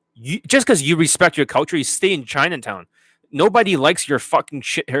 Just because you respect your culture, you stay in Chinatown. Nobody likes your fucking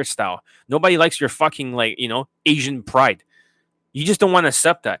shit hairstyle. Nobody likes your fucking, Asian pride. You just don't want to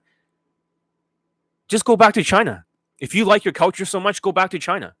accept that. Just go back to China. If you like your culture so much, go back to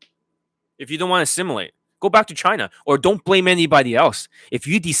China. If you don't want to assimilate, go back to China. Or don't blame anybody else. If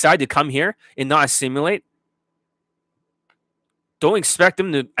you decide to come here and not assimilate, don't expect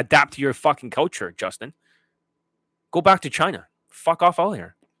them to adapt to your fucking culture, Justin. Go back to China. Fuck off out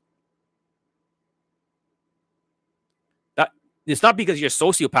here. It's not because you're a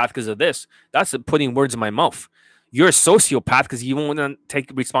sociopath because of this. That's putting words in my mouth. You're a sociopath because you won't want to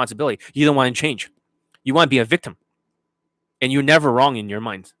take responsibility. You don't want to change. You want to be a victim. And you're never wrong in your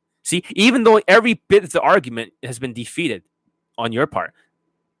mind. See, even though every bit of the argument has been defeated on your part,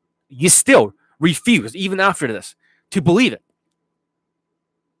 you still refuse, even after this, to believe it.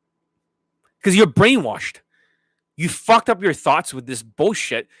 Because you're brainwashed. You fucked up your thoughts with this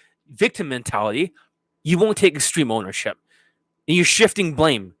bullshit victim mentality. You won't take extreme ownership. And you're shifting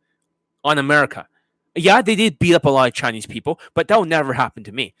blame on America. Yeah, they did beat up a lot of Chinese people, but that will never happen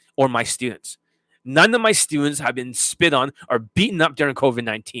to me or my students. None of my students have been spit on or beaten up during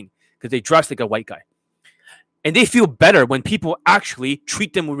COVID-19 because they dress like a white guy. And they feel better when people actually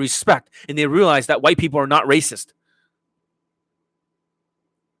treat them with respect and they realize that white people are not racist.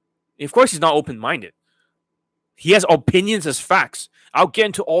 Of course, he's not open-minded. He has opinions as facts. I'll get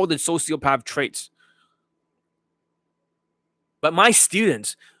into all the sociopath traits. But my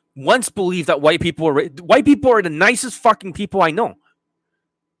students once believed that white people are the nicest fucking people I know.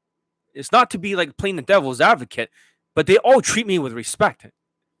 It's not to be like playing the devil's advocate, but they all treat me with respect.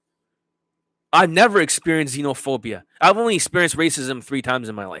 I've never experienced xenophobia. I've only experienced racism 3 times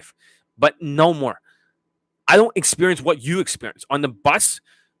in my life, but no more. I don't experience what you experience. On the bus,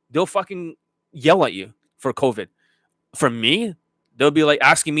 they'll fucking yell at you for COVID. For me, they'll be like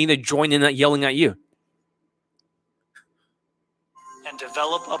asking me to join in that yelling at you. And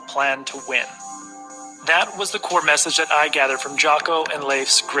develop a plan to win. That was the core message that I gathered from Jocko and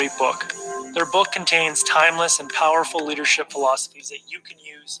Leif's great book. Their book contains timeless and powerful leadership philosophies that you can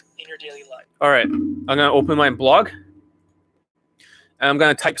use in your daily life. All right, I'm going to open my blog. And I'm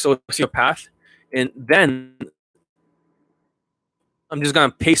going to type sociopath. And then I'm just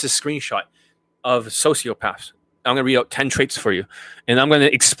going to paste a screenshot of sociopaths. I'm going to read out 10 traits for you. And I'm going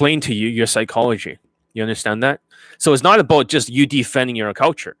to explain to you your psychology. You understand that? So it's not about just you defending your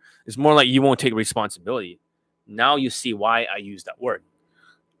culture. It's more like you won't take responsibility. Now you see why I use that word.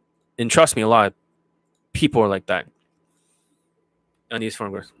 And trust me, a lot of people are like that on these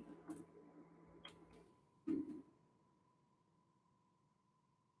forums.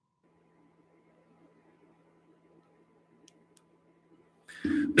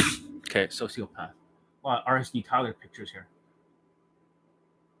 Okay, sociopath. A lot of RSD Tyler pictures here.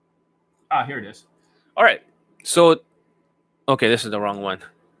 Here it is. All right. So, okay, this is the wrong one.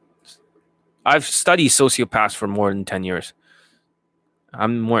 I've studied sociopaths for more than 10 years.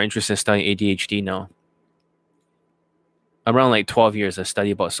 I'm more interested in studying ADHD now. Around like 12 years, I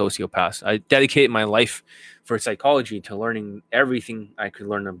studied about sociopaths. I dedicated my life for psychology to learning everything I could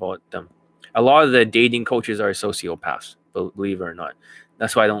learn about them. A lot of the dating coaches are sociopaths, believe it or not.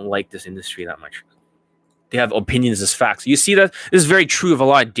 That's why I don't like this industry that much. They have opinions as facts. You see that? This is very true of a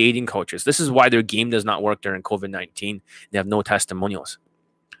lot of dating coaches. This is why their game does not work during COVID-19. They have no testimonials.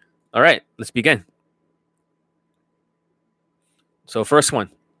 All right, let's begin. So first one,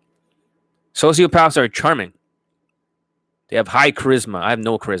 sociopaths are charming. They have high charisma. I have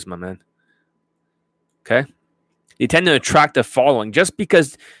no charisma, man. Okay? They tend to attract a following just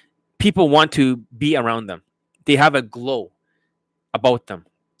because people want to be around them. They have a glow about them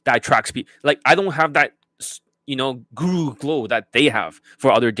that attracts people. Like, I don't have that, guru glow that they have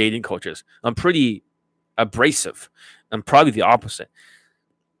for other dating coaches. I'm pretty abrasive. I'm probably the opposite.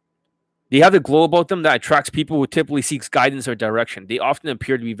 They have a glow about them that attracts people who typically seeks guidance or direction. They often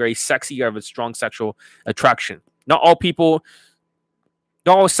appear to be very sexy or have a strong sexual attraction. Not all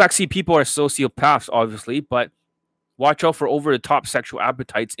sexy people are sociopaths, obviously, but watch out for over-the-top sexual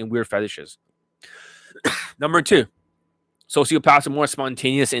appetites and weird fetishes. Number 2, sociopaths are more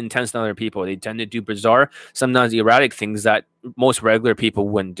spontaneous and intense than other people. They tend to do bizarre, sometimes erratic things that most regular people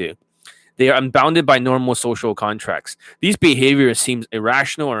wouldn't do. They are unbounded by normal social contracts. These behaviors seem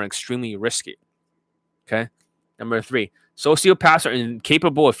irrational or extremely risky. Okay? Number 3, sociopaths are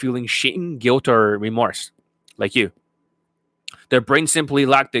incapable of feeling shame, guilt, or remorse, like you. Their brains simply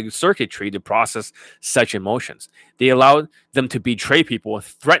lack the circuitry to process such emotions. They allow them to betray people,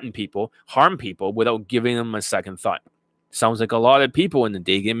 threaten people, harm people without giving them a second thought. Sounds like a lot of people in the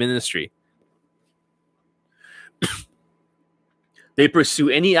dating industry. They pursue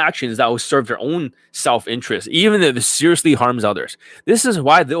any actions that will serve their own self-interest, even if it seriously harms others. This is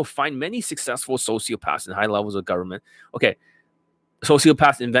why they'll find many successful sociopaths in high levels of government. Okay,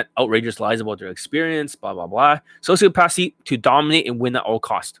 sociopaths invent outrageous lies about their experience, blah, blah, blah. Sociopaths seek to dominate and win at all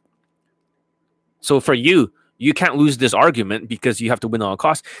costs. So for you can't lose this argument because you have to win at all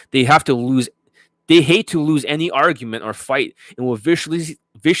costs. They hate to lose any argument or fight and will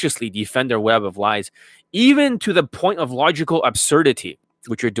viciously defend their web of lies, even to the point of logical absurdity,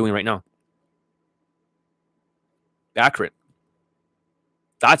 which you're doing right now. Accurate.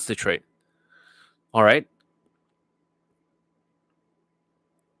 That's the trait. All right.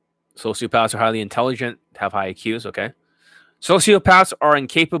 Sociopaths are highly intelligent, have high IQs, okay? Sociopaths are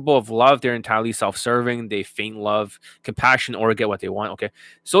incapable of love. They're entirely self-serving. They feign love, compassion, or get what they want, okay?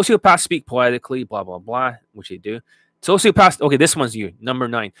 Sociopaths speak poetically, blah, blah, blah, which they do. Sociopaths, okay, this one's you. Number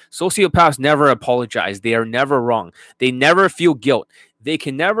 9. Sociopaths never apologize. They are never wrong. They never feel guilt. They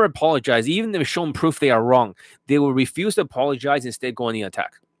can never apologize. Even if shown proof they are wrong, they will refuse to apologize, instead go on the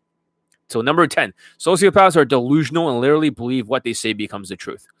attack. So number 10, sociopaths are delusional and literally believe what they say becomes the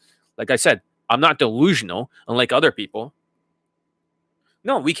truth. Like I said, I'm not delusional, unlike other people.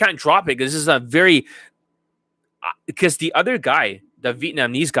 No, we can't drop it because this is a very... Because the other guy, the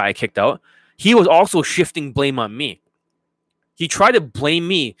Vietnamese guy I kicked out, he was also shifting blame on me. He tried to blame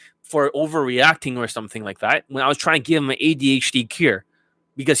me for overreacting or something like that when I was trying to give him an ADHD cure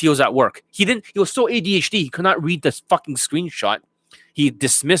because he was at work. He was so ADHD, he could not read this fucking screenshot. He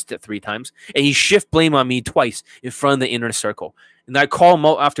dismissed it 3 times, and he shift blame on me twice in front of the inner circle. And I call him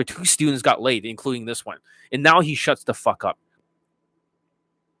out after 2 students got laid, including this one. And now he shuts the fuck up.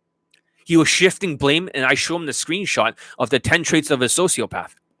 He was shifting blame, and I show him the screenshot of the 10 traits of a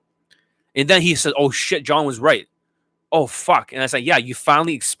sociopath. And then he said, oh shit, John was right. Oh fuck. And I said, yeah, you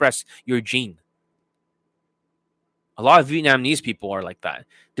finally expressed your gene. A lot of Vietnamese people are like that.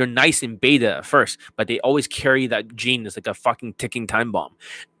 They're nice and beta at first, but they always carry that gene as like a fucking ticking time bomb.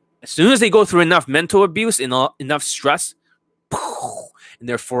 As soon as they go through enough mental abuse and enough stress, and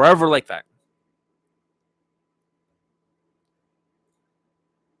they're forever like that.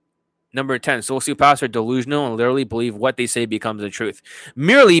 Number 10, sociopaths are delusional and literally believe what they say becomes the truth,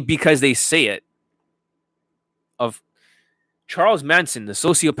 merely because they say it. Of Charles Manson, the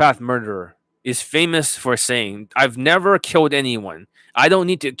sociopath murderer, is famous for saying, I've never killed anyone. I don't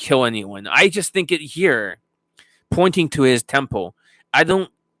need to kill anyone. I just think it here, pointing to his temple. I don't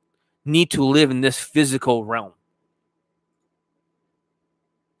need to live in this physical realm.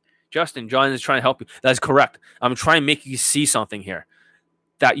 Justin, John is trying to help you. That's correct. I'm trying to make you see something here.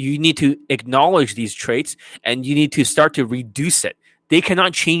 That you need to acknowledge these traits and you need to start to reduce it. They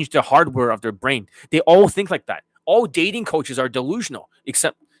cannot change the hardware of their brain. They all think like that. All dating coaches are delusional,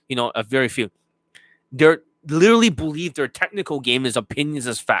 except, a very few. They literally believe their technical game is opinions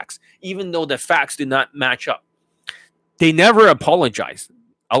as facts, even though the facts do not match up. They never apologize.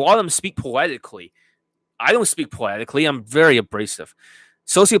 A lot of them speak poetically. I don't speak poetically. I'm very abrasive.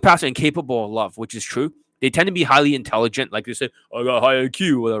 Sociopaths are incapable of love, which is true. They tend to be highly intelligent, like they say, I got high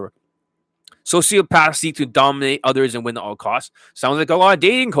IQ, whatever. Sociopaths seek to dominate others and win at all costs. Sounds like a lot of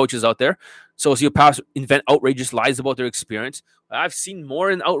dating coaches out there. Sociopaths invent outrageous lies about their experience. I've seen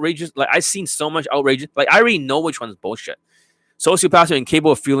more than outrageous. I've seen so much outrageous. I already know which one's bullshit. Sociopaths are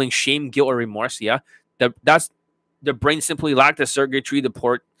incapable of feeling shame, guilt, or remorse. Yeah, that's their brain simply lack the circuitry to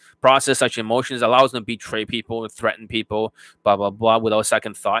process such emotions, allows them to betray people, threaten people, blah, blah, blah, without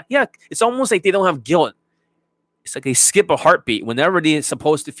second thought. Yeah, it's almost like they don't have guilt. It's like they skip a heartbeat. Whenever they're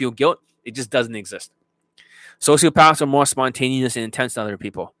supposed to feel guilt, it just doesn't exist. Sociopaths are more spontaneous and intense than other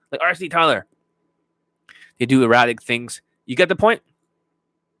people. Like R.C. Tyler. They do erratic things. You get the point?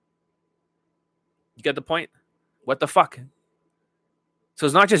 You get the point? What the fuck? So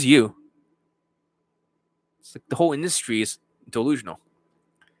it's not just you. It's like the whole industry is delusional.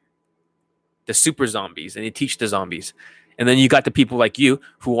 The super zombies, and they teach the zombies. And then you got the people like you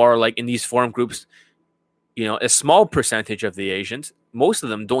who are like in these forum groups, you know, a small percentage of the Asians, most of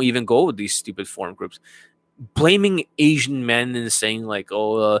them don't even go with these stupid forum groups, blaming Asian men and saying like,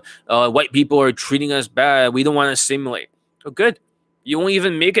 white people are treating us bad. We don't want to assimilate. Oh, good. You won't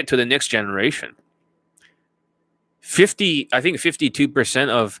even make it to the next generation. 52%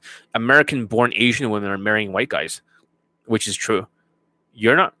 of American-born Asian women are marrying white guys, which is true.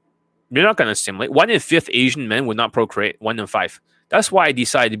 You're not going to assimilate. 1 in 5 Asian men would not procreate. 1 in 5. That's why I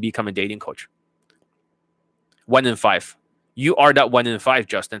decided to become a dating coach. 1 in 5. You are that 1 in 5,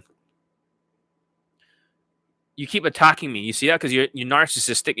 Justin. You keep attacking me. You see that? Because you're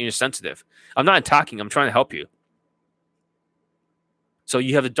narcissistic and you're sensitive. I'm not attacking. I'm trying to help you. So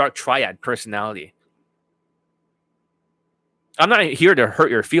you have a dark triad personality. I'm not here to hurt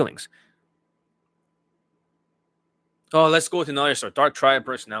your feelings. Oh, let's go to another story. Dark triad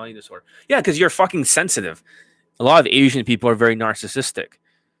personality disorder. Yeah, because you're fucking sensitive. A lot of Asian people are very narcissistic.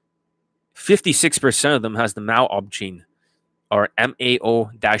 56% of them has the MAO-OB gene, or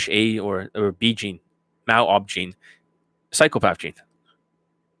MAO-A or B gene, MAO-OB gene, psychopath gene.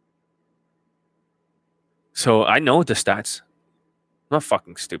 So I know the stats. I'm not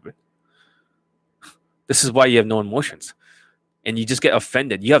fucking stupid. This is why you have no emotions. And you just get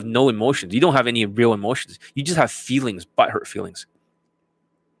offended. You have no emotions. You don't have any real emotions. You just have feelings, butthurt feelings.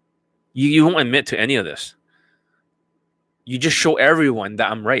 You won't admit to any of this. You just show everyone that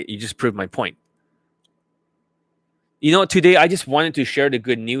I'm right. You just prove my point. You know, today I just wanted to share the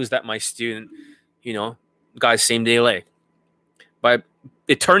good news that my student, you know, got same day lay. But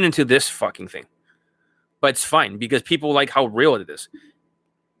it turned into this fucking thing. But it's fine because people like how real it is.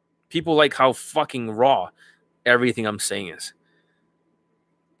 People like how fucking raw everything I'm saying is.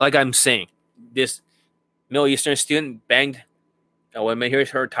 Like I'm saying, this Middle Eastern student banged a woman.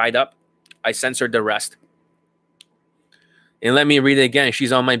 Here's her tied up. I censored the rest. And let me read it again.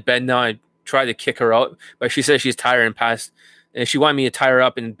 She's on my bed now. I tried to kick her out, but she says she's tired and passed. And she wanted me to tie her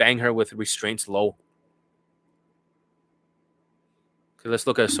up and bang her with restraints low. Okay, let's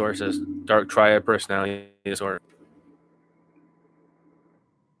look at sources. Dark triad personality disorder.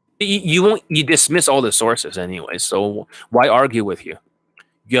 You dismiss all the sources anyway, so why argue with you?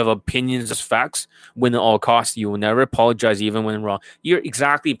 You have opinions as facts. Win at all costs. You will never apologize even when wrong. You're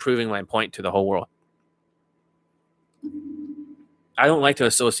exactly proving my point to the whole world. I don't like to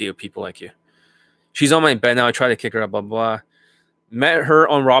associate with people like you. She's on my bed now. I try to kick her up, blah, blah. Met her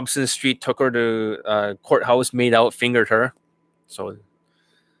on Robson Street, took her to courthouse, made out, fingered her. So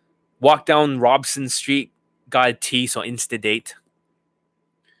walked down Robson Street, got a tea, so insta-date.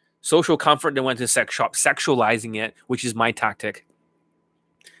 Social comfort, then went to sex shop, sexualizing it, which is my tactic.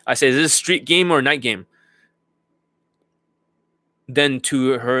 I said, is this a street game or a night game? Then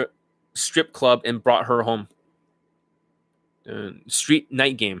to her strip club and brought her home. Street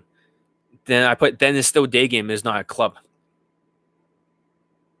night game. Then I put, then it's still day game, it's not a club.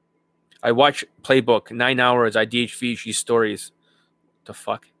 I watch Playbook, 9 hours. I DHV she stories. What the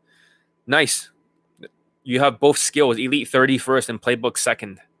fuck? Nice. You have both skills. Elite 30 first and Playbook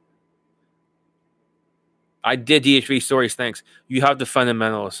second. I did DHV stories, thanks. You have the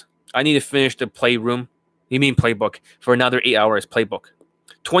fundamentals. I need to finish the playroom. You mean Playbook. For another 8 hours, Playbook.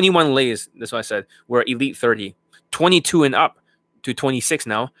 21 lays, that's what I said. We're Elite 30. 22 and up to 26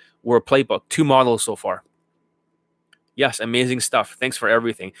 now. We're Playbook. 2 models so far. Yes, amazing stuff. Thanks for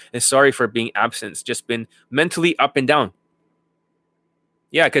everything. And sorry for being absent. It's just been mentally up and down.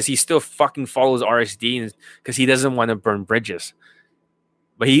 Yeah, because he still fucking follows RSD because he doesn't want to burn bridges.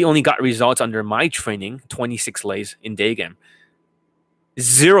 But he only got results under my training, 26 lays in day game.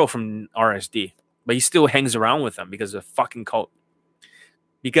 0 from RSD. But he still hangs around with them because of the fucking cult.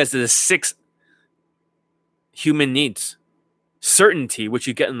 Because of the 6 human needs. Certainty, which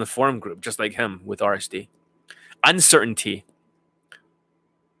you get in the forum group, just like him with RSD. Uncertainty.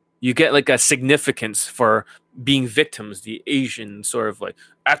 You get like a significance for being victims, the Asian sort of like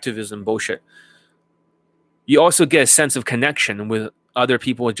activism bullshit. You also get a sense of connection with other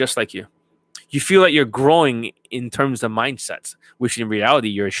people just like you. You feel like you're growing in terms of mindsets, which in reality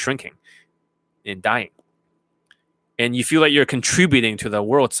you're shrinking and dying. And you feel like you're contributing to the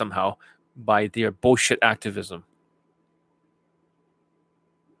world somehow by their bullshit activism.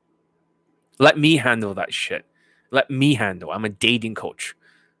 Let me handle that shit. Let me handle. I'm a dating coach.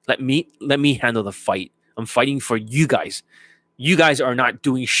 Let me handle the fight. I'm fighting for you guys. You guys are not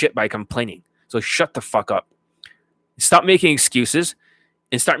doing shit by complaining. So shut the fuck up. Stop making excuses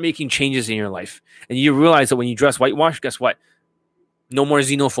and start making changes in your life. And you realize that when you dress whitewash, guess what? No more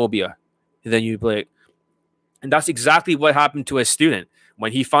xenophobia. And then you be like, and that's exactly what happened to a student.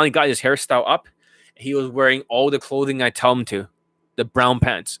 When he finally got his hairstyle up, he was wearing all the clothing I tell him to, the brown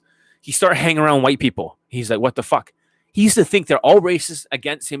pants. He started hanging around white people. He's like, what the fuck? He used to think they're all racist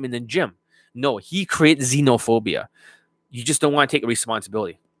against him in the gym. No, he created xenophobia. You just don't want to take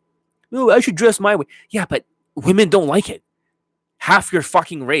responsibility. No, I should dress my way. Yeah, but women don't like it. Half your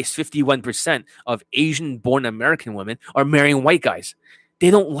fucking race, 51% of Asian-born American women are marrying white guys. They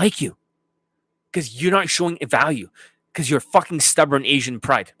don't like you because you're not showing value because you're fucking stubborn Asian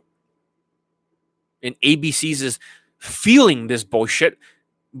pride. And ABCs is feeling this bullshit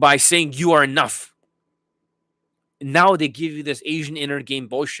by saying you are enough. Now they give you this Asian inner game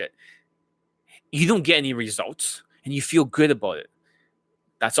bullshit. You don't get any results and you feel good about it.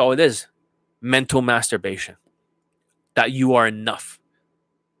 That's all it is. Mental masturbation. That you are enough.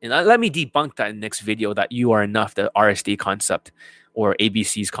 And let me debunk that in the next video, that you are enough, the RSD concept or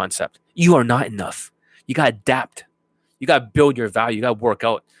ABC's concept. You are not enough. You got to adapt. You got to build your value. You got to work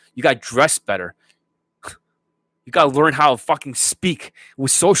out. You got to dress better. You got to learn how to fucking speak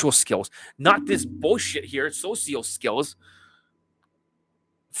with social skills. Not this bullshit here, socio skills.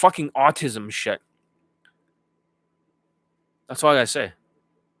 Fucking autism shit. That's all I got to say.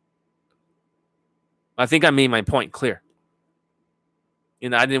 I think I made my point clear.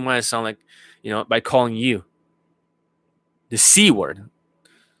 I didn't want to sound like, by calling you the C word.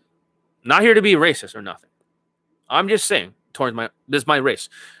 Not here to be racist or nothing. I'm just saying, this is my race.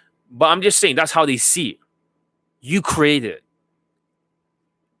 But I'm just saying that's how they see it. You created it.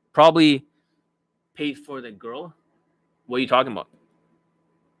 Probably paid for the girl. What are you talking about?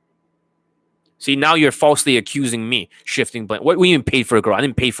 See, now you're falsely accusing me, shifting blame. What do you mean paid for a girl? I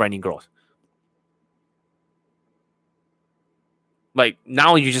didn't pay for any girls. Like,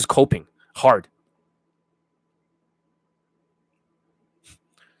 now you're just coping hard.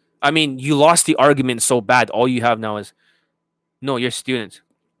 I mean, you lost the argument so bad. All you have now is, no, you're students.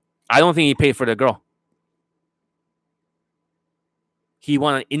 I don't think he paid for the girl. He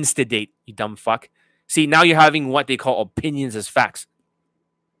want to instigate, you dumb fuck. See, now you're having what they call opinions as facts.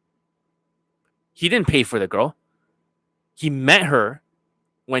 He didn't pay for the girl. He met her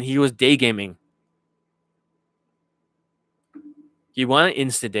when he was day gaming. He wanted to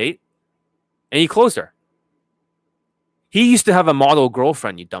instigate, and he closed her. He used to have a model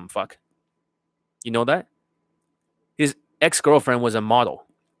girlfriend, you dumb fuck. You know that? His ex-girlfriend was a model.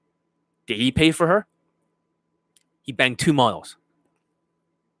 Did he pay for her? He banged 2 models.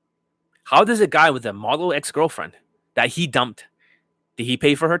 How does a guy with a model ex-girlfriend that he dumped, did he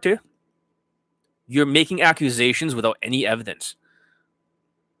pay for her too? You're making accusations without any evidence.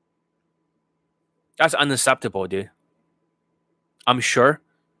 That's unacceptable, dude. I'm sure.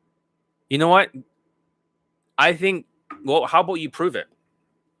 You know what? I think, well, how about you prove it?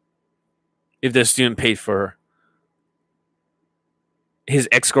 If the student paid for his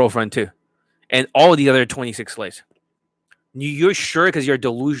ex-girlfriend too. And all the other 26 slaves. You're sure because you're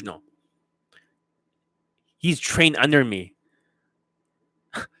delusional. He's trained under me.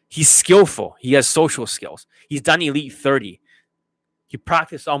 He's skillful. He has social skills. He's done Elite 30. He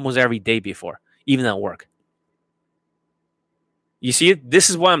practiced almost every day before, even at work. You see, this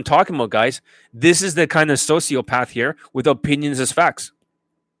is what I'm talking about, guys. This is the kind of sociopath here with opinions as facts.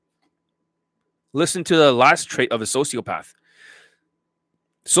 Listen to the last trait of a sociopath.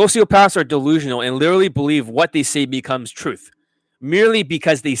 Sociopaths are delusional and literally believe what they say becomes truth, merely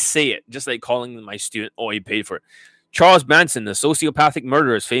because they say it, just like calling my student, oh, he paid for it. Charles Manson, the sociopathic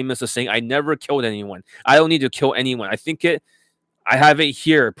murderer, is famous for saying, I never killed anyone. I don't need to kill anyone. I have it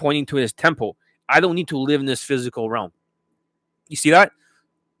here, pointing to his temple. I don't need to live in this physical realm. You see that?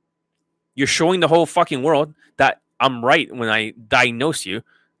 You're showing the whole fucking world that I'm right when I diagnose you.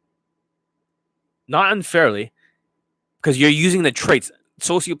 Not unfairly, because you're using the traits.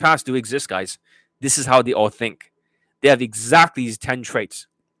 Sociopaths do exist, guys. This is how they all think. They have exactly these 10 traits.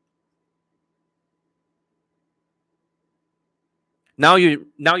 Now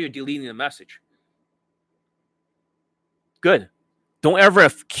you're deleting the message. Good. Don't ever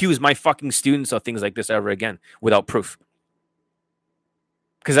accuse my fucking students of things like this ever again without proof.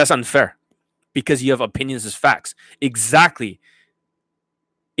 Because that's unfair. Because you have opinions as facts. Exactly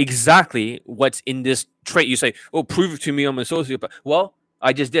exactly what's in this trait. You say, oh, prove it to me I'm a sociopath. Well,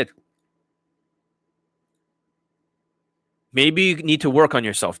 I just did. Maybe you need to work on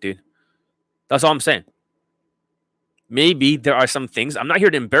yourself, dude. That's all I'm saying. Maybe there are some things. I'm not here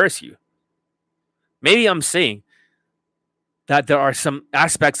to embarrass you. Maybe I'm saying that there are some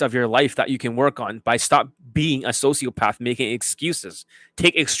aspects of your life that you can work on by stop being a sociopath, making excuses.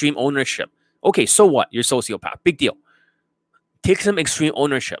 Take extreme ownership. Okay, so what? You're a sociopath. Big deal. Take some extreme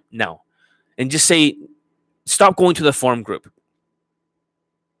ownership now and just say, stop going to the forum group.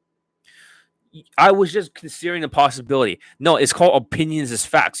 I was just considering the possibility. No, it's called opinions as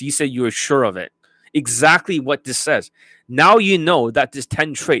facts. You said you were sure of it. Exactly what this says. Now you know that this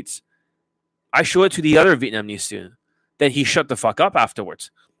 10 traits. I showed it to the other Vietnamese student. Then he shut the fuck up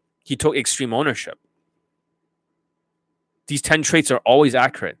afterwards. He took extreme ownership. These 10 traits are always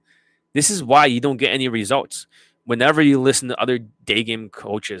accurate. This is why you don't get any results. Whenever you listen to other day game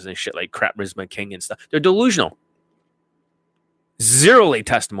coaches and shit like Crap Charisma King and stuff, they're delusional. Zero late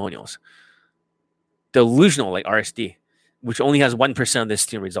testimonials. Delusional like RSD, which only has 1% of the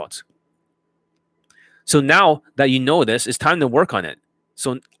student results. So now that you know this, it's time to work on it.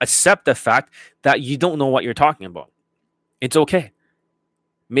 So accept the fact that you don't know what you're talking about. It's okay.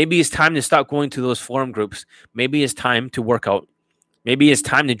 Maybe it's time to stop going to those forum groups. Maybe it's time to work out. Maybe it's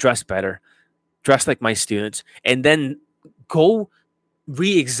time to dress better, dress like my students, and then go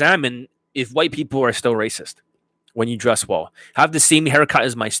re-examine if white people are still racist when you dress well. Have the same haircut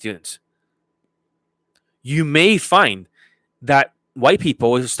as my students. You may find that white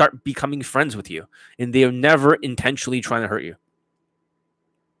people will start becoming friends with you, and they are never intentionally trying to hurt you.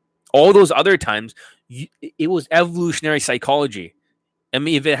 All those other times, it was evolutionary psychology. I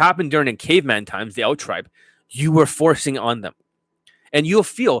mean, if it happened during the caveman times, the out tribe, you were forcing it on them. And you'll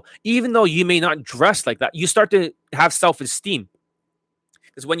feel, even though you may not dress like that, you start to have self-esteem.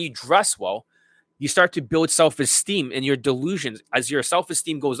 Because when you dress well, you start to build self-esteem and your delusions. As your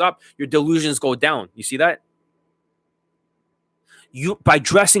self-esteem goes up, your delusions go down. You see that? By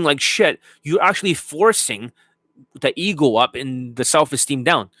dressing like shit, you're actually forcing the ego up and the self-esteem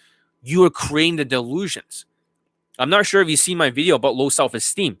down. You are creating the delusions. I'm not sure if you see my video about low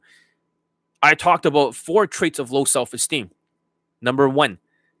self-esteem. I talked about 4 traits of low self-esteem. Number 1,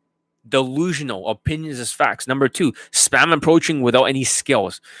 delusional, opinions as facts. Number 2, spam approaching without any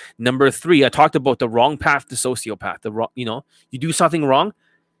skills. Number 3, I talked about the wrong path to sociopath. You do something wrong,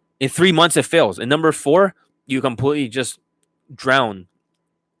 in 3 months it fails. And number 4, you completely just drown,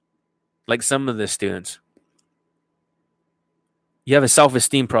 like some of the students. You have a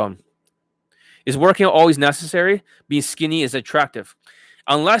self-esteem problem. Is working out always necessary? Being skinny is attractive.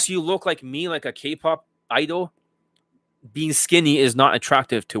 Unless you look like me, like a K-pop idol, being skinny is not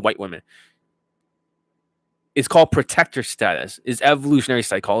attractive to white women. It's called protector status. It's evolutionary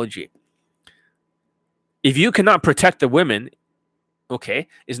psychology. If you cannot protect the women, okay,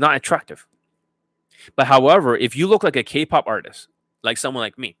 it's not attractive. But however, if you look like a K-pop artist, like someone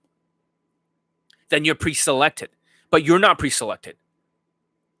like me, then you're pre-selected. But you're not pre-selected.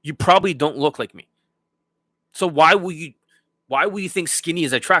 You probably don't look like me. So why will you think skinny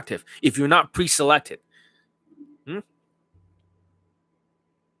is attractive if you're not pre-selected?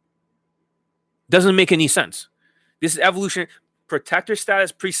 Doesn't make any sense. This is evolution, protector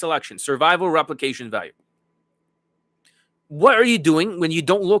status, pre-selection, survival, replication value. What are you doing when you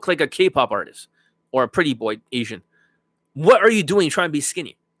don't look like a K-pop artist or a pretty boy Asian? What are you doing trying to be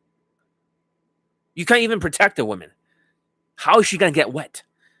skinny? You can't even protect a woman. How is she going to get wet?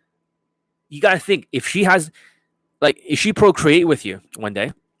 You got to think, if she procreate with you one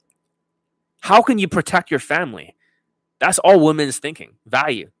day, how can you protect your family? That's all women's thinking.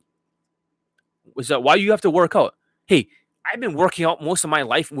 Value. So why do you have to work out? Hey, I've been working out most of my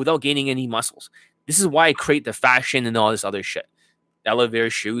life without gaining any muscles. This is why I create the fashion and all this other shit. Elevator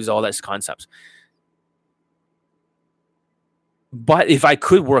shoes, all those concepts. But if I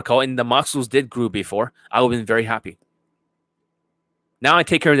could work out and the muscles did grow before, I would have been very happy. Now I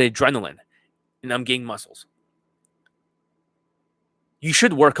take care of the adrenaline and I'm gaining muscles. You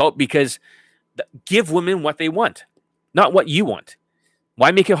should work out because give women what they want, not what you want.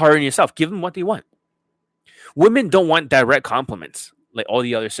 Why make it harder on yourself? Give them what they want. Women don't want direct compliments like all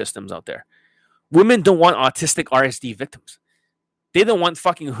the other systems out there. Women don't want autistic RSD victims. They don't want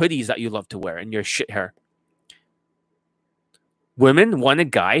fucking hoodies that you love to wear and your shit hair. Women want a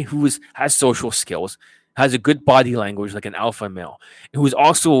guy who has social skills, has a good body language like an alpha male, who is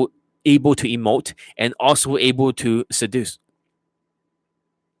also able to emote and also able to seduce.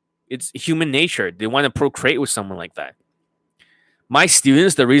 It's human nature. They want to procreate with someone like that. My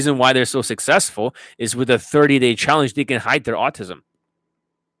students, the reason why they're so successful is with a 30-day challenge, they can hide their autism.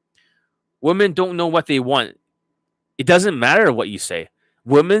 Women don't know what they want. It doesn't matter what you say.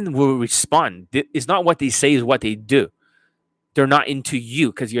 Women will respond. It's not what they say, is what they do. They're not into you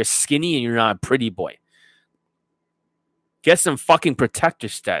because you're skinny and you're not a pretty boy. Get some fucking protector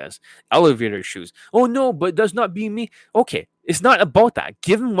status. Elevator shoes. Oh no, but it does not be me. Okay, it's not about that.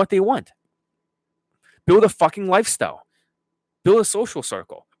 Give them what they want. Build a fucking lifestyle. Build a social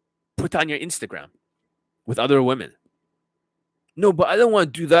circle. Put that on your Instagram with other women. No, but I don't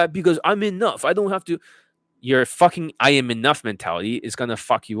want to do that because I'm enough. I don't have to. Your fucking I am enough mentality is going to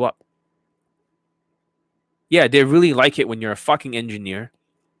fuck you up. Yeah, they really like it when you're a fucking engineer.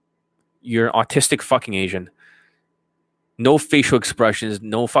 You're autistic fucking Asian. No facial expressions,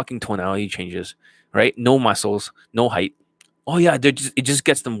 no fucking tonality changes, right? No muscles, no height. Oh yeah, it just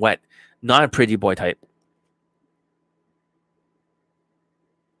gets them wet. Not a pretty boy type.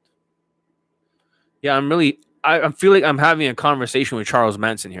 Yeah, I feel like I'm having a conversation with Charles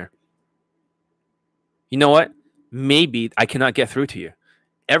Manson here. You know what? Maybe I cannot get through to you.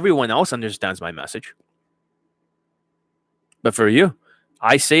 Everyone else understands my message. But for you,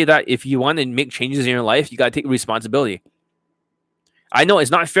 I say that if you want to make changes in your life, you got to take responsibility. I know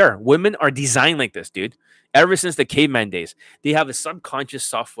it's not fair. Women are designed like this, dude. Ever since the caveman days, they have a subconscious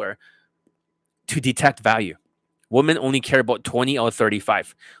software to detect value. Women only care about 20 out of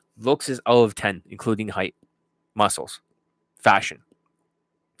 35. Looks is out of 10, including height, muscles, fashion.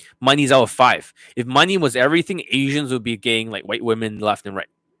 Money's out of 5. If money was everything, Asians would be getting like white women left and right.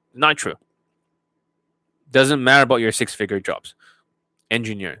 Not true. Doesn't matter about your 6-figure jobs.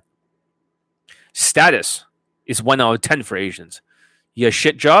 Engineering. Status is 1 out of 10 for Asians. You have a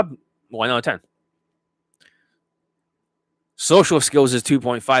shit job, 1 out of 10. Social skills is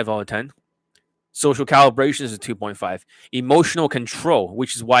 2.5 out of 10. Social calibration is a 2.5. Emotional control,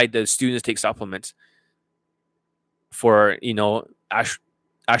 which is why the students take supplements for,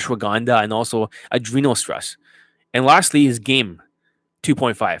 ashwagandha and also adrenal stress. And lastly is game,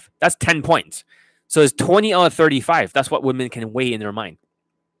 2.5. That's 10 points. So it's 20 out of 35. That's what women can weigh in their mind.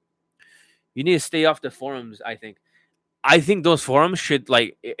 You need to stay off the forums, I think. I think those forums should,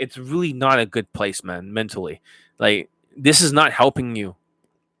 it's really not a good place, man, mentally. This is not helping you.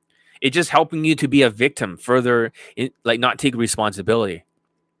 It's just helping you to be a victim further, not take responsibility.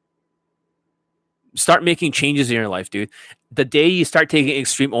 Start making changes in your life, dude. The day you start taking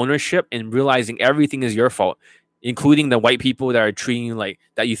extreme ownership and realizing everything is your fault, including the white people that are treating you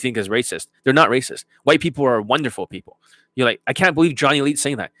that you think is racist. They're not racist. White people are wonderful people. You're like, I can't believe Johnny Elite's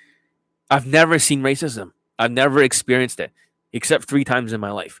saying that. I've never seen racism. I've never experienced it, except 3 times in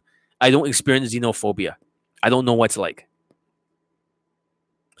my life. I don't experience xenophobia. I don't know what it's like.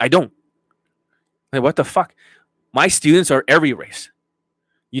 I don't. What the fuck? My students are every race.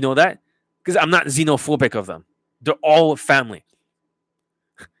 You know that? Because I'm not xenophobic of them. They're all family.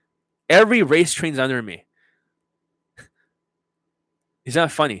 Every race trains under me. Is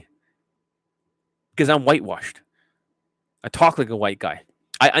that funny? Because I'm whitewashed. I talk like a white guy.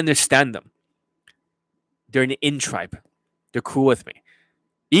 I understand them. They're an in-tribe. They're cool with me.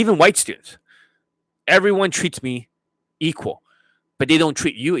 Even white students. Everyone treats me equal. But they don't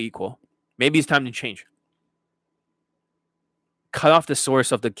treat you equal. Maybe it's time to change. Cut off the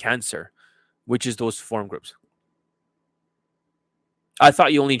source of the cancer, which is those forum groups. I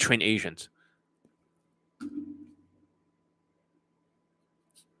thought you only train Asians.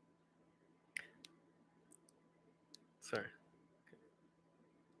 Sorry.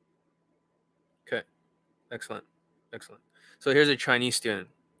 Okay. Excellent. So here's a Chinese student.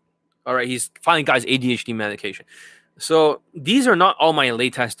 All right, he's finally got his ADHD medication. So these are not all my lay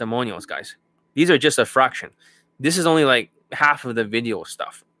testimonials, guys. These are just a fraction. This is only half of the video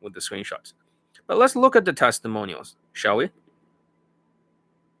stuff with the screenshots. But let's look at the testimonials, shall we?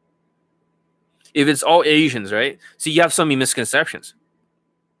 If it's all Asians, right? See, you have so many misconceptions.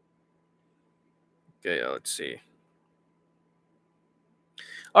 Okay, let's see.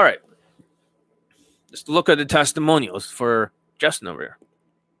 All right. Let's look at the testimonials for Justin over here.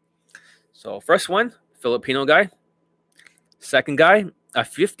 So first one, Filipino guy. Second guy, a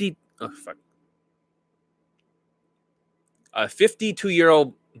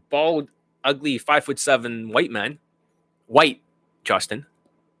 52-year-old bald, ugly, 5'7" white man, white Justin,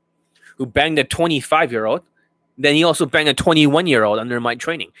 who banged a 25-year-old. Then he also banged a 21-year-old under my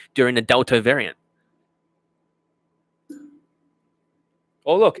training during the Delta variant.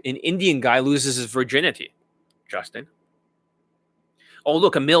 Oh, look, an Indian guy loses his virginity, Justin. Oh,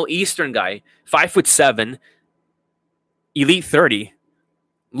 look, a Middle Eastern guy, 5'7", elite 30,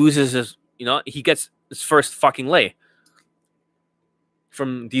 loses his, he gets his first fucking lay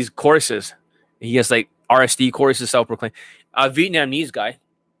from these courses. He has RSD courses, self-proclaimed. A Vietnamese guy,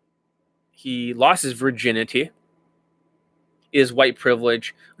 He lost his virginity. Is white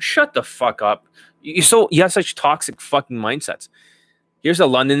privilege. Shut the fuck up. You have such toxic fucking mindsets. Here's a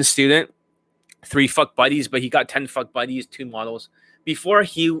London student, 3 fuck buddies, but he got 10 fuck buddies, 2 models. Before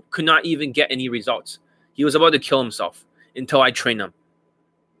he could not even get any results. He was about to kill himself until I trained him.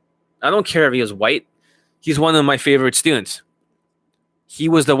 I don't care if he was white. He's one of my favorite students. He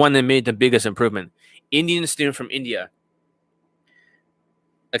was the one that made the biggest improvement. Indian student from India.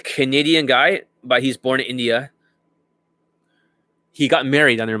 A Canadian guy, but he's born in India. He got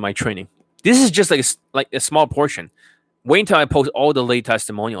married under my training. This is just like a small portion. Wait until I post all the late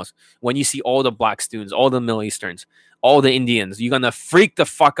testimonials. When you see all the black students, all the Middle Easterns, all the Indians, you're going to freak the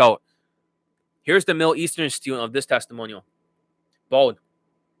fuck out. Here's the Middle Eastern student of this testimonial. Bald.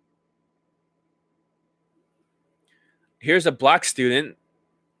 Here's a black student.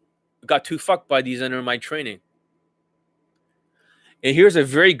 Got 2 fuck buddies under my training. And here's a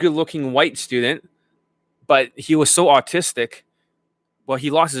very good looking white student, but he was so autistic. Well,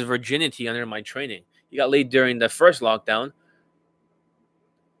 he lost his virginity under my training. He got laid during the first lockdown.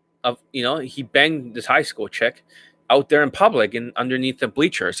 He banged this high school chick out there in public and underneath the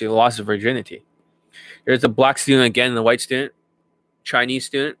bleachers. He lost his virginity. There's a black student again, the white student, Chinese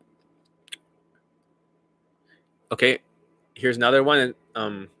student. Okay, here's another one,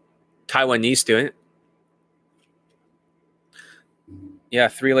 Taiwanese student. Yeah,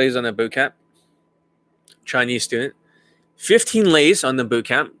 3 lays on the boot camp. Chinese student. 15 lays on the boot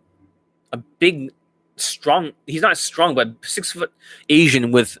camp. A big, strong, he's not strong, but 6 foot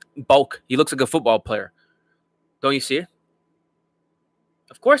Asian with bulk. He looks like a football player. Don't you see it?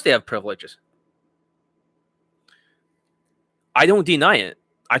 Of course they have privileges. I don't deny it.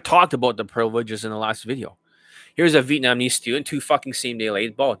 I talked about the privileges in the last video. Here's a Vietnamese student, 2 fucking same day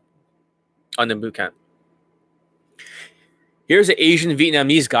laid, bald on the boot camp. Here's an Asian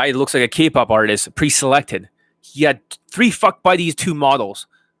Vietnamese guy. He looks like a K-pop artist, pre-selected. He had 3 fuck buddies, 2 models.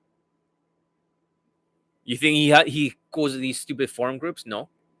 You think he goes to these stupid forum groups? No.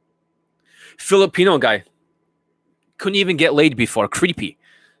 Filipino guy. Couldn't even get laid before. Creepy.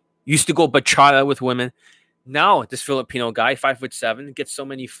 Used to go bachata with women. Now this Filipino guy, 5'7", gets so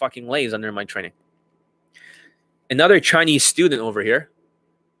many fucking lays under my training. Another Chinese student over here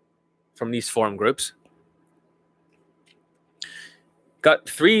from these forum groups. Got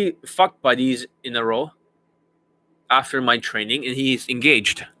 3 fuck buddies in a row after my training, and he's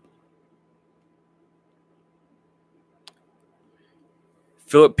engaged.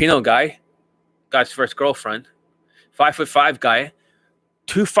 Filipino guy got his first girlfriend. 5'5" guy,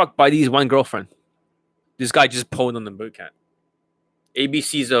 2 fuck buddies, 1 girlfriend. This guy just pulled on the boot camp.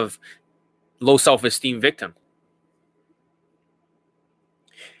 ABCs of low self-esteem victim.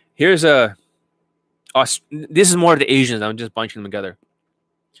 Here's this is more of the Asians. I'm just bunching them together.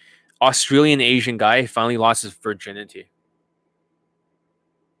 Australian Asian guy finally lost his virginity.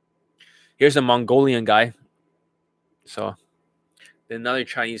 Here's a Mongolian guy. So, then another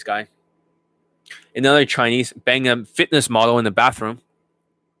Chinese guy. Another Chinese banged a fitness model in the bathroom.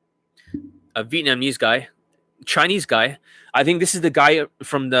 A Vietnamese guy. Chinese guy. I think this is the guy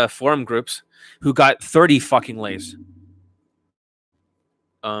from the forum groups who got 30 fucking lays.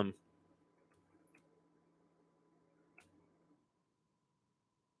 Yeah.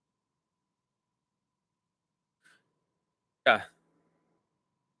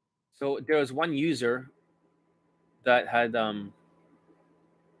 So there was one user that had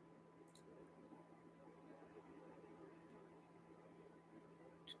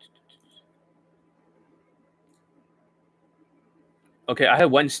okay, I had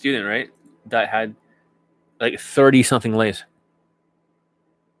one student, right, that had like 30 something lays.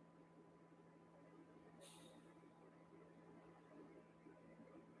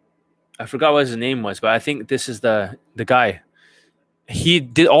 I forgot what his name was, but I think this is the guy. He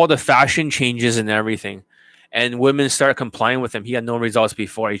did all the fashion changes and everything, and women started complying with him. He had no results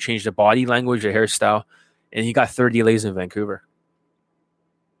before. He changed the body language, the hairstyle, and he got 30 lays in Vancouver.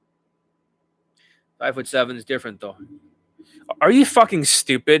 5'7" is different though. Are you fucking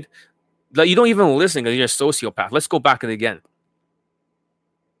stupid? Like, you don't even listen because you're a sociopath. Let's go back it again.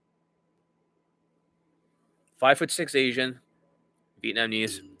 5'6" Asian,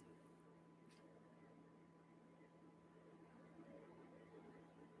 Vietnamese.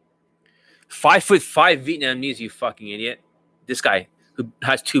 5'5" Vietnamese, you fucking idiot. This guy who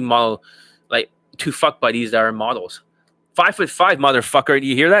has 2 fuck buddies that are models. 5'5", motherfucker. Do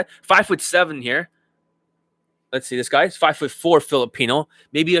you hear that? 5'7" here. Let's see. This guy's 5'4" Filipino.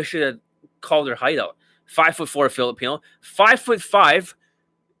 Maybe I should have called her height out. 5'4" Filipino. 5'5"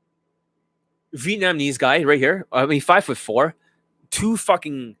 Vietnamese guy right here. I mean, 5'4". 2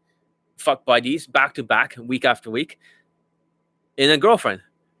 fucking fuck buddies back to back, week after week, and a girlfriend.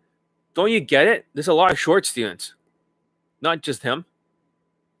 Don't you get it? There's a lot of short students, not just him.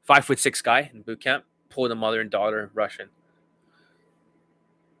 5'6" guy in boot camp pulled a mother and daughter Russian.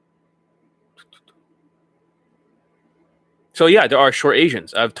 So yeah, there are short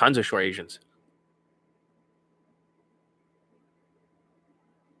Asians. I have tons of short Asians.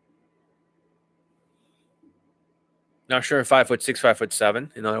 Not sure, 5'6",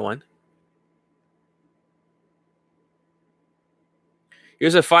 5'7", another one.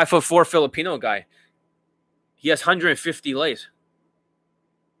 Here's a 5'4" Filipino guy. He has 150 lays.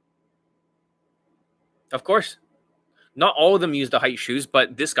 Of course. Not all of them use the height shoes,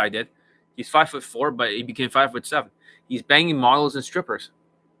 but this guy did. He's 5'4", but he became 5'7". He's banging models and strippers.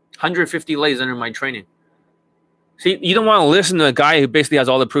 150 lays under my training. See, you don't want to listen to a guy who basically has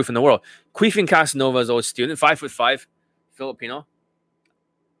all the proof in the world. Queefing Casanova is old student, 5'5", Filipino.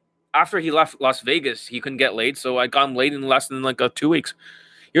 After he left Las Vegas, he couldn't get laid, so I got him laid in less than 2 weeks.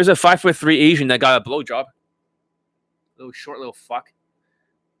 Here's a 5'3" Asian that got a blowjob. Little short little fuck.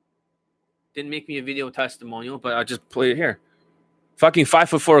 Didn't make me a video testimonial, but I'll just play it here. Fucking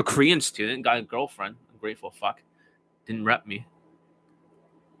 5'4" Korean student got a girlfriend. Ungrateful fuck. Didn't rep me.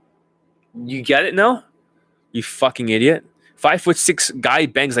 You get it now? You fucking idiot. 5'6" guy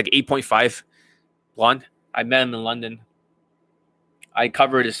bangs 8.5 blonde. I met him in London. I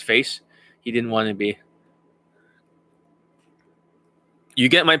covered his face. He didn't want to be. You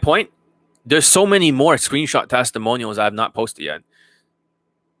get my point? There's so many more screenshot testimonials I have not posted yet.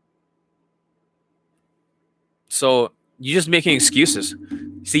 So you're just making excuses.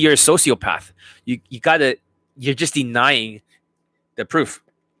 See, you're a sociopath. You're just denying the proof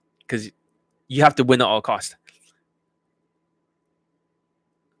because you have to win at all costs.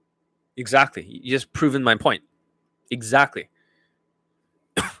 Exactly. You just proven my point. Exactly.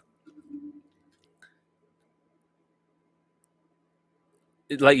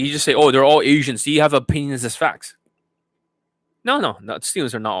 You just say, oh, they're all Asian. So you have opinions as facts. No,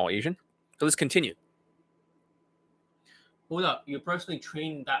 students are not all Asian. So let's continue. Hold up. You personally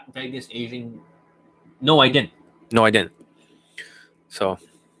trained that Vegas Asian? No, I didn't. So,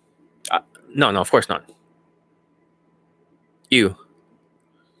 no, of course not. You.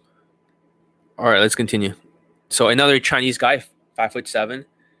 All right, let's continue. So another Chinese guy, 5'7".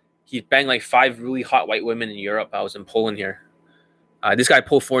 He banged 5 really hot white women in Europe. I was in Poland here. This guy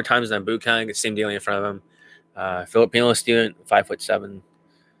pulled 4 times on boot camp. The same deal in front of him. Filipino student, 5'7".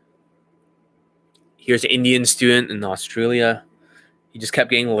 Here's an Indian student in Australia. He just kept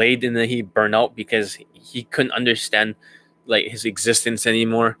getting laid, and then he burned out because he couldn't understand his existence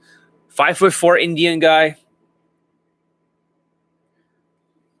anymore. 5'4" Indian guy.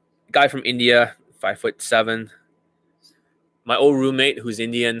 Guy from India, 5'7". My old roommate, who's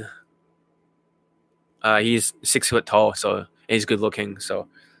Indian, he's 6 foot tall, so he's good looking, so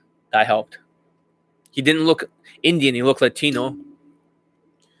that helped. He didn't look Indian; he looked Latino.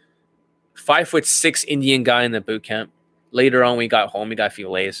 5'6" Indian guy in the boot camp. Later on, when we got home, we got a few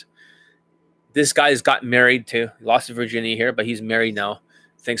lays. This guy's got married too. He lost his virginity here, but he's married now,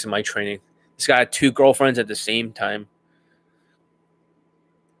 thanks to my training. This guy had 2 girlfriends at the same time.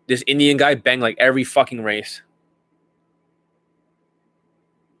 This Indian guy banged every fucking race.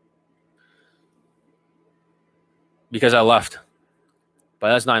 Because I left.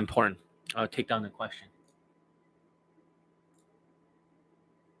 But that's not important. I'll take down the question.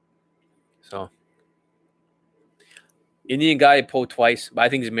 So, Indian guy pulled twice, but I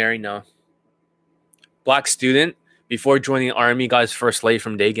think he's married now. Black student, before joining the army, got his first lay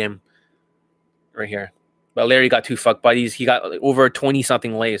from day game. Right here. But Larry got 2 fuck buddies. He got over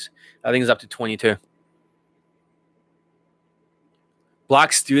 20-something lays. I think it's up to 22.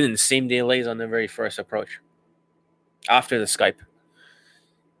 Black student, same day lays on the very first approach. After the Skype.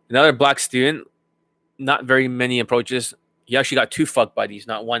 Another black student, not very many approaches. He actually got 2 fuck buddies,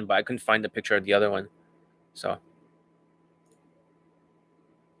 not 1, but I couldn't find the picture of the other one. So.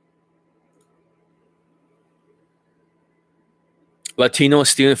 Latino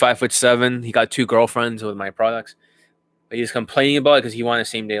student, 5'7". He got 2 girlfriends with my products. But he's complaining about it because he wanted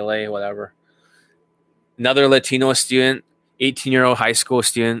same day lay, whatever. Another Latino student, 18-year-old high school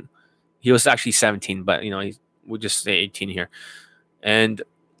student. He was actually 17, but we'll just say 18 here. And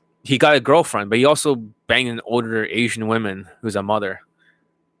he got a girlfriend, but he also banged an older Asian woman who's a mother.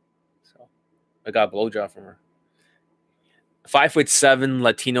 So I got a blowjob from her. 5'7"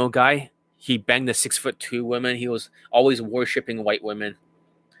 Latino guy. He banged the 6'2" women. He was always worshiping white women.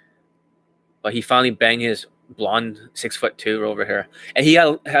 But he finally banged his blonde 6'2" over here. And he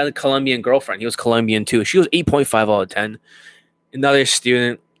had a Colombian girlfriend. He was Colombian too. She was 8.5 out of 10. Another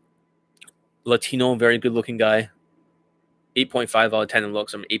student, Latino, very good looking guy. 8.5 out of 10 in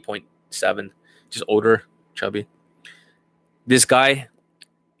looks. I'm 8.7. Just older, chubby. This guy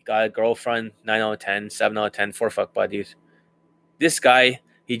got a girlfriend, 9 out of 10, 7 out of 10, 4 fuck buddies. This guy,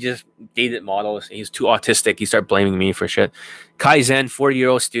 he just dated models. He's too autistic. He started blaming me for shit. Kai Zen,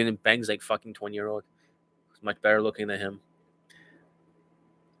 40-year-old student, bangs like fucking 20-year-old. He's much better looking than him.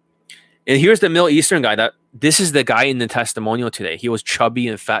 And here's the Middle Eastern guy. This is the guy in the testimonial today. He was chubby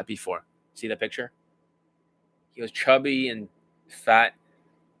and fat before. See that picture? He was chubby and fat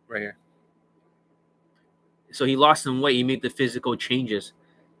right here. So he lost some weight. He made the physical changes.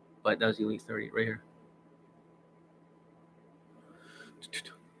 But that was Elite 30 right here.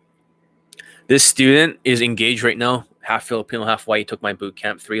 This student is engaged right now. Half Filipino, half white. Took my boot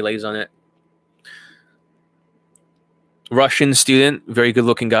camp. 3 lays on it. Russian student. Very good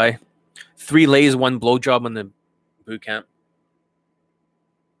looking guy. 3 lays, 1 blowjob on the boot camp.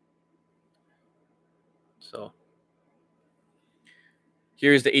 So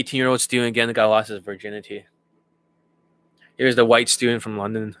here's the 18-year-old student again that got lost his virginity. Here's the white student from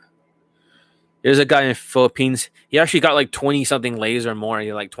London. Here's a guy in the Philippines. He actually got like 20-something lays or more.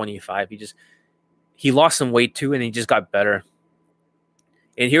 He like 25. He lost some weight too, and he just got better.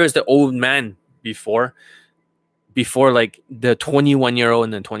 And here's the old man before like the 21-year-old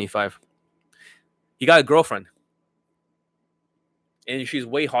and then 25. He got a girlfriend. And she's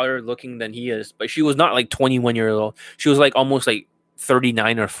way hotter looking than he is. But she was not like 21 years old. She was like almost like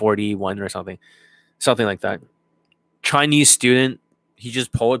 39 or 41 or something. Something like that. Chinese student. He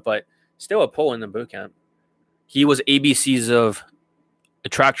just poet, but still a poet in the boot camp. He was ABCs of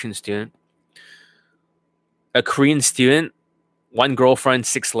attraction student. A Korean student. 1 girlfriend,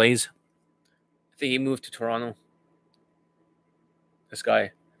 6 lays. I think he moved to Toronto. This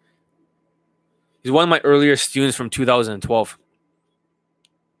guy. He's one of my earlier students from 2012.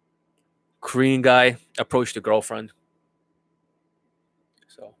 Korean guy approached a girlfriend.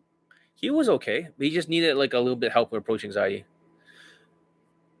 So he was okay. But he just needed like a little bit of help with approach anxiety.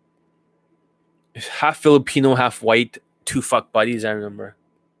 Half Filipino, half white. 2 fuck buddies, I remember.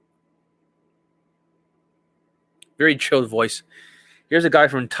 Very chilled voice. Here's a guy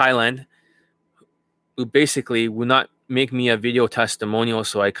from Thailand who basically would not make me a video testimonial,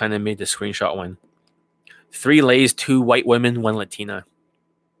 so I kind of made the screenshot one. 3 lays, 2 white women, 1 Latina.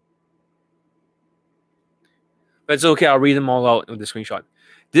 But it's okay. I'll read them all out with the screenshot.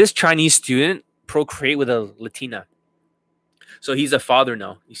 This Chinese student procreate with a Latina. So he's a father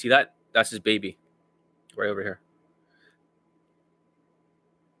now. You see that? That's his baby. Right over here.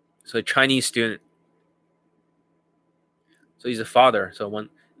 So a Chinese student. So he's a father. So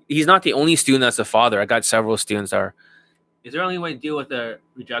he's not the only student that's a father. I got several students that are. Is there any way to deal with the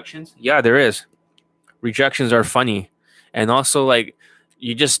rejections? Yeah, there is. Rejections are funny. And also, like,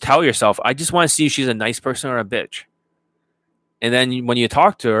 you just tell yourself, I just want to see if she's a nice person or a bitch. And then when you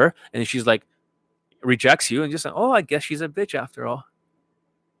talk to her and she's like, rejects you and just like, oh, I guess she's a bitch after all.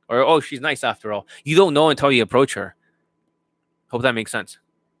 Or, oh, she's nice after all. You don't know until you approach her. Hope that makes sense.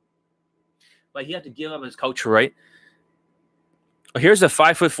 But he had to give up his culture, right? Here's a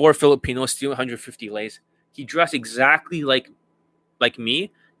 5'4" Filipino student, 150 lays. He dressed exactly like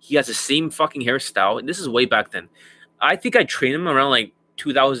me. He has the same fucking hairstyle. And this is way back then. I think I trained him around like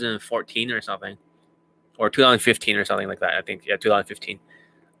 2014 or something. Or 2015 or something like that. I think, yeah, 2015.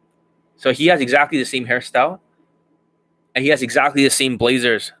 So he has exactly the same hairstyle. And he has exactly the same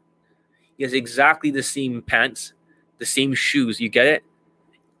blazers. He has exactly the same pants. The same shoes. You get it?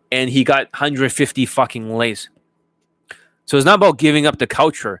 And he got 150 fucking lays. So it's not about giving up the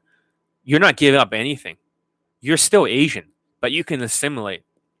culture. You're not giving up anything. You're still Asian. But you can assimilate.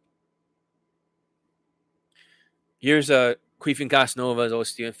 Here's a Quifin Casanova's old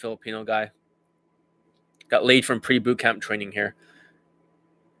student, Filipino guy. Got laid from pre-boot camp training here.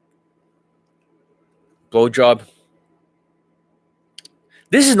 Blowjob.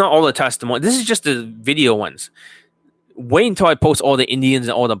 This is not all the testimony. This is just the video ones. Wait until I post all the Indians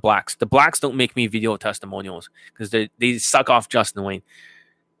and all the blacks. The blacks don't make me video testimonials because they suck off Justin Wayne.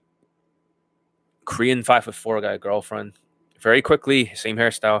 Korean 5'4" guy, girlfriend. Very quickly, same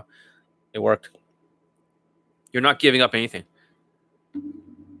hairstyle. It worked. You're not giving up anything.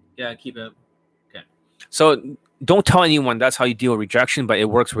 Yeah, keep it up. Okay. So don't tell anyone that's how you deal with rejection, but it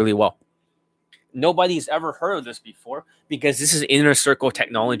works really well. Nobody's ever heard of this before because this is inner circle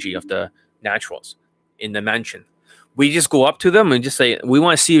technology of the naturals in the mansion. We just go up to them and just say, we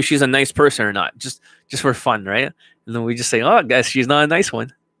want to see if she's a nice person or not, just for fun, right? And then we just say, oh, I guess she's not a nice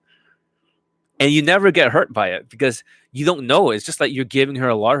one. And you never get hurt by it because you don't know. It's just like you're giving her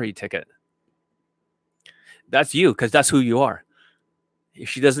a lottery ticket. That's you because that's who you are. If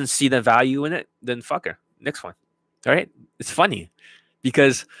she doesn't see the value in it, then fuck her. Next one. All right? It's funny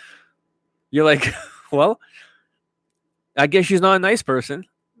because you're like, well, I guess she's not a nice person,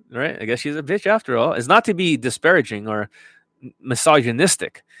 right? I guess she's a bitch after all. It's not to be disparaging or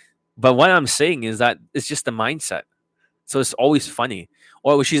misogynistic, but what I'm saying is that it's just a mindset. So it's always funny.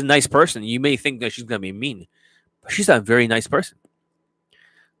 Or when she's a nice person, you may think that she's going to be mean, but she's a very nice person.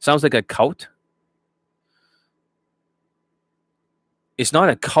 Sounds like a cult. It's not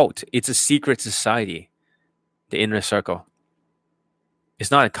a cult. It's a secret society, the inner circle. It's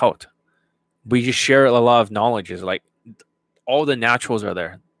not a cult. We just share a lot of knowledge. It's like all the naturals are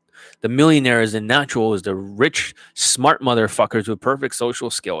there. The millionaires and naturals, the rich, smart motherfuckers with perfect social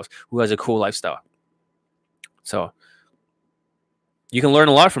skills who has a cool lifestyle. So you can learn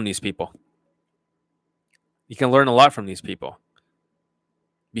a lot from these people. You can learn a lot from these people.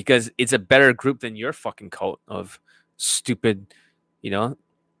 Because it's a better group than your fucking cult of stupid,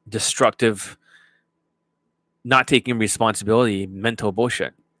 destructive, not taking responsibility, mental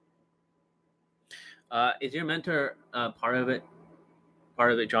bullshit. Is your mentor part of it?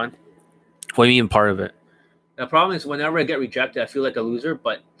 Part of it, John? What do you mean part of it? The problem is whenever I get rejected, I feel like a loser,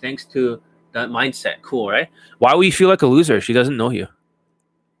 but thanks to that mindset, cool, right? Why would you feel like a loser? She doesn't know you.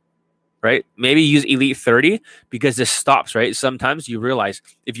 Right? Maybe use Elite 30 because this stops, right? Sometimes you realize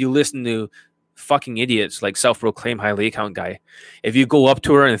if you listen to fucking idiots like self-proclaimed high lay count guy, if you go up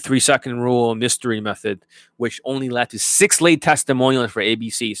to her in a 3-second rule mystery method, which only led to 6 late testimonials for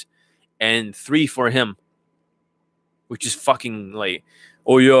ABCs and 3 for him, which is fucking like,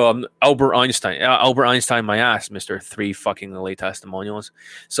 oh yeah, I'm Albert Einstein. Albert Einstein, my ass, Mr. 3 fucking late testimonials.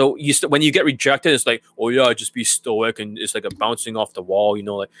 So when you get rejected, it's like, oh yeah, just be stoic, and it's like a bouncing off the wall,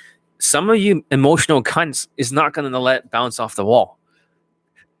 like some of you emotional cunts is not going to let bounce off the wall.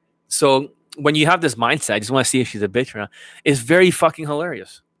 So when you have this mindset, I just want to see if she's a bitch or not. It's very fucking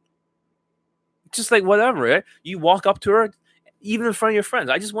hilarious. Just like whatever, right? You walk up to her, even in front of your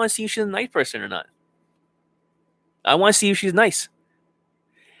friends. I just want to see if she's a nice person or not. I want to see if she's nice.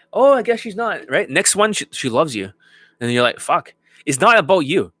 Oh, I guess she's not, right? Next one, she loves you. And you're like, fuck. It's not about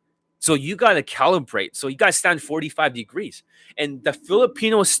you. So you got to calibrate. So you got to stand 45 degrees. And the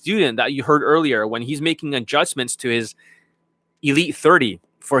Filipino student that you heard earlier, when he's making adjustments to his Elite 30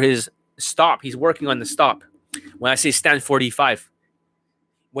 for his stop, he's working on the stop. When I say stand 45,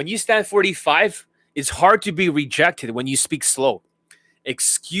 when you stand 45, it's hard to be rejected when you speak slow.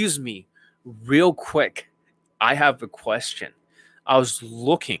 Excuse me, real quick. I have a question. I was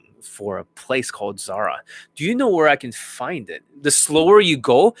looking for a place called Zara. Do you know where I can find it? The slower you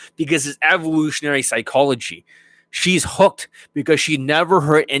go, because it's evolutionary psychology. She's hooked because she never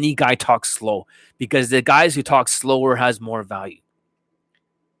heard any guy talk slow. Because the guys who talk slower has more value.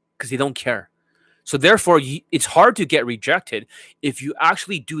 Because they don't care. So therefore, it's hard to get rejected if you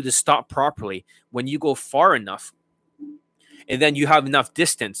actually do the stop properly. When you go far enough, and then you have enough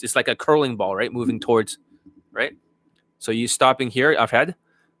distance. It's like a curling ball, right? Moving towards, right? So you stopping here, I've had,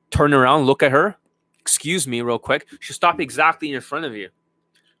 turn around, look at her. Excuse me real quick. She'll stop exactly in front of you.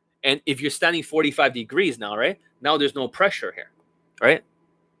 And if you're standing 45 degrees now, right? Now there's no pressure here, right?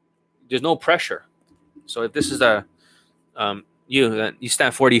 There's no pressure. So if this is you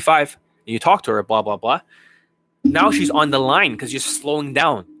stand 45 and you talk to her, blah, blah, blah. Now she's on the line because you're slowing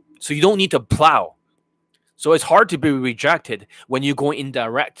down. So you don't need to plow. So it's hard to be rejected when you go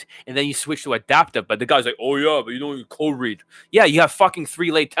indirect and then you switch to adaptive. But the guy's like, oh yeah, but you don't cold read. Yeah, you have fucking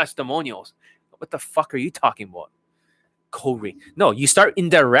 3 late testimonials. What the fuck are you talking about? Cold read. No, you start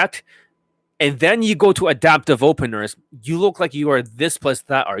indirect and then you go to adaptive openers. You look like you are this plus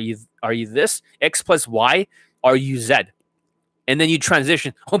that. Are you this? X plus Y? Are you Z? And then you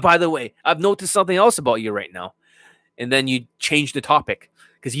transition. Oh, by the way, I've noticed something else about you right now. And then you change the topic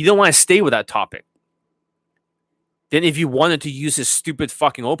because you don't want to stay with that topic. Then if you wanted to use this stupid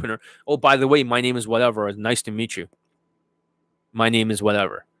fucking opener, oh, by the way, my name is whatever. It's nice to meet you. My name is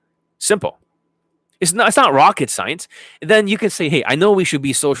whatever. Simple. It's not rocket science. And then you can say, hey, I know we should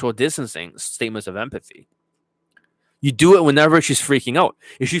be social distancing, statements of empathy. You do it whenever she's freaking out.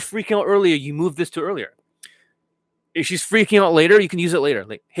 If she's freaking out earlier, you move this to earlier. If she's freaking out later, you can use it later.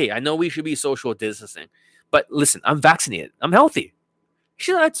 Like, hey, I know we should be social distancing. But listen, I'm vaccinated. I'm healthy.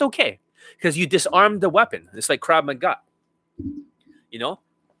 Sure, that's okay. Because you disarm the weapon. It's like Krav Maga.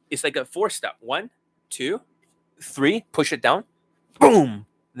 It's like a 4-step. 1, 2, 3. Push it down. Boom.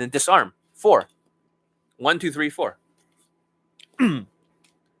 And then disarm. 4. 1, 2, 3, 4.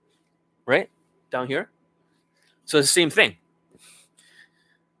 Right? Down here. So it's the same thing.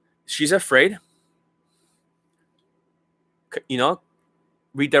 She's afraid.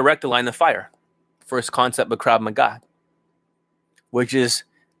 Redirect the line of fire. First concept of Krav Maga. which is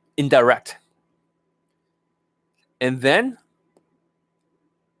indirect. And then,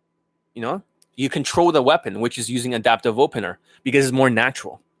 you control the weapon, which is using adaptive opener because it's more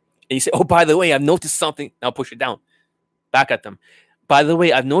natural. And you say, oh, by the way, I've noticed something. Now push it down. Back at them. By the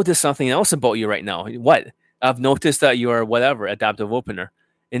way, I've noticed something else about you right now. What? I've noticed that you are whatever, adaptive opener.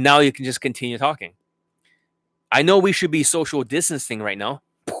 And now you can just continue talking. I know we should be social distancing right now.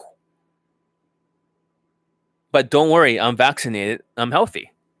 But don't worry, I'm vaccinated. I'm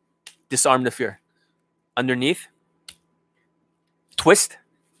healthy. Disarm the fear. Underneath. Twist.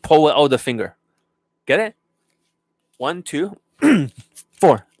 Pull it out the finger. Get it? 1, 2,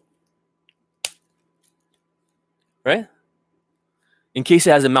 4. Right? In case it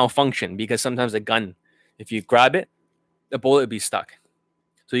has a malfunction, because sometimes a gun, if you grab it, the bullet will be stuck.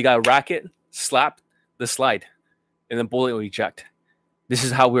 So you got to rack it, slap the slide, and the bullet will eject. This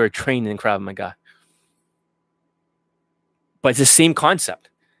is how we were trained in Krav Maga. But it's the same concept.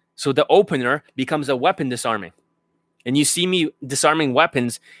 So the opener becomes a weapon disarming. And you see me disarming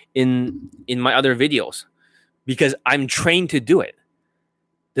weapons in my other videos because I'm trained to do it.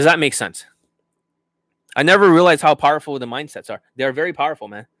 Does that make sense? I never realized how powerful the mindsets are. They're very powerful,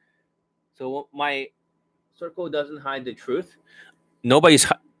 man. So my circle doesn't hide the truth.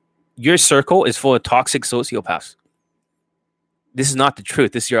 Your circle is full of toxic sociopaths. This is not the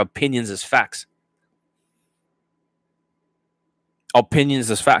truth. This is your opinions as facts.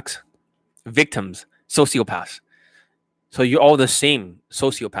 Opinions as facts. Victims, sociopaths. So you're all the same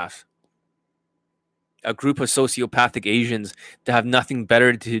sociopaths. A group of sociopathic Asians that have nothing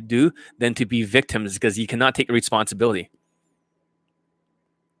better to do than to be victims because you cannot take responsibility.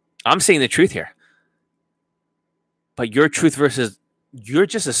 I'm saying the truth here. But your truth versus you're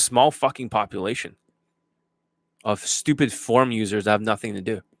just a small fucking population of stupid form users that have nothing to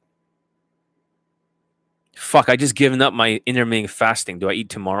do. Fuck, I just given up my intermittent fasting. Do I eat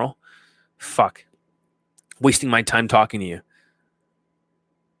tomorrow? Fuck. Wasting my time talking to you.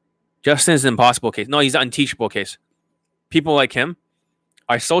 Justin's an impossible case. No, he's an unteachable case. People like him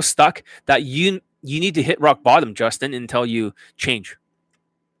are so stuck that you need to hit rock bottom, Justin, until you change.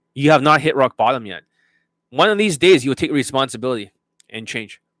 You have not hit rock bottom yet. One of these days, you'll take responsibility and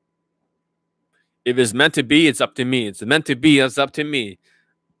change. If it's meant to be, it's up to me. It's meant to be, it's up to me.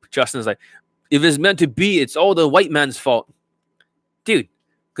 Justin's like, if it's meant to be, it's all the white man's fault. Dude,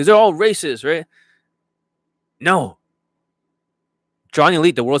 because they're all racist, right? No. Johnny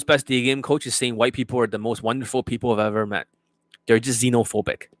Elite, the world's best D game coach, is saying white people are the most wonderful people I've ever met. They're just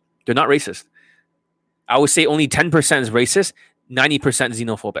xenophobic. They're not racist. I would say only 10% is racist, 90%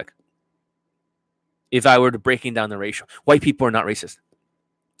 xenophobic. If I were to breaking down the ratio. White people are not racist.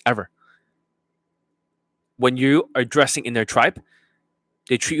 Ever. When you are dressing in their tribe,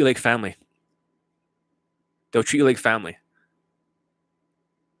 they treat you like family. They'll treat you like family.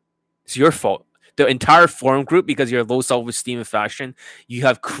 It's your fault. The entire forum group, because you're low self-esteem and fashion, you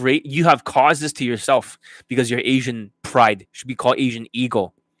have caused this to yourself because you're Asian pride. It should be called Asian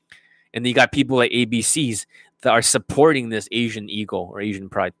ego. And then you got people like ABCs that are supporting this Asian ego or Asian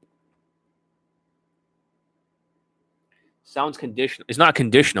pride. Sounds conditional. It's not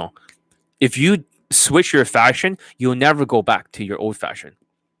conditional. If you switch your fashion, you'll never go back to your old fashion.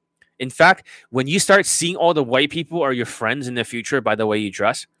 In fact, when you start seeing all the white people are your friends in the future by the way you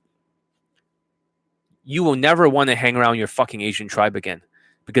dress, you will never want to hang around your fucking Asian tribe again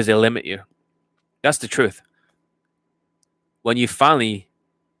because they limit you. That's the truth. When you finally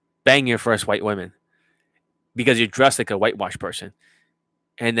bang your first white women because you're dressed like a whitewash person,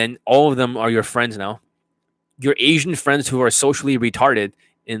 and then all of them are your friends now, your Asian friends who are socially retarded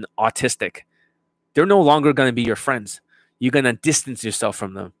and autistic, they're no longer going to be your friends. You're going to distance yourself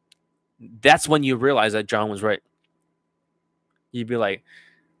from them. That's when you realize that John was right. You'd be like,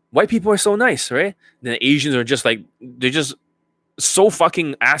 white people are so nice, right? Then the Asians are just like, they're just so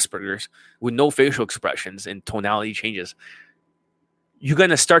fucking Asperger's with no facial expressions and tonality changes. You're going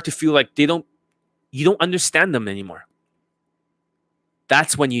to start to feel like you don't understand them anymore.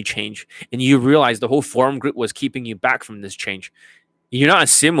 That's when you change. And you realize the whole forum group was keeping you back from this change. You're not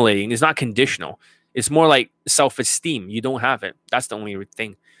assimilating. It's not conditional. It's more like self-esteem. You don't have it. That's the only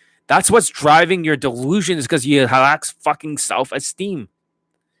thing. That's what's driving your delusions, because you lack fucking self-esteem.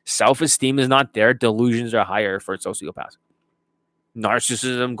 Self-esteem is not there. Delusions are higher for sociopaths.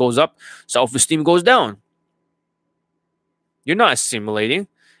 Narcissism goes up. Self-esteem goes down. You're not assimilating.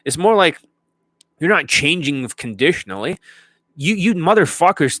 It's more like you're not changing conditionally. You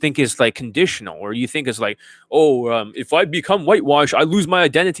motherfuckers think it's like conditional, or you think it's like, if I become whitewash, I lose my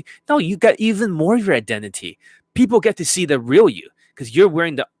identity. No, you got even more of your identity. People get to see the real you because you're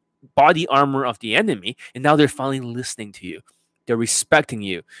wearing the body armor of the enemy, and now they're finally listening to you. They're respecting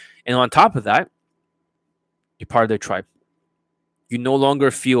you. And on top of that, you're part of their tribe. You no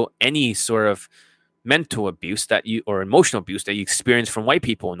longer feel any sort of mental abuse or emotional abuse that you experience from white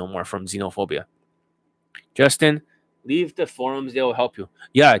people, no more from xenophobia. Justin, leave the forums, they'll help you.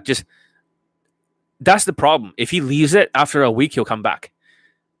 Yeah, that's the problem. If he leaves it, after a week, he'll come back.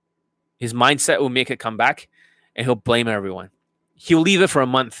 His mindset will make it come back, and he'll blame everyone. He'll leave it for a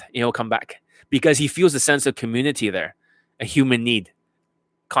month, and he'll come back because he feels a sense of community there, a human need,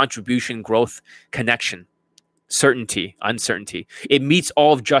 contribution, growth, connection, certainty, uncertainty. It meets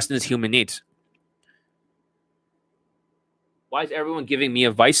all of Justin's human needs. Why is everyone giving me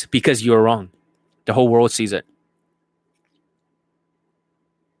advice? Because you're wrong. The whole world sees it.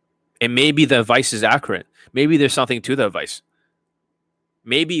 And maybe the advice is accurate. Maybe there's something to the advice.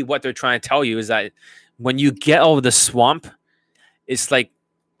 Maybe what they're trying to tell you is that when you get out of the swamp, it's like,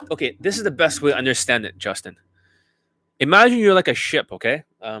 okay, this is the best way to understand it, Justin. Imagine you're like a ship, okay?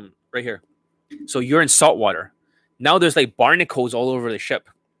 Right here. So you're in salt water. Now there's like barnacles all over the ship,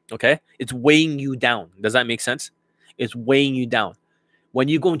 okay? It's weighing you down. Does that make sense? It's weighing you down. When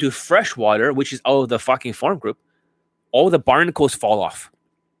you go into fresh water, which is out of the fucking farm group, all the barnacles fall off.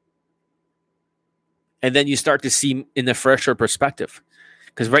 And then you start to see in the fresher perspective.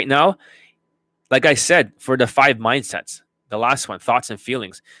 Because right now, like I said, for the 5 mindsets, the last one, thoughts and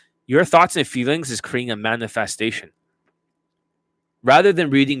feelings, your thoughts and feelings is creating a manifestation. Rather than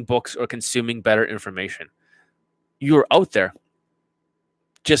reading books or consuming better information, you're out there.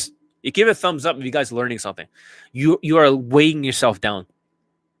 Just you give a thumbs up if you guys are learning something. You are weighing yourself down.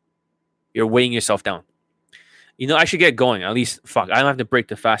 You're weighing yourself down. You know, I should get going. At least, I don't have to break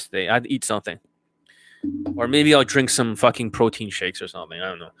the fast today. I have to eat something. Or maybe I'll drink some fucking protein shakes or something. I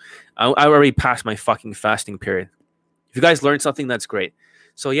don't know. I already passed my fucking fasting period. If you guys learned something, that's great.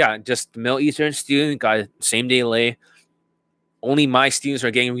 So yeah, just Middle Eastern student, got same day lay. Only my students are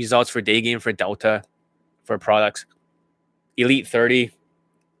getting results for day game for Delta, for products. Elite 30.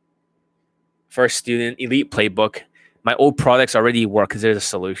 First student, Elite Playbook. My old products already work because there's a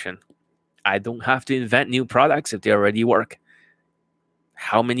solution. I don't have to invent new products if they already work.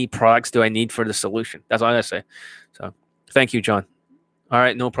 How many products do I need for the solution? That's all I say. So thank you, John. All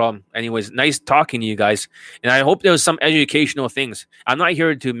right, no problem. Anyways, nice talking to you guys. And I hope there was some educational things. I'm not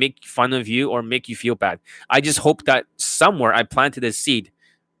here to make fun of you or make you feel bad. I just hope that somewhere I planted a seed,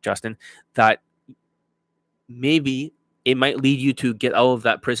 Justin, that maybe it might lead you to get out of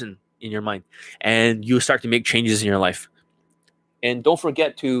that prison in your mind. And you start to make changes in your life. And don't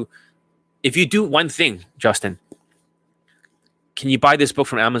forget to, if you do one thing, Justin, can you buy this book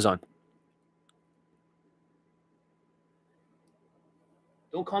from Amazon?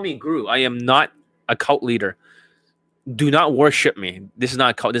 Don't call me guru. I am not a cult leader. Do not worship me. This is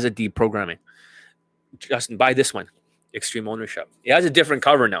not a cult. This is a deprogramming. Justin, buy this one. Extreme Ownership. It has a different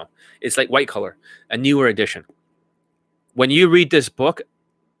cover now. It's like white color, a newer edition. When you read this book,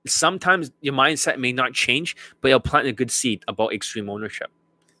 sometimes your mindset may not change, but it'll plant a good seed about extreme ownership.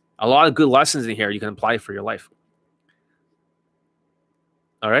 A lot of good lessons in here you can apply for your life.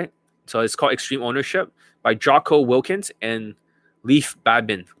 All right. So it's called Extreme Ownership by Jocko Wilkins and Leif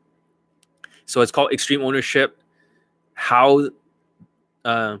Babin. So it's called Extreme Ownership, how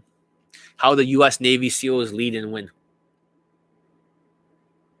the U.S. Navy SEALs lead and win.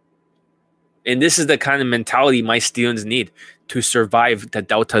 And this is the kind of mentality my students need to survive the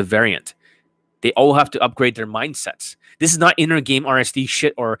Delta variant. They all have to upgrade their mindsets. This is not inner game RSD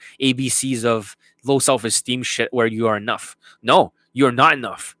shit or ABCs of low self-esteem shit where you are enough. No, you're not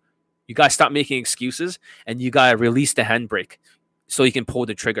enough. You got to stop making excuses and you got to release the handbrake so you can pull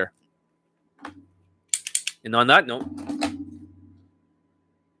the trigger. And on that note,